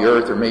throughout the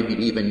Earth, or maybe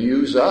to even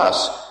use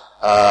us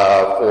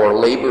for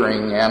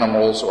laboring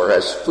animals or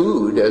as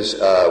food as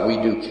we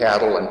do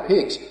cattle and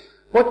pigs,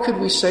 what could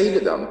we say to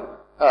them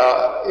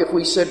if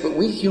we said, but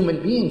we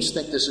human beings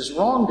think this is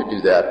wrong to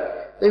do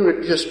that? They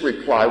would just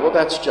reply, well,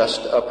 that's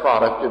just a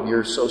product of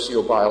your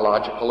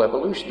socio-biological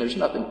evolution. There's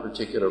nothing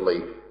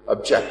particularly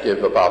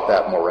objective about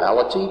that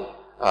morality,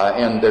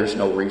 and there's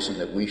no reason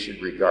that we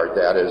should regard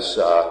that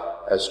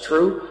as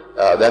true.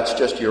 That's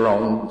just your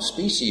own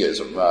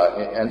speciesism.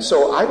 And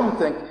so I don't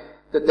think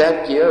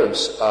that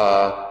gives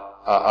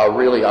a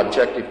really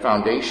objective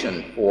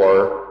foundation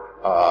for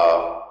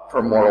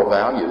moral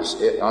values.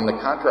 On the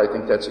contrary, I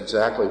think that's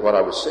exactly what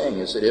I was saying,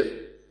 is that if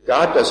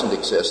God doesn't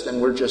exist,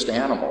 then we're just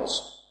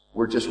animals.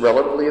 We're just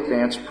relatively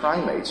advanced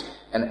primates.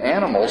 And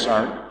animals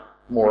aren't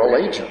moral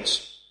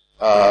agents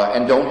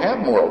and don't have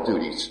moral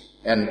duties.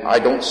 And I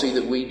don't see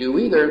that we do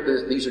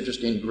either. These are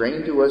just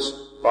ingrained to us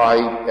by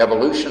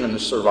evolution and the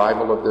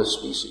survival of this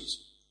species.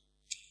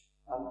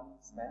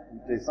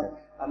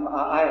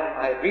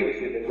 I agree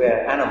with you that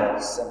we're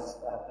animals and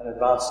an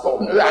advanced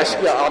form.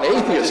 On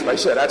atheism, I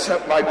said. That's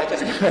not my... I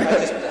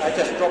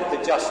just dropped the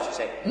just to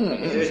say,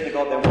 if there isn't a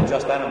God, then we're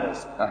just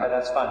animals.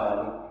 That's fine, I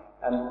mean.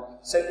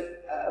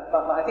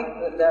 But I think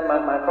that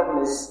my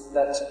problem is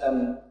that,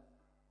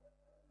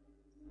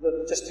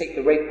 just take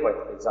the rape point,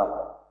 for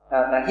example.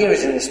 Now here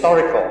is an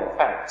historical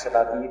fact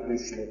about the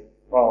evolution of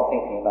moral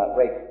thinking about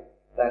rape,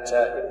 that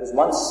it was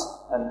once,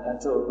 and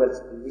until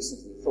relatively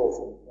recently, thought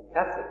in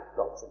Catholic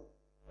doctrine,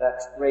 that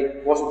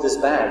rape wasn't as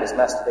bad as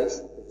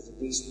masturbation, because at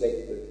least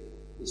rape would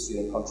issue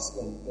in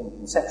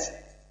conception.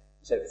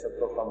 So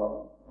from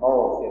a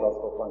moral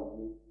theological point of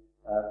view,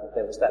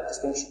 there was that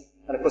distinction.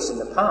 And of course in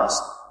the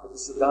past, it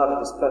was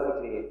regarded as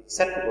perfectly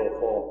acceptable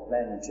for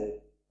men to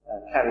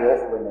carry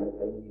off women if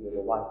they needed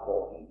a wife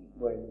or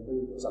were in the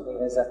mood or something.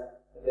 There's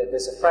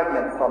a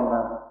fragment from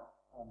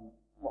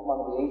one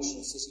of the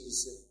ancient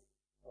cities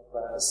of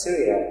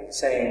Assyria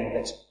saying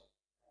that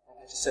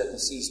at a certain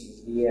season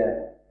of the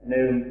year,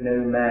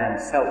 no man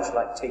felt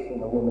like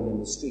taking a woman in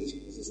the street,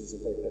 because this was a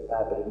very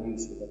bad bit of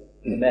news for the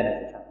men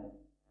at the time.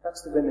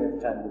 Perhaps the women at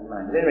the time didn't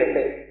mind. But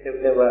anyway,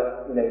 there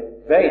were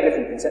very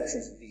different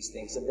conceptions of these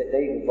things, and that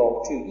they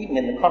evolved too, even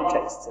in the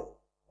context of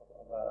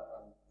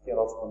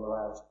theological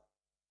morality.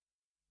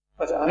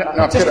 But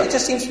it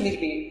just seems to me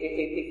to be,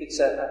 if it's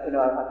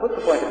I put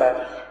the point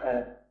about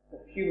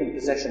human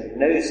possession of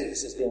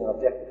noses as being an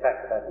objective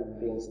fact about human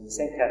beings in the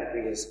same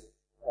category as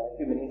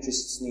human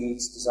interests,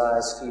 needs,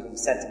 desires,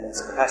 feelings,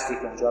 sentiments, capacity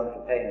for enjoyment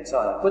and pain, and so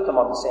on. I put them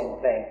on the same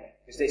plane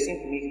because they seem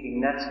to me to be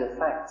natural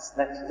facts,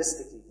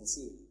 naturalistically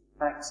conceived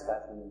facts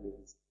about human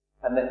beings,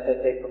 and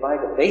that they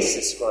provide a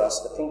basis for us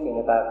for thinking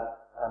about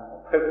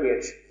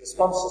appropriate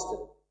responses to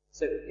them.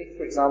 So if,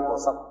 for example,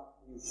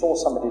 you saw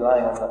somebody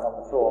lying on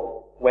the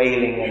floor,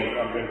 wailing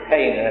and in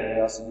pain and everything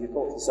else, and you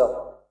thought to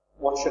yourself,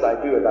 what should I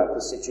do about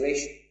this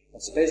situation?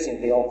 And supposing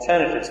the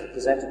alternatives that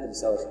presented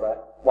themselves were,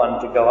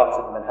 one, to go up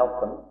to them and help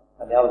them,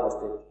 and the other was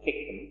to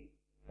kick them,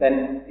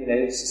 then,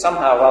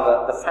 somehow or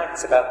other, the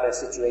facts about their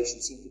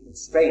situation seem to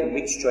constrain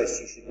which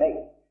choice you should make.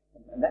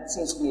 And that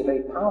seems to me a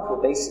very powerful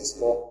basis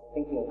for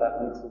thinking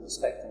about mutual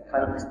respect and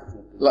kindness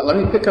between people. Let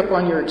me pick up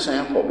on your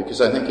example,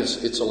 because I think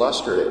it's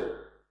illustrative.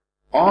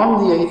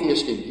 On the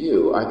atheistic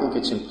view, I think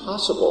it's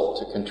impossible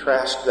to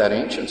contrast that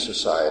ancient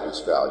society's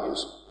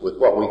values with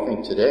what we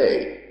think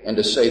today and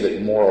to say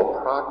that moral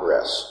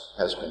progress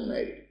has been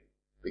made.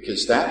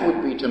 Because that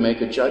would be to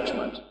make a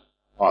judgment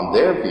on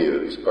their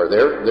views or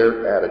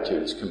their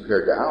attitudes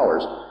compared to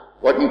ours.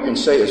 What you can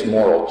say is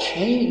moral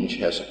change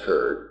has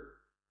occurred,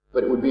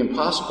 but it would be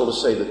impossible to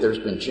say that there's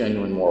been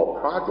genuine moral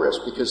progress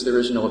because there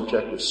is no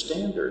objective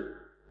standard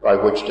by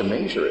which to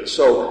measure it.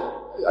 So,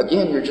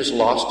 again, you're just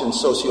lost in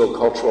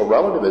sociocultural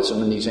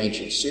relativism, and these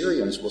ancient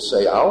Syrians will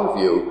say our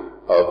view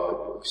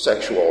of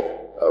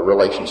sexual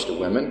relations to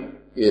women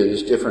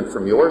is different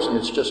from yours, and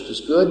it's just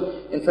as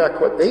good. In fact,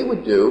 what they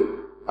would do,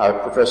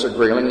 Professor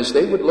Grayling, is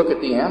they would look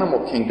at the animal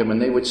kingdom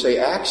and they would say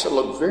acts that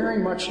look very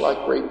much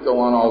like rape go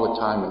on all the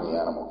time in the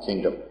animal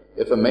kingdom.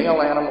 If a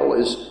male animal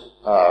is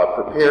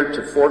prepared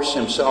to force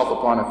himself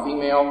upon a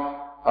female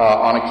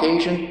on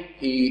occasion,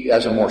 he,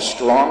 as a more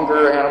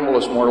stronger animal,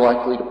 is more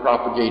likely to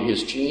propagate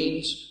his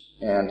genes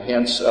and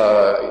hence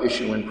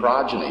issue in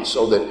progeny,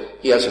 so that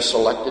he has a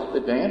selective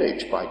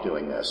advantage by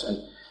doing this.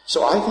 And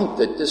so I think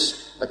that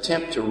this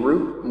attempt to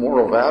root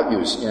moral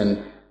values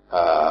in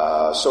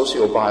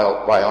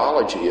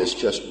sociobiology is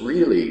just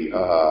really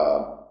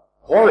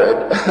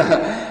horrid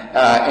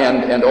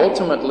and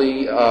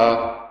ultimately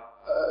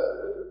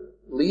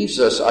leaves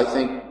us, I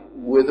think,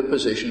 with a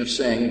position of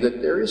saying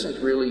that there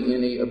isn't really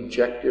any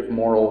objective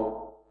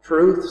moral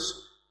truths,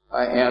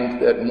 and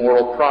that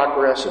moral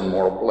progress and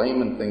moral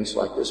blame and things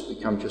like this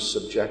become just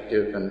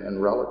subjective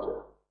and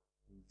relative.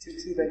 Two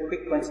very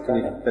quick points. Can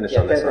you finish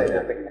on this one?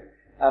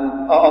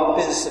 On the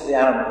business of the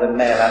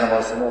male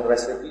animals and all the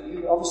rest of it,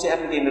 you obviously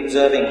haven't been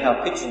observing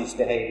how pigeons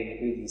behave in the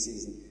breeding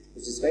season,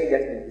 which is very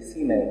definitely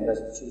female and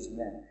doesn't choose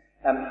men.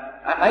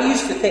 I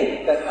used to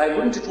think that I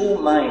wouldn't at all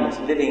mind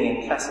living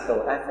in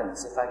classical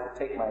Athens if I could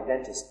take my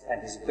dentist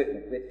and his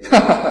equipment with me.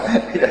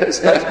 Yes.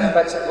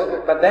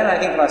 But then I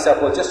think to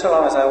myself, well, just so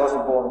long as I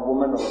wasn't born a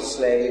woman or a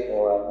slave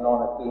or a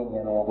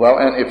non-Athenian or... Well,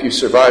 and if you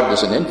survived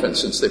as an infant,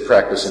 since they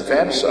practice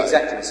infanticide.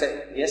 Exactly. So,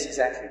 yes,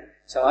 exactly.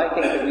 So I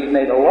think that we've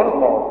made a lot of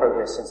moral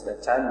progress since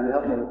that time. You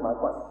help me with my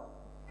point.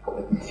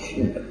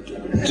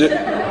 Do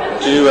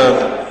you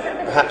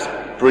perhaps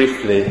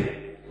briefly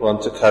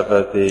want to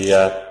cover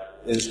the...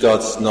 is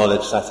God's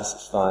knowledge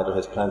satisfied or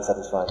his plan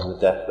satisfied in the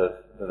death of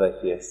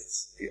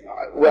atheists?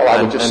 Well,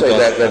 I would just say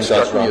that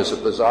struck me as a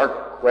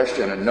bizarre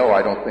question, and no,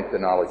 I don't think the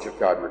knowledge of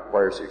God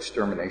requires the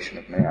extermination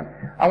of man.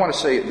 I want to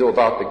say, though,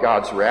 about the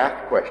God's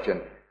wrath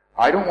question,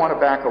 I don't want to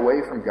back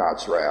away from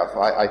God's wrath.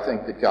 I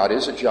think that God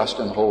is a just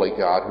and holy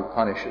God who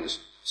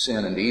punishes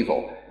sin and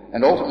evil.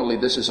 And ultimately,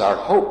 this is our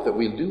hope that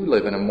we do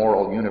live in a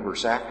moral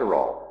universe after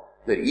all,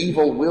 that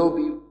evil will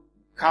be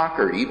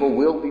conquered, evil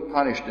will be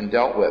punished and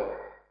dealt with.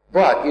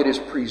 But it is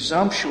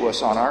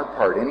presumptuous on our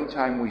part,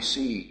 anytime we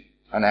see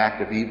an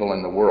act of evil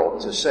in the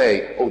world, to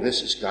say, oh,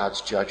 this is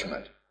God's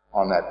judgment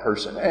on that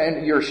person.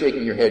 And you're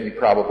shaking your head, you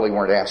probably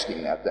weren't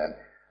asking that then.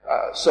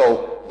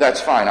 So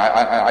that's fine.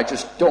 I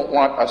just don't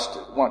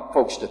want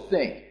folks to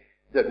think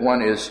that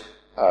one is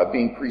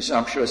being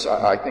presumptuous.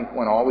 I think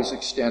one always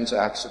extends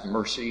acts of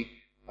mercy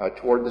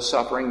toward the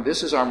suffering.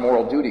 This is our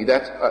moral duty.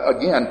 That's,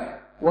 again,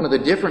 one of the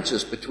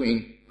differences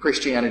between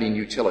Christianity and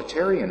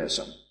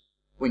utilitarianism.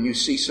 When you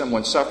see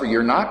someone suffer,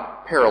 you're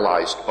not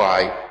paralyzed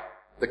by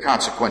the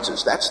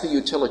consequences. That's the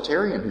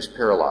utilitarian who's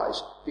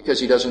paralyzed because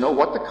he doesn't know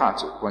what the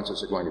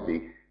consequences are going to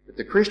be. But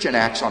the Christian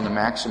acts on the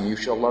maxim, you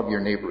shall love your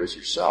neighbor as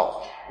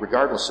yourself,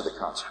 regardless of the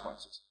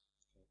consequences.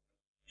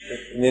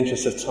 In the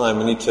interest of time,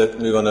 we need to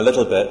move on a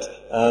little bit.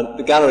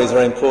 The galleries are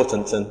very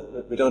important, and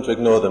we don't want to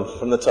ignore them.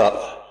 From the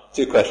top,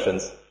 2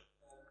 questions.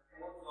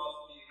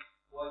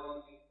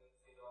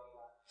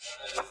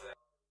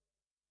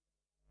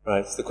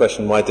 Right, so the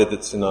question, why did the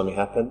tsunami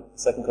happen?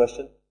 Second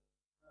question?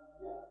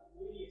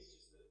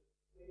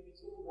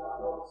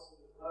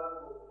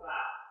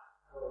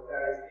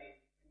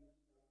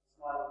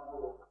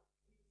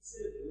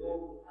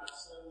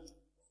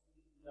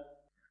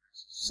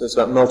 So it's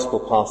about multiple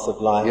paths of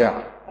life.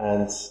 Yeah.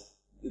 And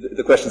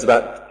the question's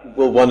about,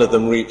 will one of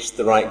them reach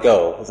the right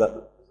goal? Is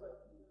that?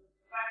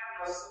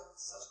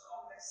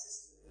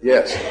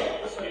 Yes.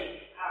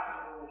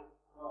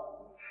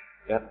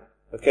 Yeah.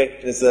 Okay.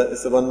 Is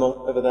there one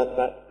more over that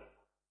back?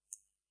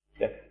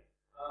 Yeah.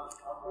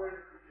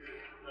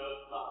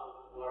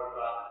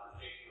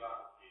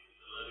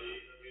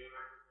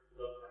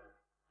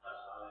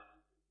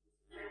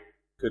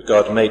 Could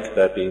God make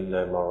there be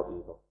no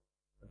moral evil?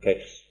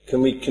 Okay.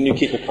 Can you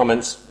keep your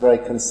comments very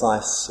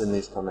concise in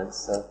these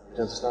comments? Do you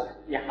want to start?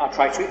 Yeah, I'll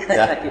try to.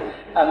 Yeah. Thank you.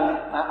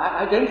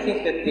 I don't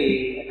think that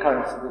the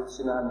occurrence of the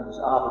tsunami was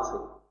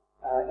arbitrary.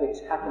 It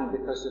happened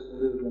because of the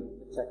movement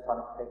of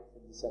tectonic plates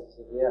in the surface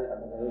of the Earth. I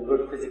mean, there are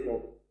good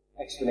physical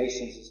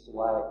explanations as to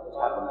why it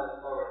happened.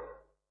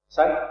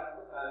 Sorry?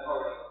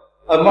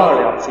 Oh,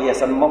 morally arbitrary,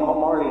 yes.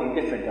 Morally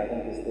indifferent, I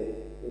think, is the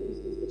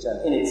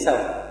term. In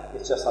itself,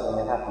 it's just something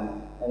that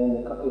happened,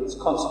 and its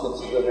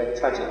consequences were very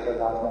tragic for a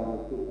large number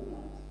of people.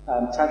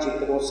 Tragic,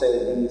 but also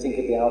when you think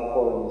of the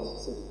outpouring of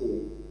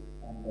sympathy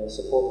and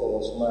support there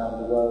was from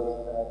around the world,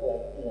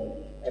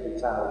 every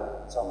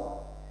tower and so on.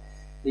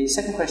 The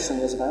second question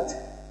was about?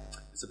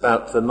 It's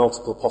about the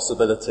multiple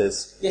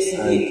possibilities. Yes,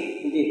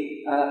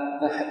 indeed.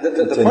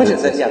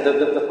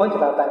 The point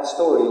about that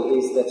story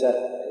is that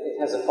it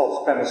has a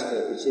false premise to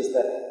it, which is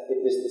that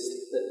it was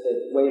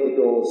the way the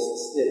doors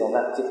slid on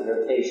that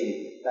particular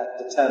occasion that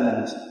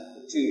determined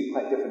the 2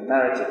 quite different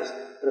narratives.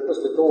 But of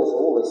course the doors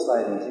are always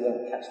sliding, so you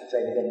don't catch the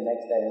train again the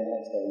next day and the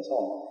next day and so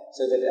on.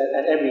 So that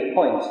at every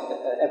point,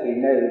 at every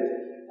node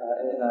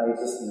in our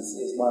existence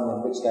is one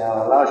in which there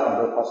are a large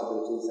number of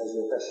possibilities, as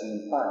your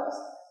question implies.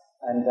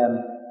 And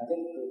I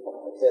think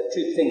there are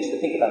 2 things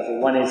to think about here.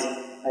 One is,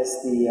 as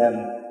the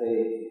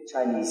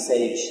Chinese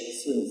sage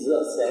Sun Tzu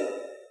said,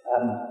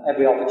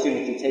 every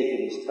opportunity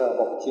taken is 12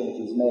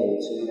 opportunities made,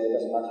 so it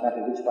doesn't much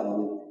matter which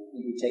one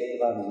you take,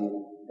 provided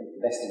you make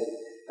the best of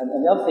it.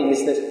 And the other thing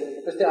is that,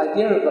 because the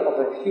idea of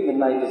a human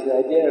life is the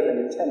idea of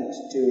an attempt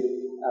to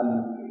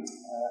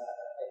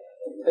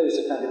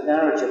impose a kind of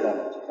narrative on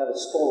it, to tell a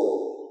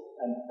story.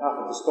 And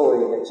part of the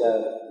story that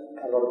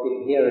a lot of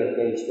people here are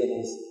engaged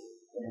in is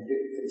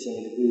finishing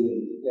a degree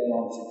and going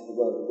on into the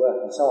world of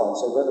work and so on.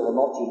 So whether or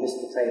not you miss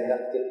the train on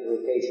that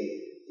particular occasion,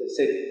 the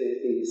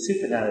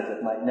super narrative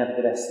might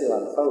nevertheless still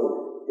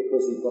unfold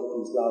because you've got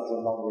these larger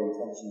and longer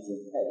intentions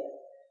in play.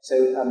 So,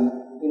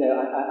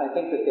 I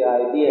think that the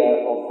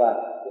idea of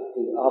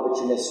the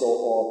arbitrariness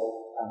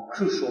or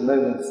crucial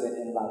moments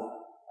in life,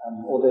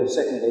 although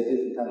certainly they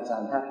do from time to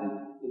time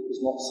happen, it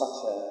is not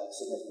such a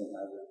significant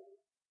idea.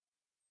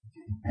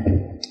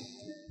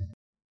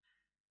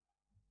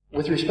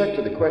 With respect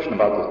to the question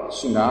about the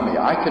tsunami,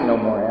 I can no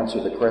more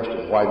answer the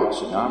question why the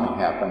tsunami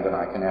happened than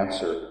I can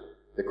answer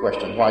the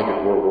question why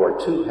did World War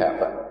II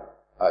happen.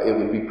 It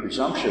would be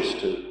presumptuous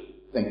to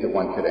think that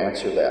one could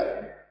answer that.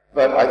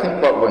 But I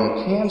think what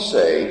one can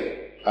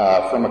say,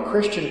 from a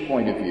Christian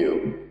point of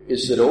view,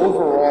 is that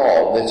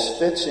overall this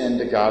fits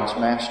into God's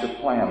master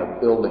plan of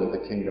building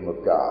the kingdom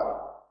of God.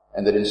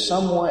 And that in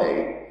some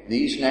way,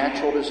 these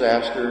natural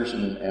disasters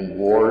and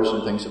wars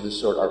and things of this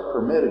sort are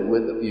permitted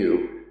with a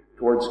view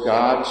towards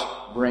God's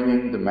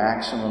bringing the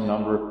maximum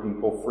number of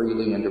people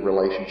freely into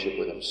relationship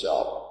with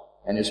Himself.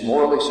 And His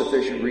morally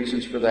sufficient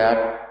reasons for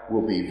that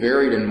will be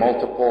varied and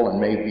multiple and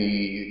may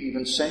be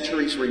even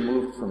centuries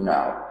removed from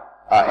now.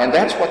 And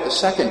that's what the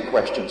second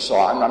question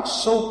saw. And I'm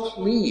so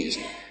pleased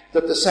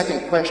that the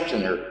second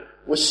questioner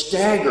was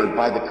staggered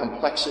by the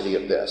complexity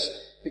of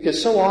this.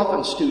 Because so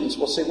often students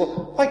will say,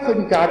 well, why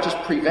couldn't God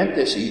just prevent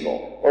this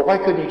evil? Or why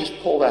couldn't He just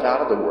pull that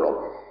out of the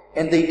world?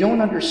 And they don't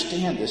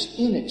understand this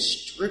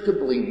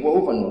inextricably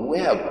woven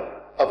web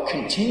of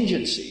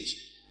contingencies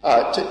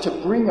to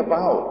bring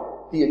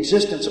about the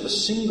existence of a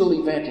single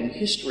event in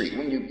history,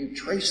 when you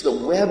trace the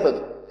web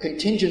of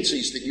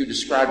contingencies that you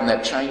described in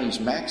that Chinese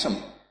maxim,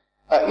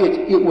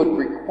 it would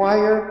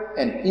require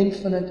an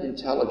infinite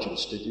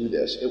intelligence to do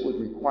this. It would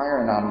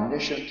require an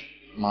omniscient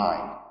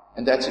mind.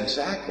 And that's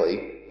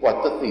exactly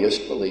what the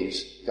theist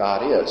believes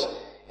God is.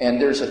 And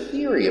there's a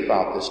theory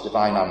about this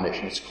divine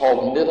omniscience. It's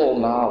called middle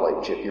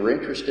knowledge. If you're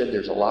interested,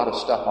 there's a lot of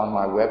stuff on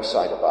my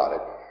website about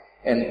it.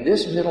 And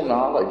this middle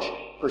knowledge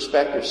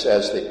perspective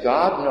says that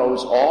God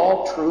knows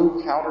all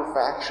true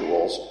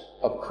counterfactuals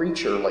of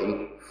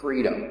creaturely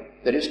freedom.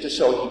 That is to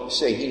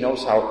say, he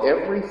knows how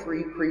every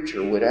free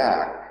creature would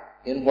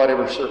act in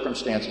whatever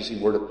circumstances he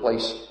were to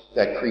place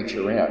that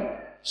creature in.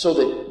 So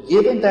that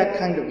given that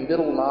kind of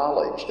middle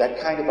knowledge, that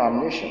kind of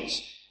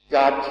omniscience,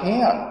 God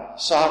can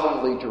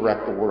sovereignly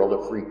direct the world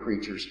of free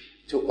creatures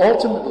to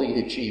ultimately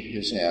achieve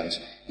his ends,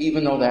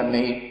 even though that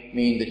may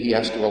mean that he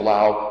has to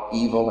allow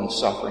evil and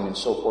suffering and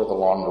so forth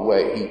along the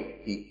way.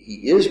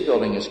 He is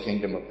building his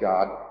kingdom of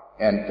God,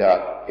 and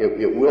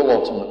it will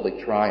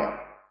ultimately triumph.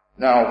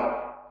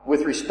 Now,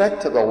 with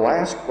respect to the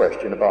last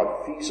question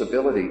about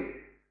feasibility,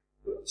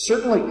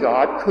 certainly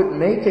God could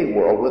make a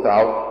world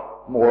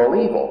without moral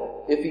evil.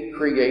 If he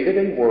created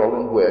a world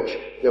in which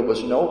there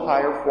was no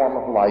higher form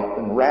of life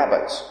than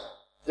rabbits,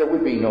 there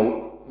would be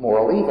no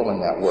moral evil in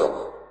that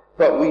world.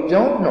 But we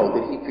don't know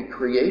that he could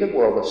create a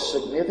world of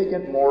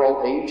significant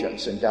moral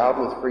agents endowed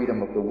with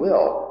freedom of the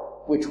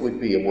will, which would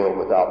be a world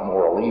without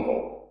moral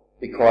evil.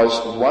 Because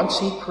once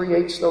he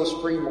creates those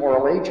free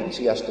moral agents,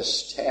 he has to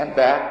stand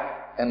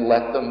back and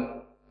let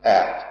them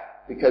act.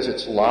 Because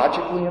it's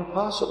logically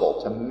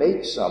impossible to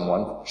make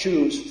someone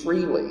choose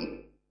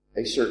freely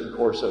a certain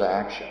course of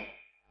action.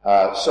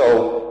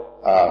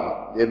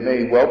 It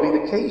may well be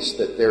the case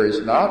that there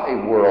is not a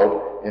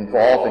world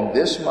involving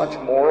this much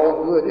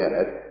moral good in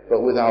it,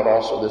 but without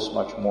also this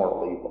much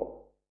moral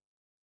evil.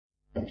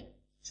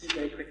 Two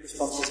very quick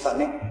responses, if I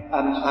may.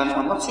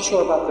 I'm not so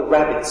sure about the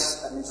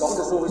rabbits. I mean, God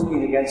has always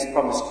been against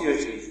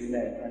promiscuity, as you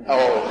know.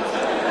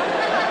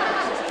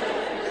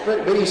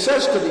 But he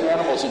says to the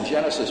animals in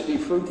Genesis, be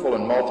fruitful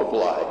and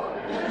multiply.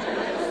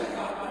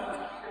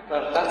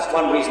 Well, that's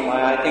one reason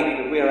why I think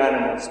that we're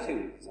animals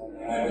too.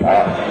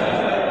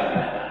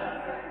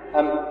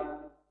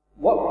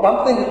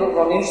 One thing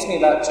that interests me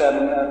about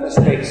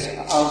Mr. Craig's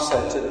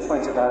answer to the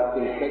point about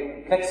the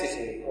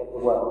complexity of the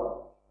world,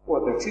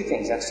 well, there are two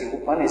things actually.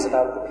 One is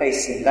about the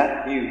place in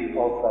that view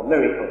of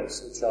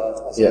miracles, which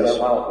are, as it were,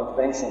 one-off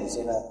interventions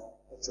in a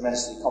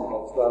tremendously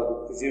complex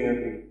world, which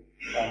presumably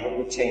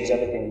would change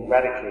everything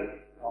radically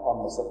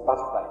on the sort of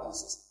butterfly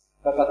thesis.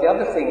 But the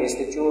other thing is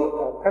that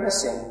you're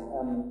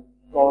premising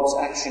God's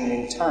action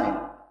in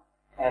time.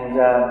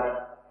 And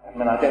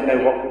I don't know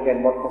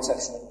what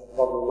conception of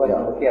God we're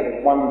working with here,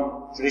 but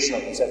one traditional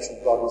conception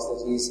of God is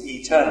that he's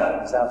eternal,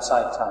 he's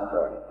outside time,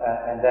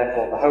 and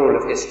therefore the whole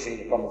of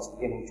history, from its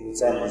beginning to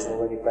its end, is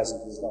already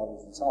present in his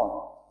knowledge and so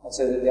on. And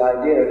so the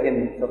idea of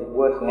him sort of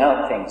working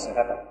out things, we'll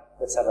have a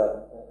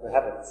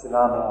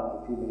tsunami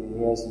after a few million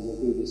years and we'll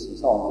do this and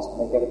so on, just to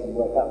make everything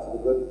work out for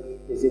the good,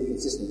 is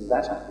inconsistent with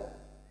that idea.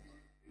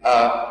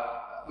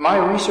 My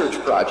research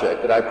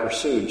project that I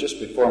pursued just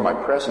before my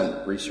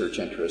present research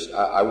interest,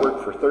 I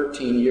worked for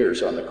 13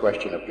 years on the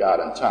question of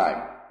God and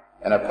time.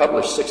 And I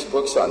published 6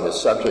 books on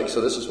this subject,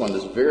 so this is one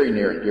that's very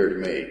near and dear to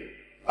me.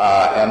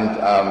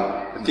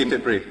 Keep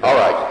it brief. All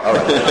right.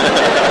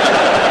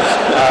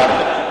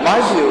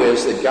 My view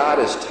is that God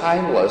is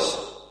timeless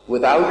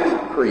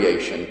without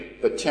creation,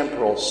 but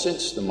temporal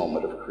since the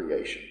moment of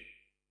creation.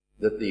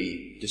 That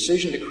the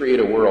decision to create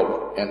a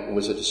world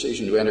was a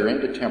decision to enter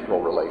into temporal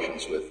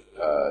relations with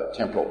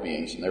temporal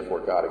beings, and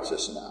therefore God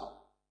exists now.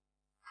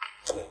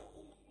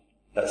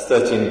 That's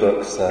 13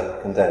 books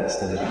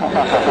condensed in a couple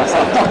of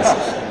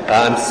sentences.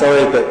 I'm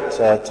sorry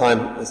that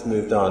time has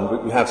moved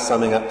on. We have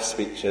summing up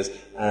speeches,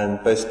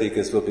 and both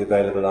speakers will be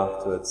available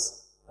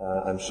afterwards.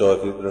 I'm sure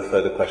if you there are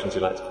further questions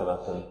you'd like to come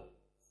up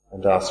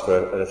and ask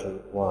for a little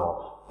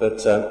while.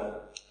 But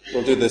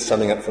we'll do the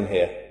summing up from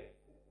here.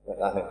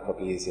 I think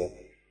probably easier.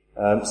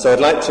 So I'd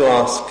like to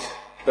ask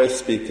both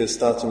speakers,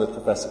 starting with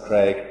Professor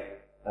Craig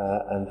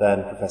and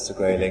then Professor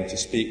Grayling, to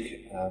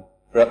speak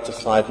for up to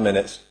 5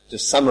 minutes,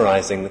 just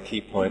summarising the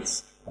key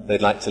points they'd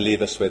like to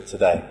leave us with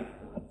today.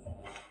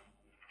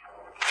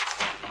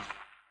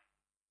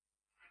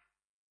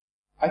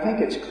 I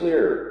think it's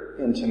clear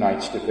in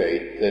tonight's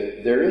debate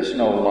that there is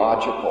no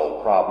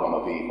logical problem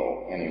of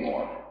evil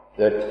anymore.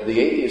 That the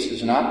atheist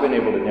has not been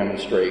able to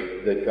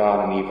demonstrate that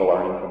God and evil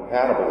are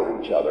incompatible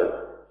with each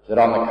other. That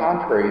on the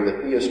contrary,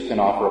 the theist can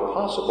offer a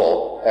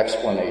possible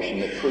explanation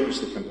that proves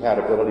the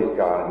compatibility of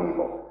God and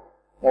evil.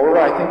 Moreover,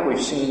 I think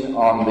we've seen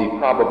on the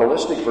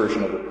probabilistic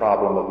version of the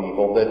problem of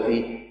evil that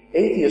the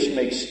atheist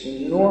makes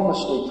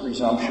enormously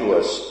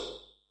presumptuous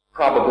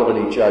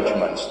probability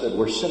judgments that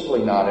we're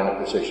simply not in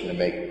a position to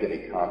make with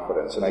any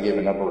confidence. And I gave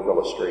a number of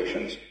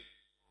illustrations.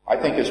 I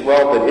think as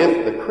well that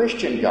if the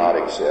Christian God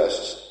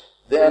exists,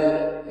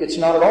 then it's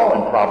not at all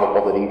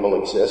improbable that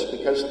evil exists,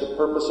 because the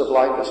purpose of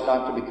life is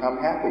not to become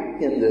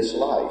happy in this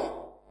life.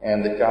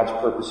 and that God's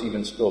purpose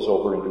even spills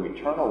over into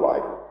eternal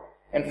life.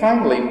 And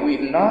finally,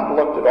 we've not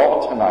looked at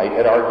all tonight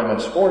at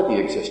arguments for the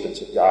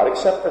existence of God,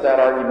 except for that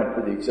argument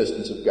for the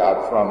existence of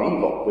God from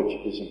evil, which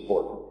is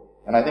important.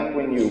 And I think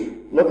when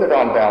you look at,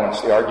 on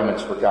balance, the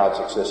arguments for God's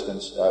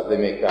existence, they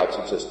make God's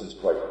existence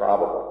quite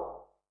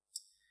probable.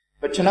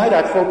 But tonight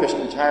I focused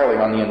entirely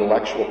on the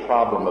intellectual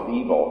problem of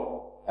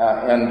evil,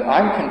 and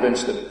I'm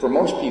convinced that for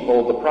most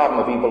people, the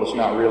problem of evil is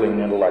not really an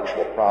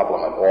intellectual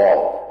problem at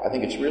all. I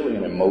think it's really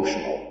an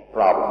emotional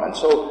problem. And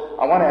so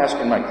I want to ask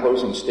in my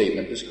closing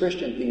statement, does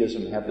Christian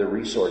theism have the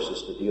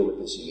resources to deal with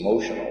this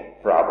emotional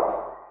problem?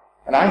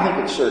 And I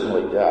think it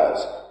certainly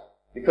does,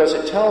 because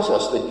it tells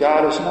us that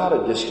God is not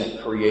a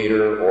distant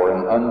creator or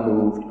an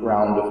unmoved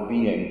ground of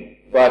being,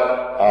 but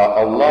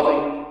a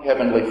loving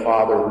Heavenly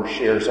Father who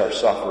shares our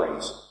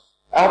sufferings.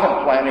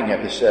 Alvin Plantinga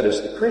has said,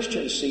 as the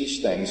Christian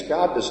sees things,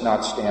 God does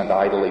not stand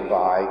idly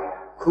by,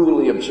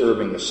 coolly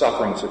observing the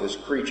sufferings of his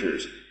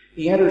creatures.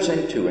 He enters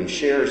into and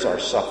shares our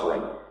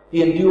suffering.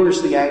 He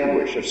endures the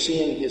anguish of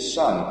seeing his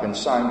Son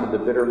consigned to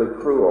the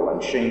bitterly cruel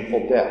and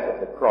shameful death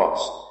of the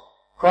cross.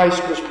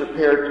 Christ was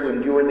prepared to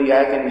endure the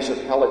agonies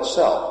of hell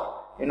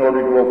itself in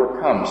order to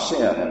overcome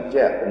sin and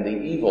death and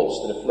the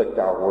evils that afflict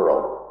our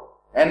world,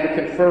 and to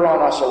confer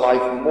on us a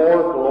life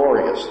more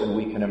glorious than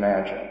we can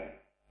imagine.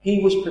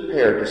 He was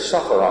prepared to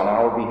suffer on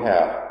our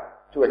behalf,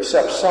 to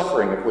accept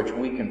suffering of which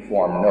we can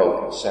form no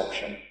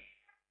conception.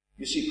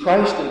 You see,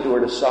 Christ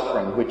endured a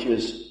suffering which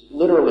is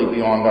literally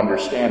beyond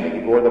understanding.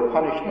 He bore the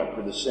punishment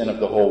for the sin of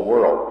the whole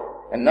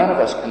world, and none of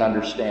us can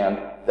understand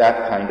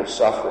that kind of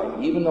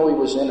suffering. Even though he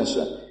was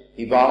innocent,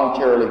 he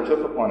voluntarily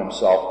took upon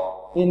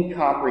himself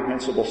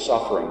incomprehensible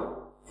suffering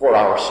for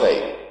our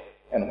sake.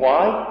 And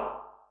why?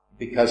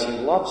 Because he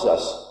loves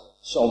us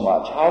so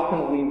much. How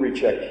can we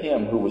reject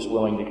him who was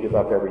willing to give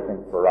up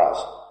everything for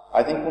us?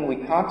 I think when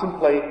we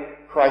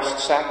contemplate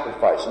Christ's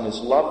sacrifice and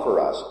his love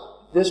for us,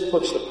 this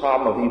puts the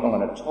problem of evil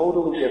in a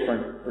totally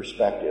different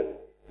perspective,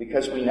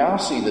 because we now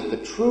see that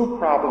the true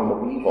problem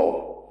of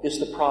evil is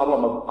the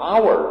problem of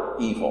our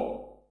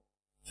evil.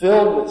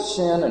 Filled with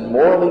sin and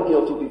morally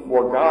guilty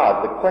before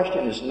God, the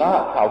question is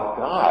not how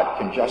God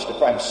can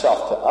justify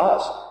himself to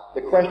us.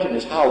 The question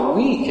is how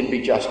we can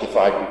be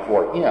justified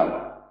before him.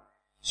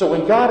 So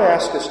when God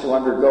asks us to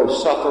undergo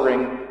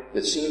suffering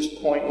that seems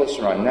pointless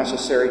or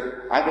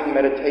unnecessary, I think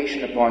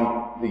meditation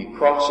upon the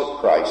cross of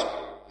Christ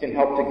can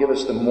help to give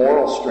us the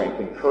moral strength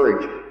and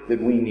courage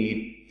that we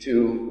need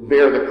to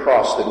bear the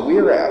cross that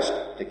we're asked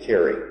to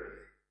carry.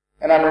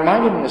 And I'm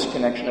reminded in this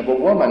connection of a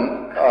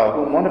woman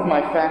whom one of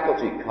my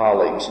faculty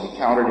colleagues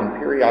encountered in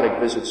periodic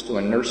visits to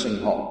a nursing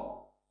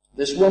home.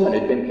 This woman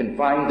had been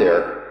confined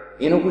there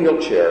in a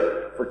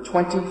wheelchair for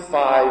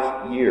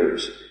 25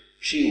 years.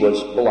 She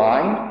was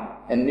blind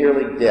and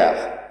nearly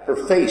deaf. Her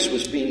face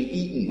was being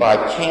eaten by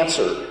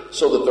cancer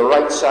so that the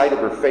right side of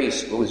her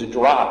face was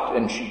dropped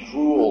and she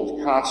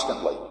drooled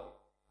constantly.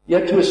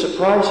 Yet to his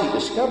surprise, he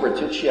discovered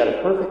that she had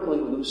a perfectly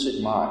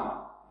lucid mind.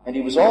 And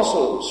he was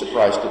also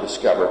surprised to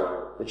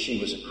discover that she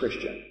was a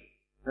Christian.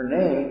 Her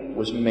name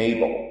was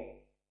Mabel.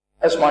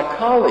 As my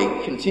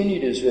colleague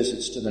continued his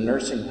visits to the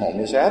nursing home,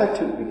 his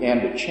attitude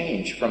began to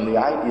change from the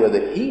idea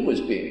that he was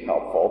being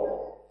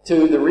helpful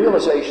to the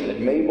realization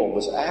that Mabel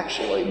was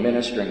actually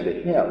ministering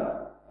to him.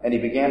 And he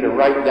began to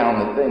write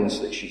down the things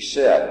that she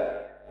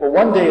said. Well,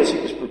 one day as he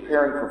was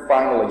preparing for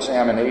final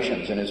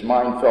examinations and his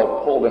mind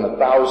felt pulled in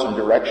 1,000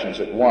 directions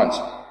at once,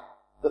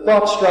 the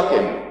thought struck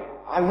him,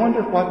 I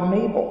wonder what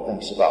Mabel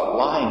thinks about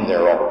lying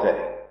there all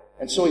day.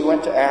 And so he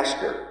went to ask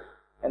her.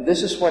 And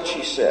this is what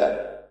she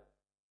said.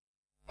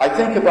 I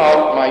think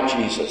about my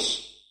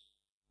Jesus.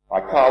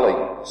 My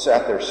colleague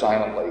sat there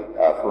silently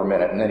for a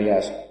minute, and then he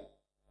asked,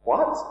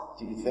 what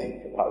do you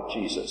think about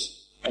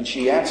Jesus? And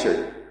she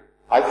answered,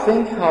 I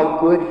think how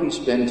good he's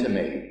been to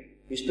me.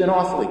 He's been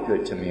awfully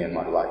good to me in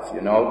my life,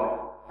 you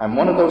know. I'm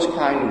one of those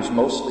kind who's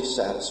mostly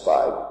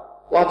satisfied.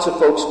 Lots of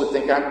folks would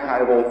think I'm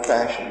kind of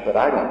old-fashioned, but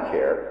I don't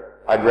care.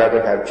 I'd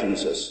rather have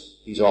Jesus.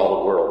 He's all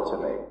the world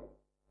to me.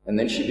 And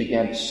then she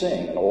began to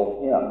sing an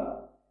old hymn.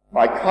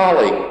 My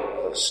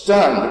colleague,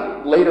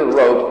 stunned, later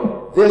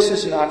wrote, this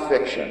is not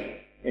fiction.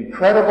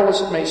 Incredible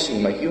as it may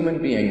seem, a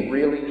human being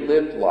really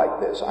lived like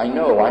this. I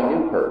know, I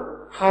knew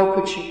her. How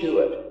could she do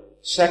it?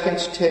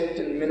 Seconds ticked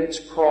and minutes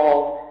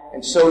crawled,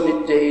 and so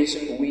did days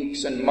and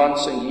weeks and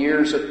months and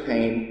years of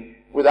pain,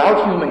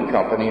 without human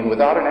company and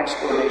without an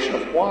explanation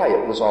of why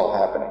it was all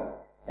happening.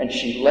 And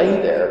she lay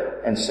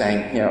there and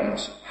sang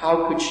hymns.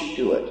 How could she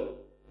do it?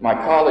 My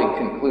colleague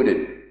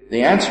concluded,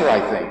 the answer, I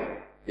think,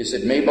 is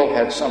that Mabel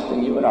had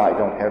something you and I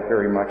don't have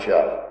very much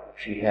of.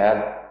 She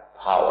had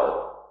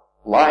power.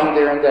 Lying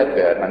there in that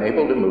bed,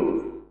 unable to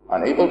move,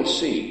 unable to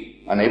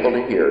see, unable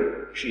to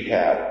hear, she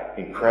had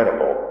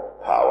incredible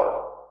power.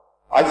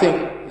 I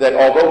think that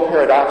although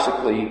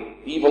paradoxically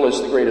evil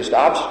is the greatest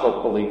obstacle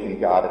to belief in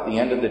God, at the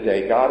end of the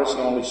day, God is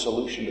the only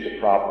solution to the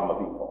problem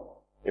of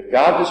evil. If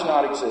God does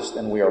not exist,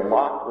 then we are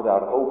locked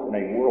without hope in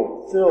a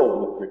world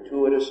filled with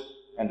gratuitous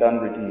and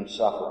unredeemed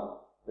suffering.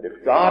 But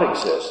if God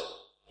exists,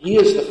 he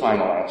is the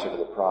final answer to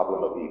the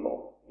problem of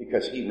evil.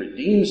 because he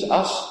redeems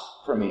us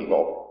from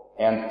evil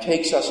and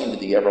takes us into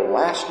the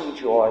everlasting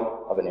joy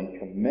of an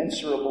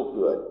incommensurable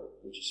good,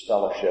 which is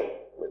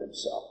fellowship with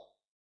himself.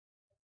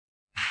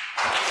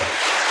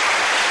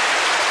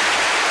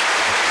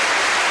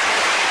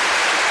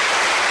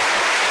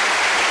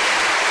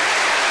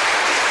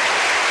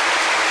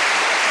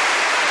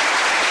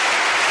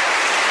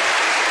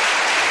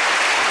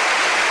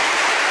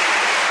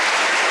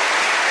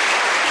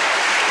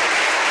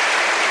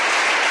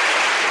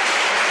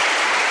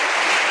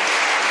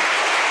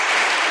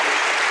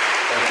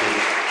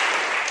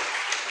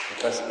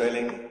 Professor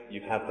Grayling,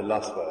 you have the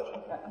last word.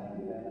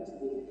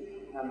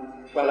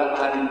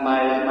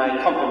 My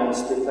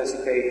compliments to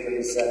Professor Craig for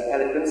his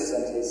eloquence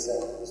and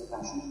his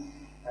passion.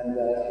 And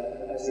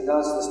as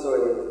regards to the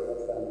story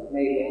of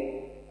Mabel,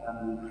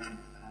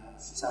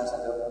 she sounds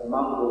like a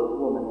remarkable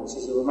woman, and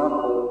she's a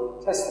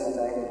remarkable testament,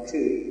 I think,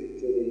 too,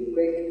 to the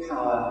great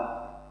power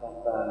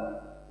of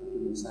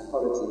human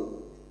psychology.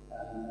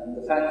 And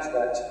the fact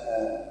that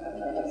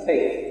a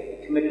faith,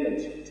 a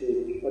commitment to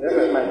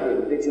whatever it might be,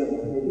 religion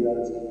or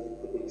ideology,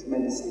 could be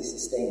tremendously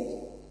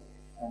sustaining.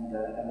 And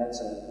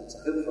that's a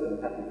hopeful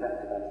and happy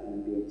fact about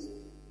human beings.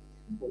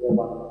 Although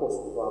one, of course,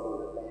 would rather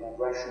that they have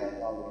rational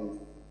rather than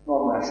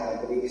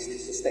non-rational beliefs to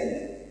sustain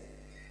them.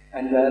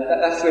 And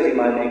that's really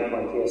my main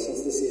point here,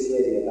 since this is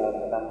really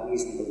about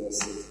reasonableness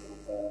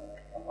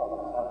of our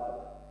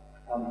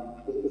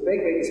outcome. With very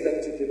great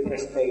respect to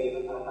Professor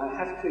Craig, I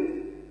have to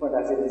point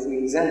out that he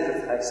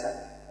exemplifies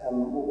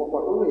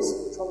what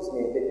always troubles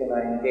me a bit when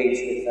I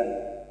engage with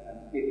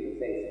people of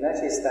faith, and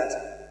that is that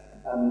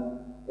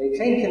they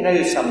claim to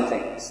know some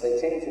things. They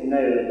claim to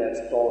know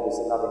that God is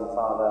a loving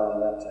Father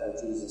and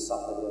that Jesus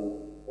suffered and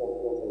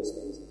all those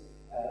things.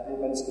 And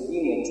when it's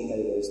convenient to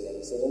know those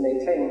things. So then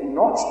they claim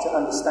not to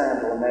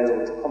understand or know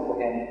or to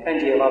comprehend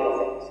plenty of other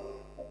things.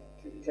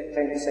 They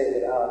claim to say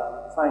that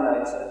our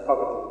finite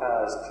cognitive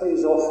powers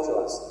close off to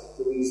us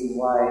the reason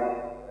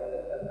why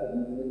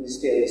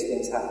mysterious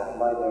things happen,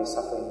 why there is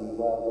suffering in the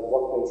world, and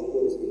what greater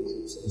good is being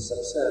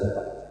subserved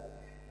by it.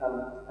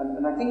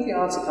 And I think the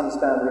answer comes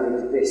down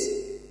really to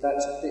this, that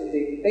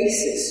the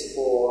basis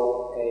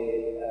for a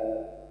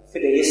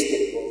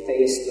fideistic or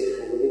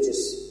theistic or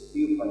religious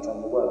viewpoint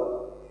on the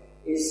world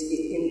is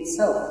in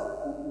itself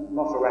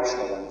not a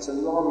rational one, it's a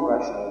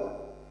non-rational one.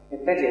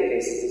 In plenty of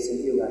cases it's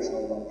an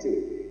irrational one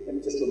too. Let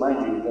me just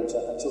remind you that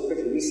until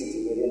pretty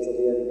recently, really until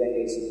the early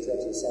decades of the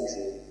 20th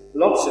century,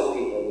 lots of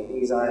people in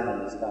these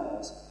islands of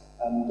ours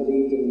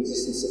believed in the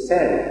existence of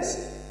fairies.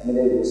 I mean,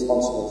 they were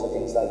responsible for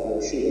things like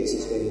your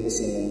shoelaces going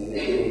missing and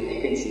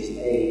giving pinches and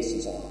eggs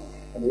and so on.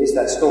 And there is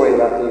that story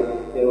about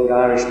the old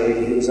Irish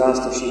lady who was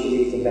asked if she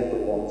believed in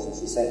leprechauns, and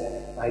she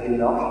said, "I do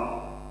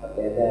not, but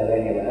they're there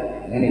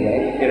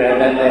anyway." You know,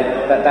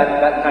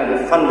 that kind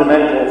of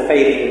fundamental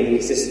faith in the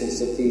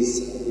existence of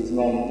these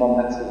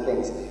non-natural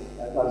things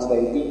runs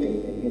very deep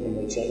in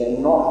human nature. They're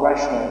not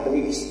rational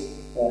beliefs.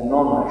 They're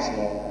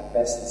non-rational at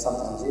best, and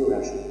sometimes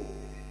irrational.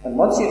 And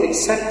once you've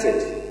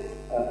accepted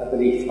a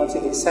belief, once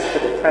you've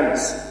accepted a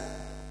premise,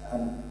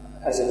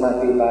 as it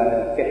might be by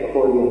a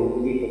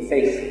Epicurean leap of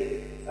faith,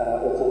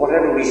 or for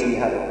whatever reason you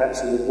had it,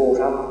 perhaps you were brought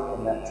up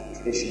in that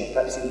tradition, or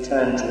perhaps you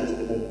turned to it at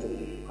the moment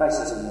of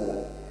crisis in your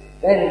life,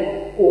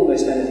 then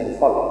almost anything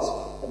follows.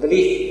 A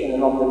belief in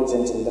an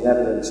omnipotent and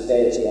benevolent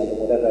deity, under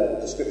whatever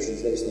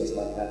descriptions those things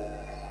might have,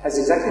 has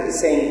exactly the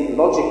same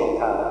logical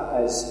power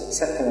as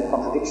accepting a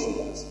contradiction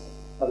does.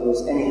 In other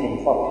words,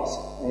 anything follows,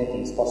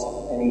 anything is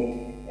possible,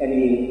 any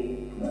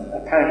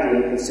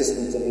apparently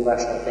inconsistent and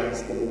irrational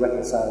things can be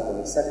reconciled and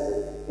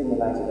accepted in the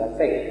light of that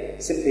faith,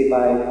 simply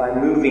by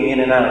moving in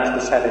and out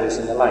the shadows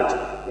and the light.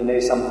 We know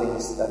some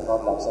things that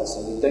God loves us,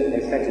 and we don't know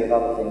plenty of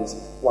other things,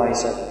 why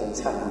certain things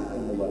happen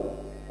in the world.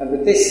 And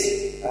with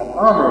this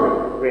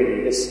armoury,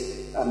 really,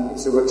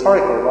 it's a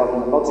rhetorical rather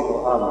than a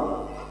logical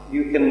armoury.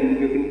 You can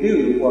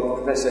do what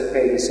Professor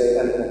Craig has so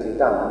eloquently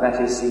done, and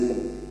that is you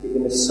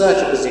can assert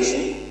a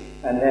position,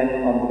 and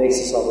then on the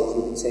basis of it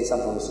you can say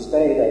something which is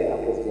very, very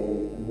uplifting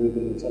and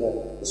moving and tell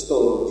a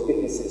story which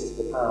witnesses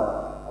to the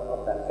power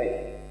of that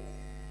faith.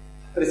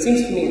 But it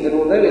seems to me that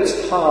although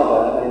it's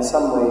harder and in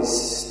some ways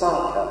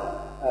starker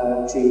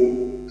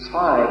to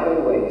try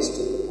always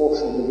to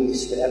proportion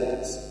beliefs to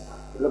evidence,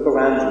 to look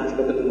around you,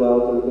 to look at the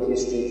world, to look at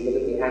history, to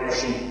look at the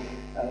action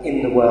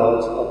in the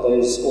world of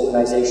those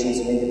organizations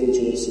and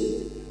individuals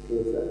who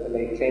have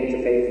laid claim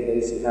to faith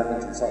and those who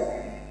haven't and so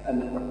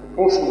on, and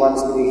proportion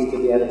one's belief to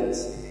the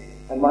evidence.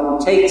 And one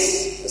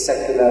takes a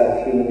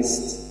secular,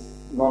 humanist,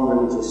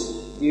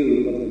 non-religious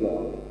view of the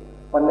world.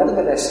 One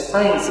nevertheless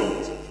finds in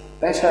it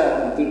better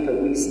and deeper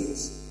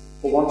reasons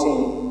for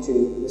wanting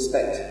to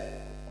respect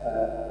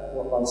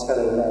one's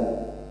fellow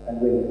men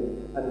and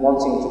women, and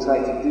wanting to try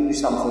to do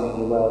something in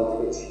the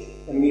world which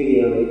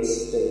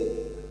ameliorates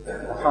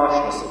the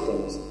harshness of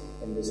things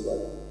in this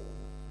world.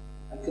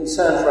 And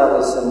concern for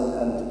others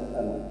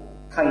and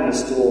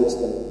kindness towards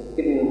them,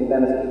 giving them the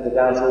benefit of the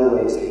doubt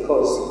always,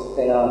 because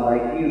they are,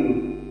 like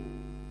you,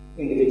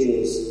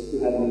 individuals who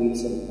have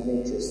needs and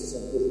interests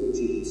and with which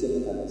you can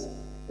sympathize.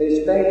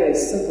 Those very, very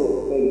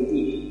simple, very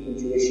deep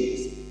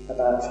intuitions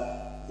about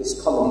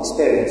this common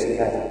experience we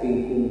have of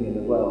being in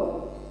the world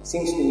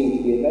seems to me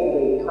to be a very,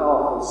 very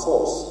powerful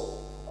source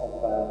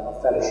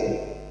of fellowship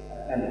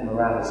and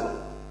morality,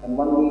 and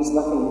one needs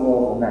nothing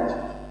more than that.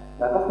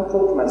 And I've often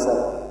thought to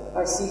myself, if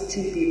I see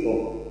two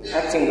people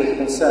acting with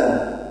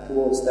concern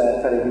towards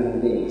their fellow human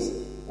beings,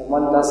 and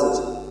one does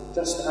it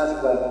just out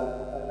of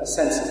a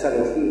sense of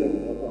fellow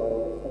feeling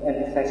or an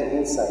empathetic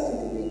insight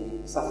into the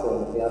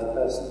suffering of the other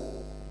person,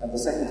 and the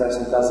second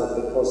person does it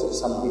because of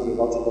some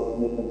ideological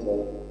commitment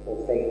or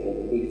faith or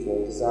belief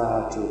or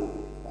desire to,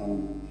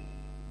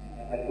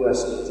 at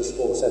worst, to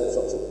score certain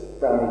sorts of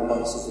brownie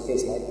points, as the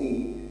case might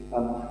be,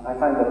 I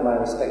find that my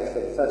respect for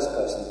the first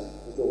person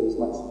is always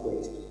much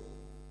greater.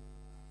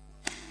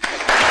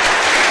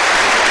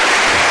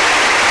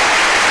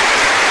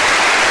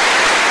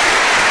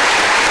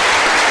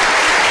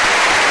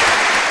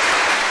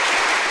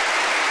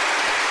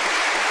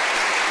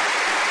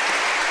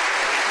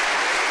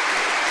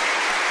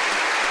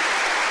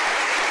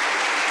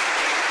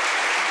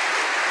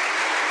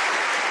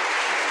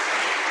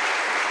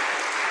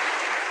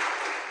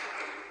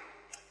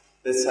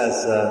 This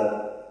has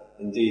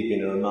indeed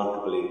been a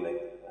remarkable evening.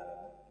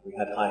 We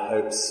had high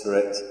hopes for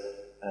it,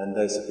 and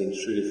those have been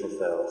truly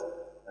fulfilled.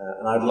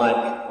 And I'd like,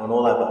 on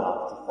all our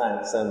behalf, to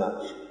thank so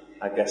much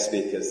our guest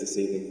speakers this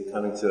evening for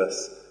coming to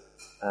us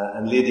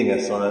and leading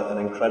us on an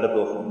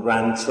incredible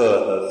grand tour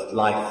of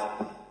life,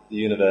 the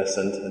universe,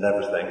 and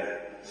everything.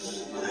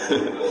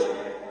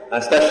 I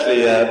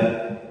especially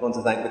want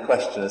to thank the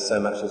questioners so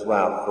much as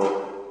well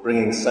for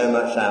bringing so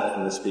much out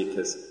from the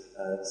speakers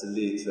to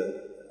lead to a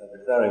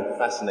very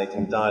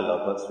fascinating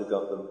dialogue once we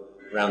got them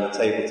around the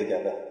table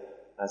together,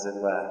 as it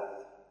were.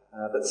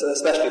 But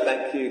especially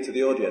thank you to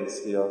the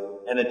audience for your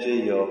energy,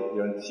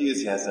 your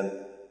enthusiasm,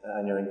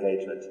 and your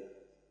engagement.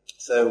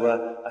 So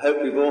I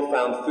hope we've all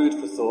found food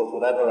for thought,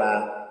 whatever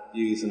our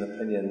views and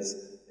opinions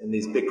in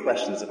these big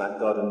questions about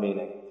God and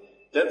meaning.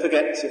 Don't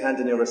forget to hand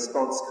in your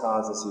response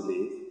cards as you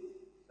leave.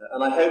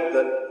 And I hope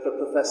that for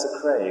Professor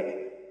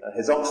Craig,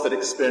 his Oxford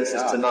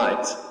experiences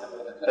tonight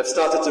have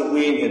started to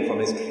wean him from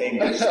his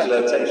Cambridge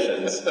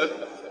flirtations.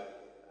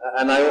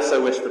 And I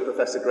also wish for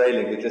Professor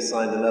Grayling, who just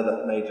signed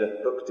another major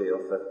book deal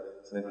for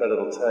some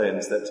incredible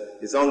tomes, that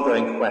his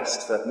ongoing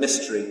quest for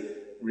mystery,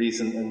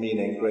 reason and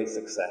meaning, great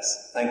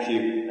success. Thank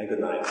you and good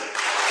night.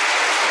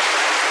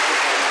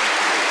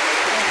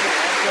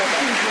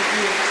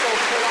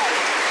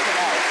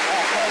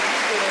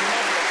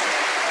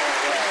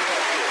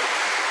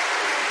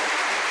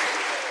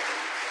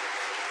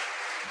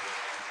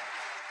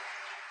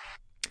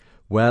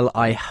 Well,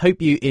 I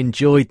hope you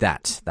enjoyed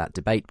that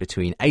debate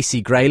between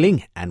A.C.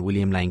 Grayling and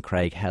William Lane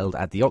Craig held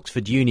at the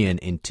Oxford Union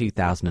in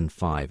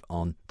 2005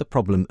 on the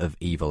problem of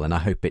evil, and I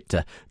hope it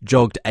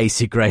jogged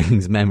A.C.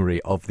 Grayling's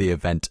memory of the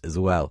event as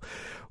well.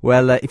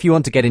 Well, if you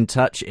want to get in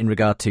touch in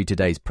regard to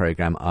today's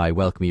programme, I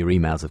welcome your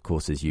emails, of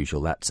course, as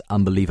usual. That's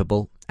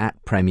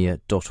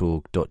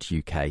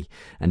unbelievable@premier.org.uk.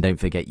 And don't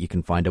forget, you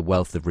can find a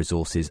wealth of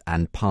resources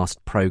and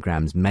past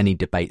programmes, many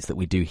debates that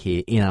we do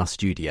here in our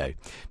studio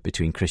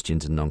between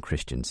Christians and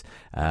non-Christians.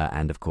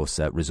 And, of course,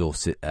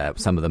 resources,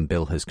 some of them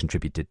Bill has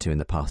contributed to in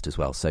the past as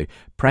well. So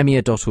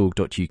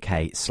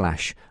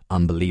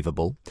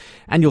premier.org.uk/unbelievable.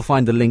 And you'll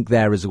find the link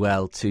there as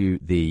well to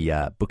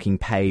the booking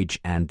page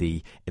and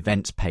the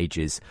events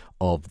pages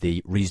of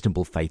the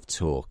Reasonable Faith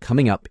Tour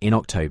coming up in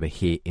October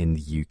here in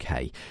the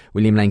UK.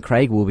 William Lane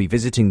Craig will be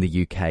visiting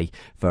the UK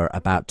for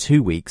about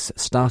 2 weeks,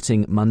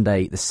 starting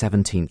Monday the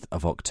 17th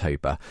of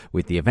October.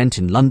 With the event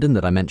in London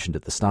that I mentioned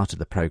at the start of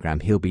the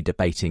programme, he'll be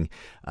debating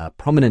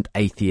prominent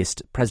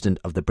atheist, President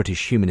of the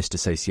British Humanist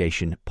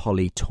Association,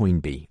 Polly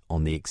Toynbee,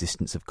 on the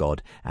existence of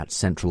God at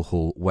Central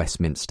Hall,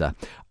 Westminster.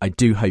 I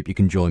do hope you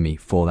can join me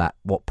for that,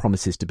 what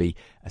promises to be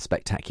a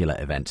spectacular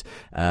event.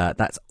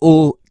 That's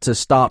all to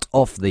start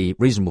off the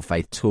Reasonable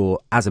Faith Tour.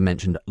 As I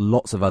mentioned,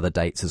 lots of other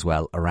dates as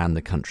well around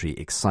the country,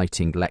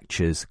 exciting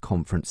lectures,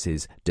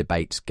 conferences,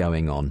 debates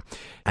going on.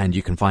 And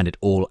you can find it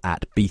all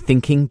at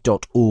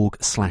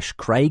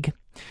bethinking.org/Craig.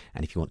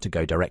 And if you want to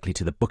go directly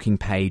to the booking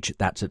page,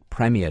 that's at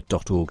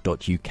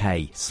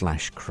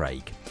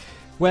premier.org.uk/Craig.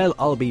 Well,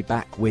 I'll be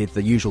back with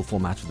the usual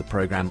format of the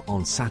programme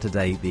on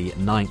Saturday the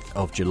 9th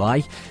of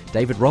July.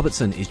 David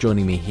Robertson is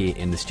joining me here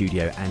in the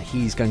studio, and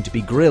he's going to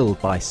be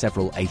grilled by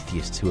several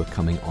atheists who are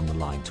coming on the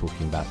line,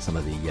 talking about some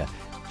of the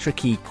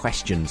tricky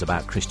questions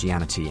about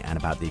Christianity and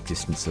about the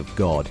existence of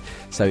God.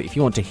 So if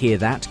you want to hear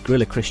that,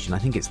 Grill a Christian, I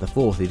think it's the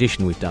 4th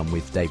edition we've done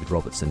with David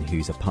Robertson,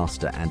 who's a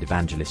pastor and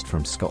evangelist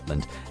from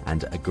Scotland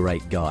and a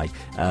great guy,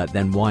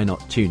 then why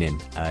not tune in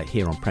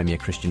here on Premier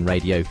Christian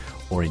Radio,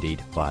 or indeed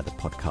via the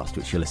podcast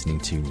which you're listening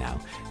to now.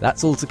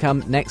 That's all to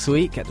come next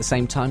week at the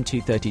same time,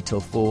 2:30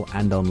 till 4,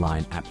 and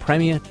online at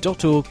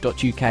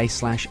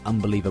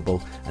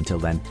premier.org.uk/unbelievable. Until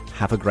then,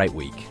 have a great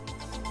week.